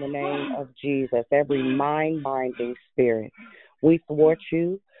in the name of Jesus. Every mind binding spirit. We thwart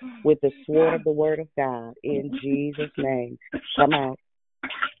you with the sword of the word of God in Jesus' name. Come out.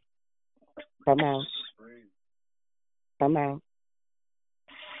 Come out. Come out.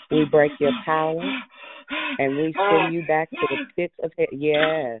 We break your power and we send you back to the pits of hell.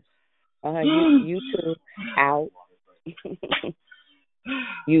 Yes. You too. Out.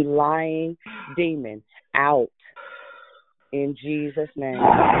 You lying demon. Out. In Jesus' name.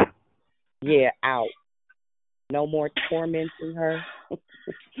 Yeah, out. No more tormenting her.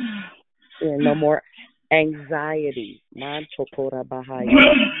 Yeah, no more anxiety. Man chokora bahaya.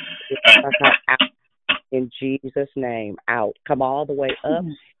 Out. In Jesus' name. Out. Come all the way up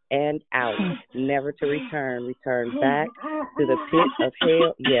and out. Never to return. Return back to the pit of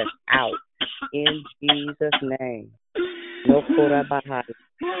hell. Yes, out. In Jesus' name. No kora bahaya.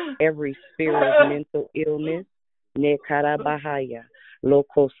 Every spirit of mental illness. Nekara bahaya.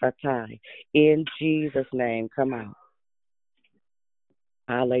 Loko satai. In Jesus' name. Come out.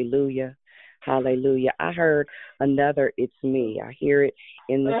 Hallelujah. Hallelujah. I heard another it's me. I hear it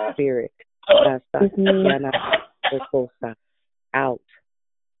in the spirit. It's me. Out.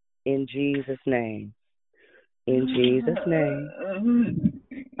 In Jesus' name. In Jesus' name.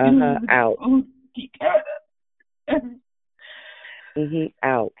 Out.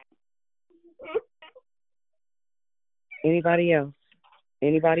 Out. Anybody else?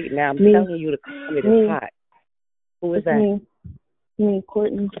 Anybody? Now I'm telling you the climate is hot. Who is it's that? Me,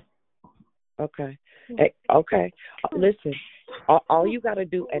 Courtney. Okay. Hey, okay. Listen, all you got to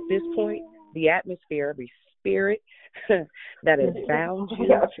do at this point, the atmosphere, every spirit that has bound you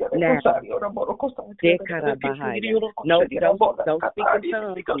now. No, don't speak in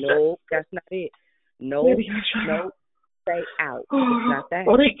tongues. No, that's not it. No, stay out. It's not that.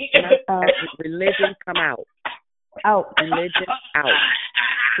 Religion, come out. Out. Religion, out.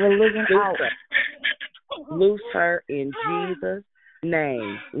 Religion, out. Loose her in Jesus'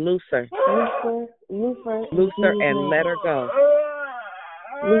 name. Loose her. Loose her and let her go.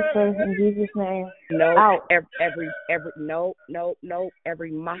 Loose her in Jesus' name. No, out.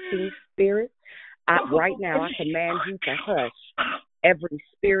 Every mocking spirit. Right now, I command you to hush. Every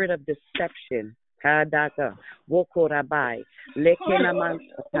spirit of deception.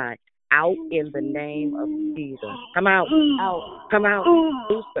 Out in the name of Jesus. Come out. Out. Come out.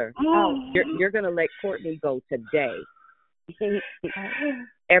 Loose her. Out. You're going to let Courtney go today.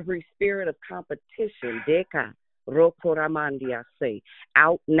 Every spirit of competition, Deka, Rokoramandia say,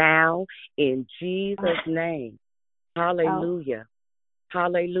 out now in Jesus' name. Hallelujah. Out.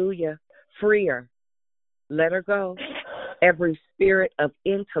 Hallelujah. Free her. Let her go. Every spirit of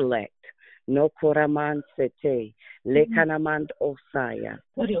intellect, no koraman sete, lekanamand osaya.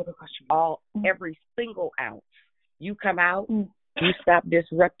 Every single ounce. You come out. You stop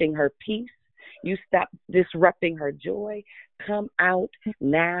disrupting her peace. You stop disrupting her joy. Come out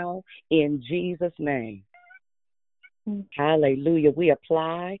now in Jesus' name. Hallelujah. We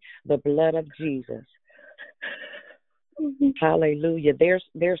apply the blood of Jesus. Hallelujah.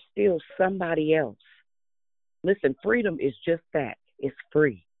 There's still somebody else. Listen, freedom is just that. It's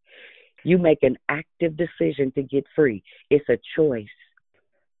free. You make an active decision to get free. It's a choice.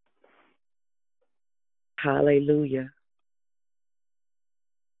 Hallelujah.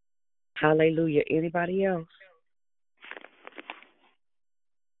 Hallelujah. Anybody else?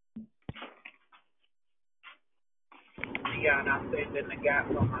 Yeah, and I stand in the gap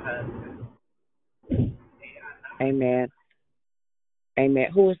for my husband. Amen.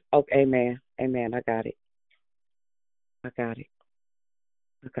 Amen. Who is? Okay, amen. Amen. I got it. I got it.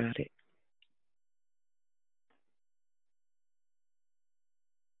 I got it.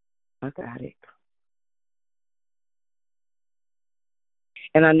 I got it.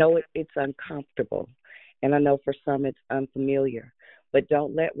 And I know it's uncomfortable. And I know for some it's unfamiliar. But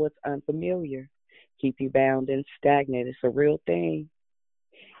don't let what's unfamiliar keep you bound and stagnant. It's a real thing.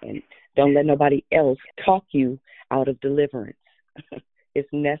 And don't let nobody else talk you out of deliverance. It's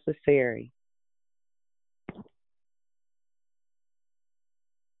necessary.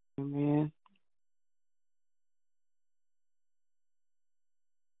 Amen.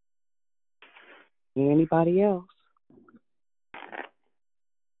 Anybody else?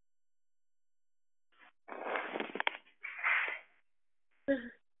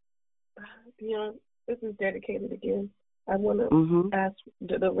 Dion, this is dedicated again. I want to ask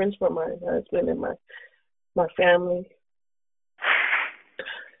deliverance for my husband and my family.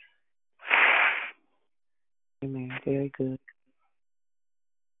 Amen. Very good.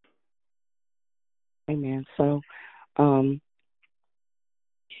 Amen. So,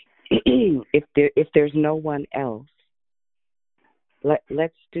 if there's no one else,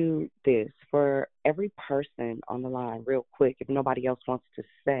 let's do this for every person on the line real quick. If nobody else wants to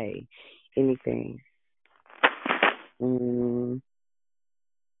say anything.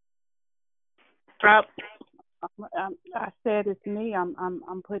 I said it's me.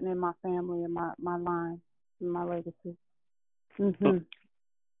 I'm putting in my family and my line, and my legacy. Who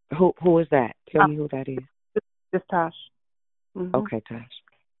is that? Tell me who that is. Just Tosh. Okay, Tosh.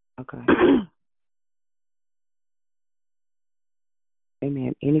 Okay.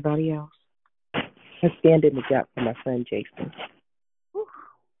 Amen. Anybody else? I stand in the gap for my son Jason.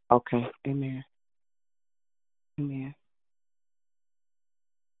 Okay. Amen. Amen.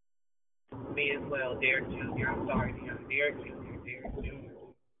 Me as well, Derek Jr. I'm sorry, Derek Jr.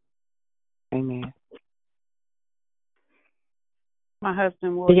 Amen. My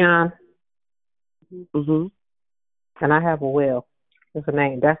husband will. Dion. And I have a Will. It's a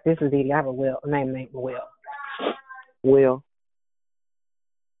name. This is Dee Dee. I have a Will. A name named Will. Will.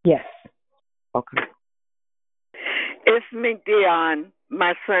 Yes. Okay. It's me, Dion.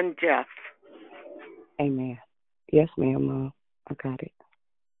 My son Jeff. Amen. Yes, ma'am. I got it.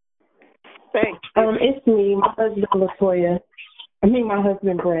 Thanks. It's me, my husband Latoya. My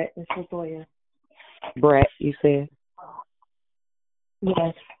husband Brett. It's Latoya. Brett, you said?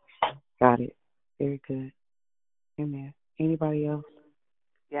 Yes. Got it. Very good. Amen. Anybody else?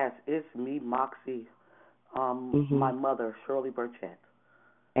 Yes, it's me, Moxie. My mother, Shirley Burchett.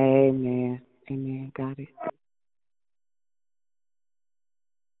 Amen. Amen. Got it.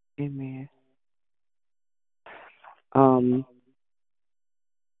 Amen.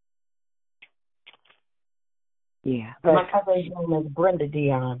 Yeah. My cousin's name is Brenda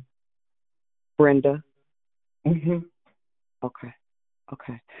Dion. Brenda? Okay.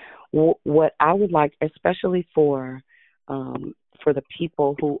 What I would like, especially for the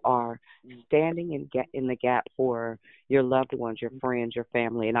people who are standing in the gap for your loved ones, your friends, your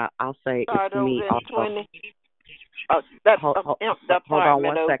family, and I'll say it's me also. Hold on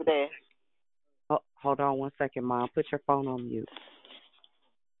one second. Hold on one second, Mom. Put your phone on mute.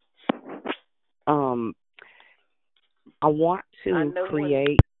 I want to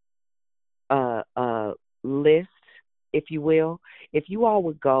create a list, if you will. If you all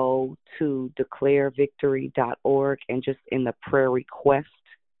would go to declarevictory.org and just in the prayer request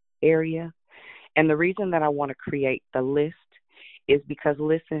area. And the reason that I want to create the list is because,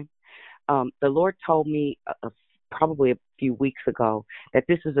 listen, the Lord told me probably a few weeks ago that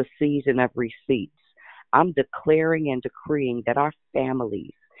this is a season of receipts. I'm declaring and decreeing that our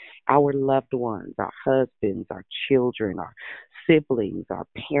families, our loved ones, our husbands, our children, our siblings, our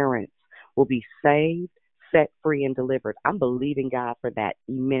parents will be saved, set free, and delivered. I'm believing God for that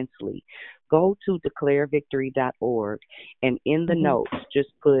immensely. Go to declarevictory.org and in the notes just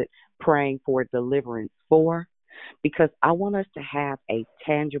put praying for deliverance for, because I want us to have a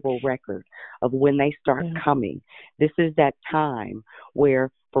tangible record of when they start coming. This is that time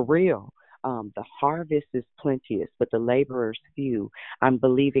where, for real, the harvest is plenteous, but the laborers few. I'm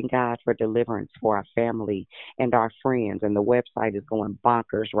believing God for deliverance for our family and our friends, and the website is going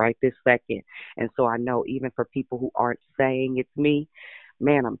bonkers right this second. And so I know even for people who aren't saying it's me,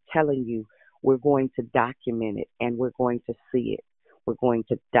 man, I'm telling you, we're going to document it and we're going to see it. We're going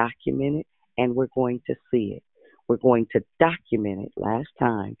to document it and we're going to see it. We're going to document it last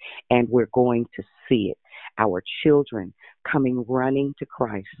time, and we're going to see it. Our children coming running to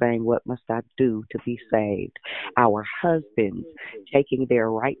Christ, saying, what must I do to be saved? Our husbands taking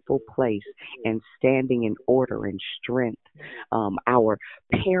their rightful place and standing in order and strength. Our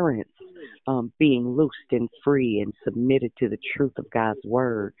parents being loosed and free and submitted to the truth of God's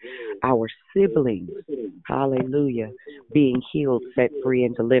word. Our siblings, hallelujah, being healed, set free,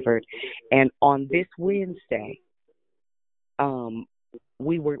 and delivered. And on this Wednesday,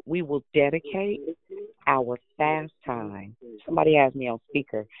 we will dedicate our fast time somebody has me on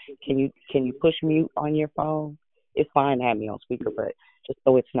speaker. Can you push mute on your phone? It's fine to have me on speaker, but just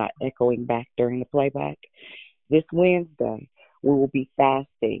so it's not echoing back during the playback. This Wednesday, we will be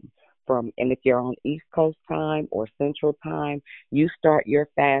fasting and if you're on East Coast time or Central time, you start your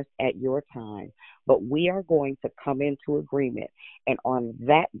fast at your time. But we are going to come into agreement. And on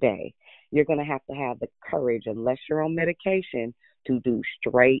that day, you're going to have the courage, unless you're on medication, to do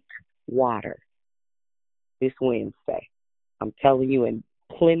straight water this Wednesday. I'm telling you, in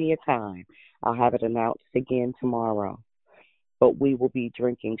plenty of time. I'll have it announced again tomorrow. But we will be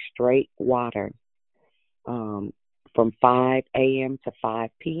drinking straight water from 5 a.m. to 5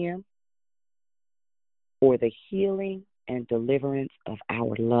 p.m. for the healing and deliverance of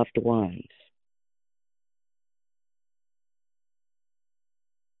our loved ones.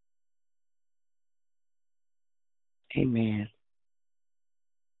 Amen.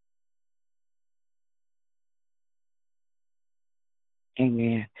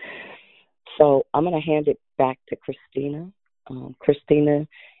 Amen. So I'm going to hand it back to Christina. Christina,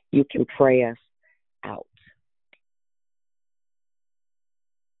 you can pray us out.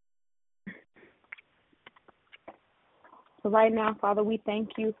 So right now, Father, we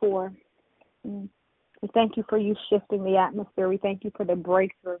thank you for you shifting the atmosphere. We thank you for the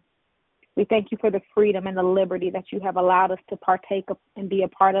breakthrough. We thank you for the freedom and the liberty that you have allowed us to partake of and be a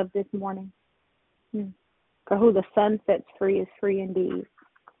part of this morning. For who the Son sets free is free indeed.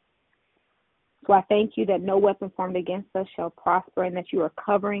 So I thank you that no weapon formed against us shall prosper, and that you are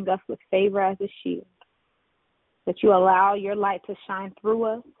covering us with favor as a shield, that you allow your light to shine through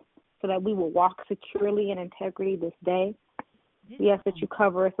us so that we will walk securely in integrity this day. We ask that you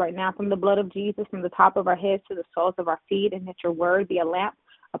cover us right now from the blood of Jesus, from the top of our heads to the soles of our feet, and that your word be a lamp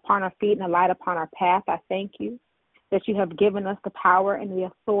upon our feet and a light upon our path. I thank you that you have given us the power and the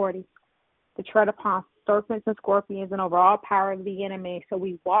authority to tread upon serpents and scorpions and over all power of the enemy. So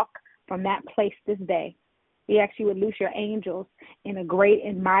we walk from that place this day. We ask you would loose your angels in a great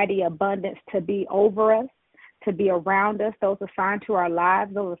and mighty abundance to be over us, to be around us, those assigned to our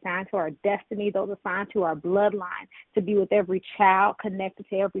lives, those assigned to our destiny, those assigned to our bloodline, to be with every child connected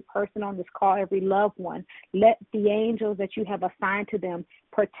to every person on this call, every loved one. Let the angels that you have assigned to them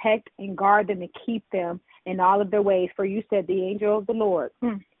protect and guard them and keep them in all of their ways. For you said the angel of the Lord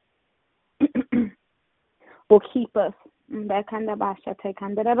will keep us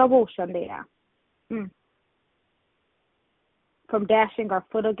from dashing our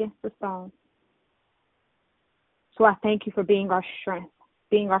foot against the stone. So I thank you for being our strength,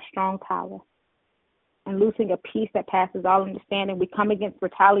 being our strong tower, and loosing a peace that passes all understanding. We come against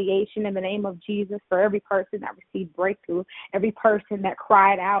retaliation in the name of Jesus for every person that received breakthrough, every person that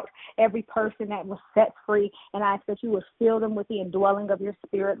cried out, every person that was set free. And I ask that you would fill them with the indwelling of your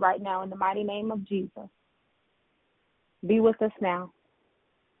spirit right now in the mighty name of Jesus. Be with us now.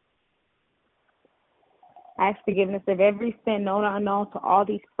 I ask forgiveness of every sin known or unknown to all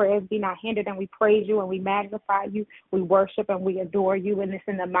these prayers. Be not hindered, and we praise you and we magnify you. We worship and we adore you. And it's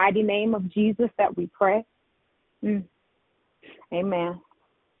in the mighty name of Jesus that we pray. Amen. Amen.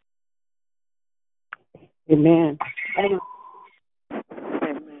 Amen.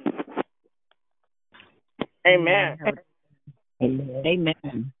 Amen.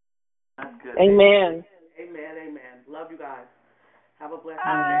 Amen. That's good. Amen. Amen. Love you guys. Have a blessed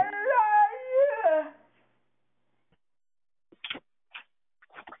day.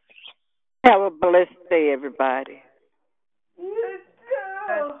 Have a blessed day, everybody. You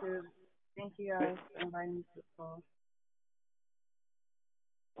too. Thank you guys for inviting me to the call.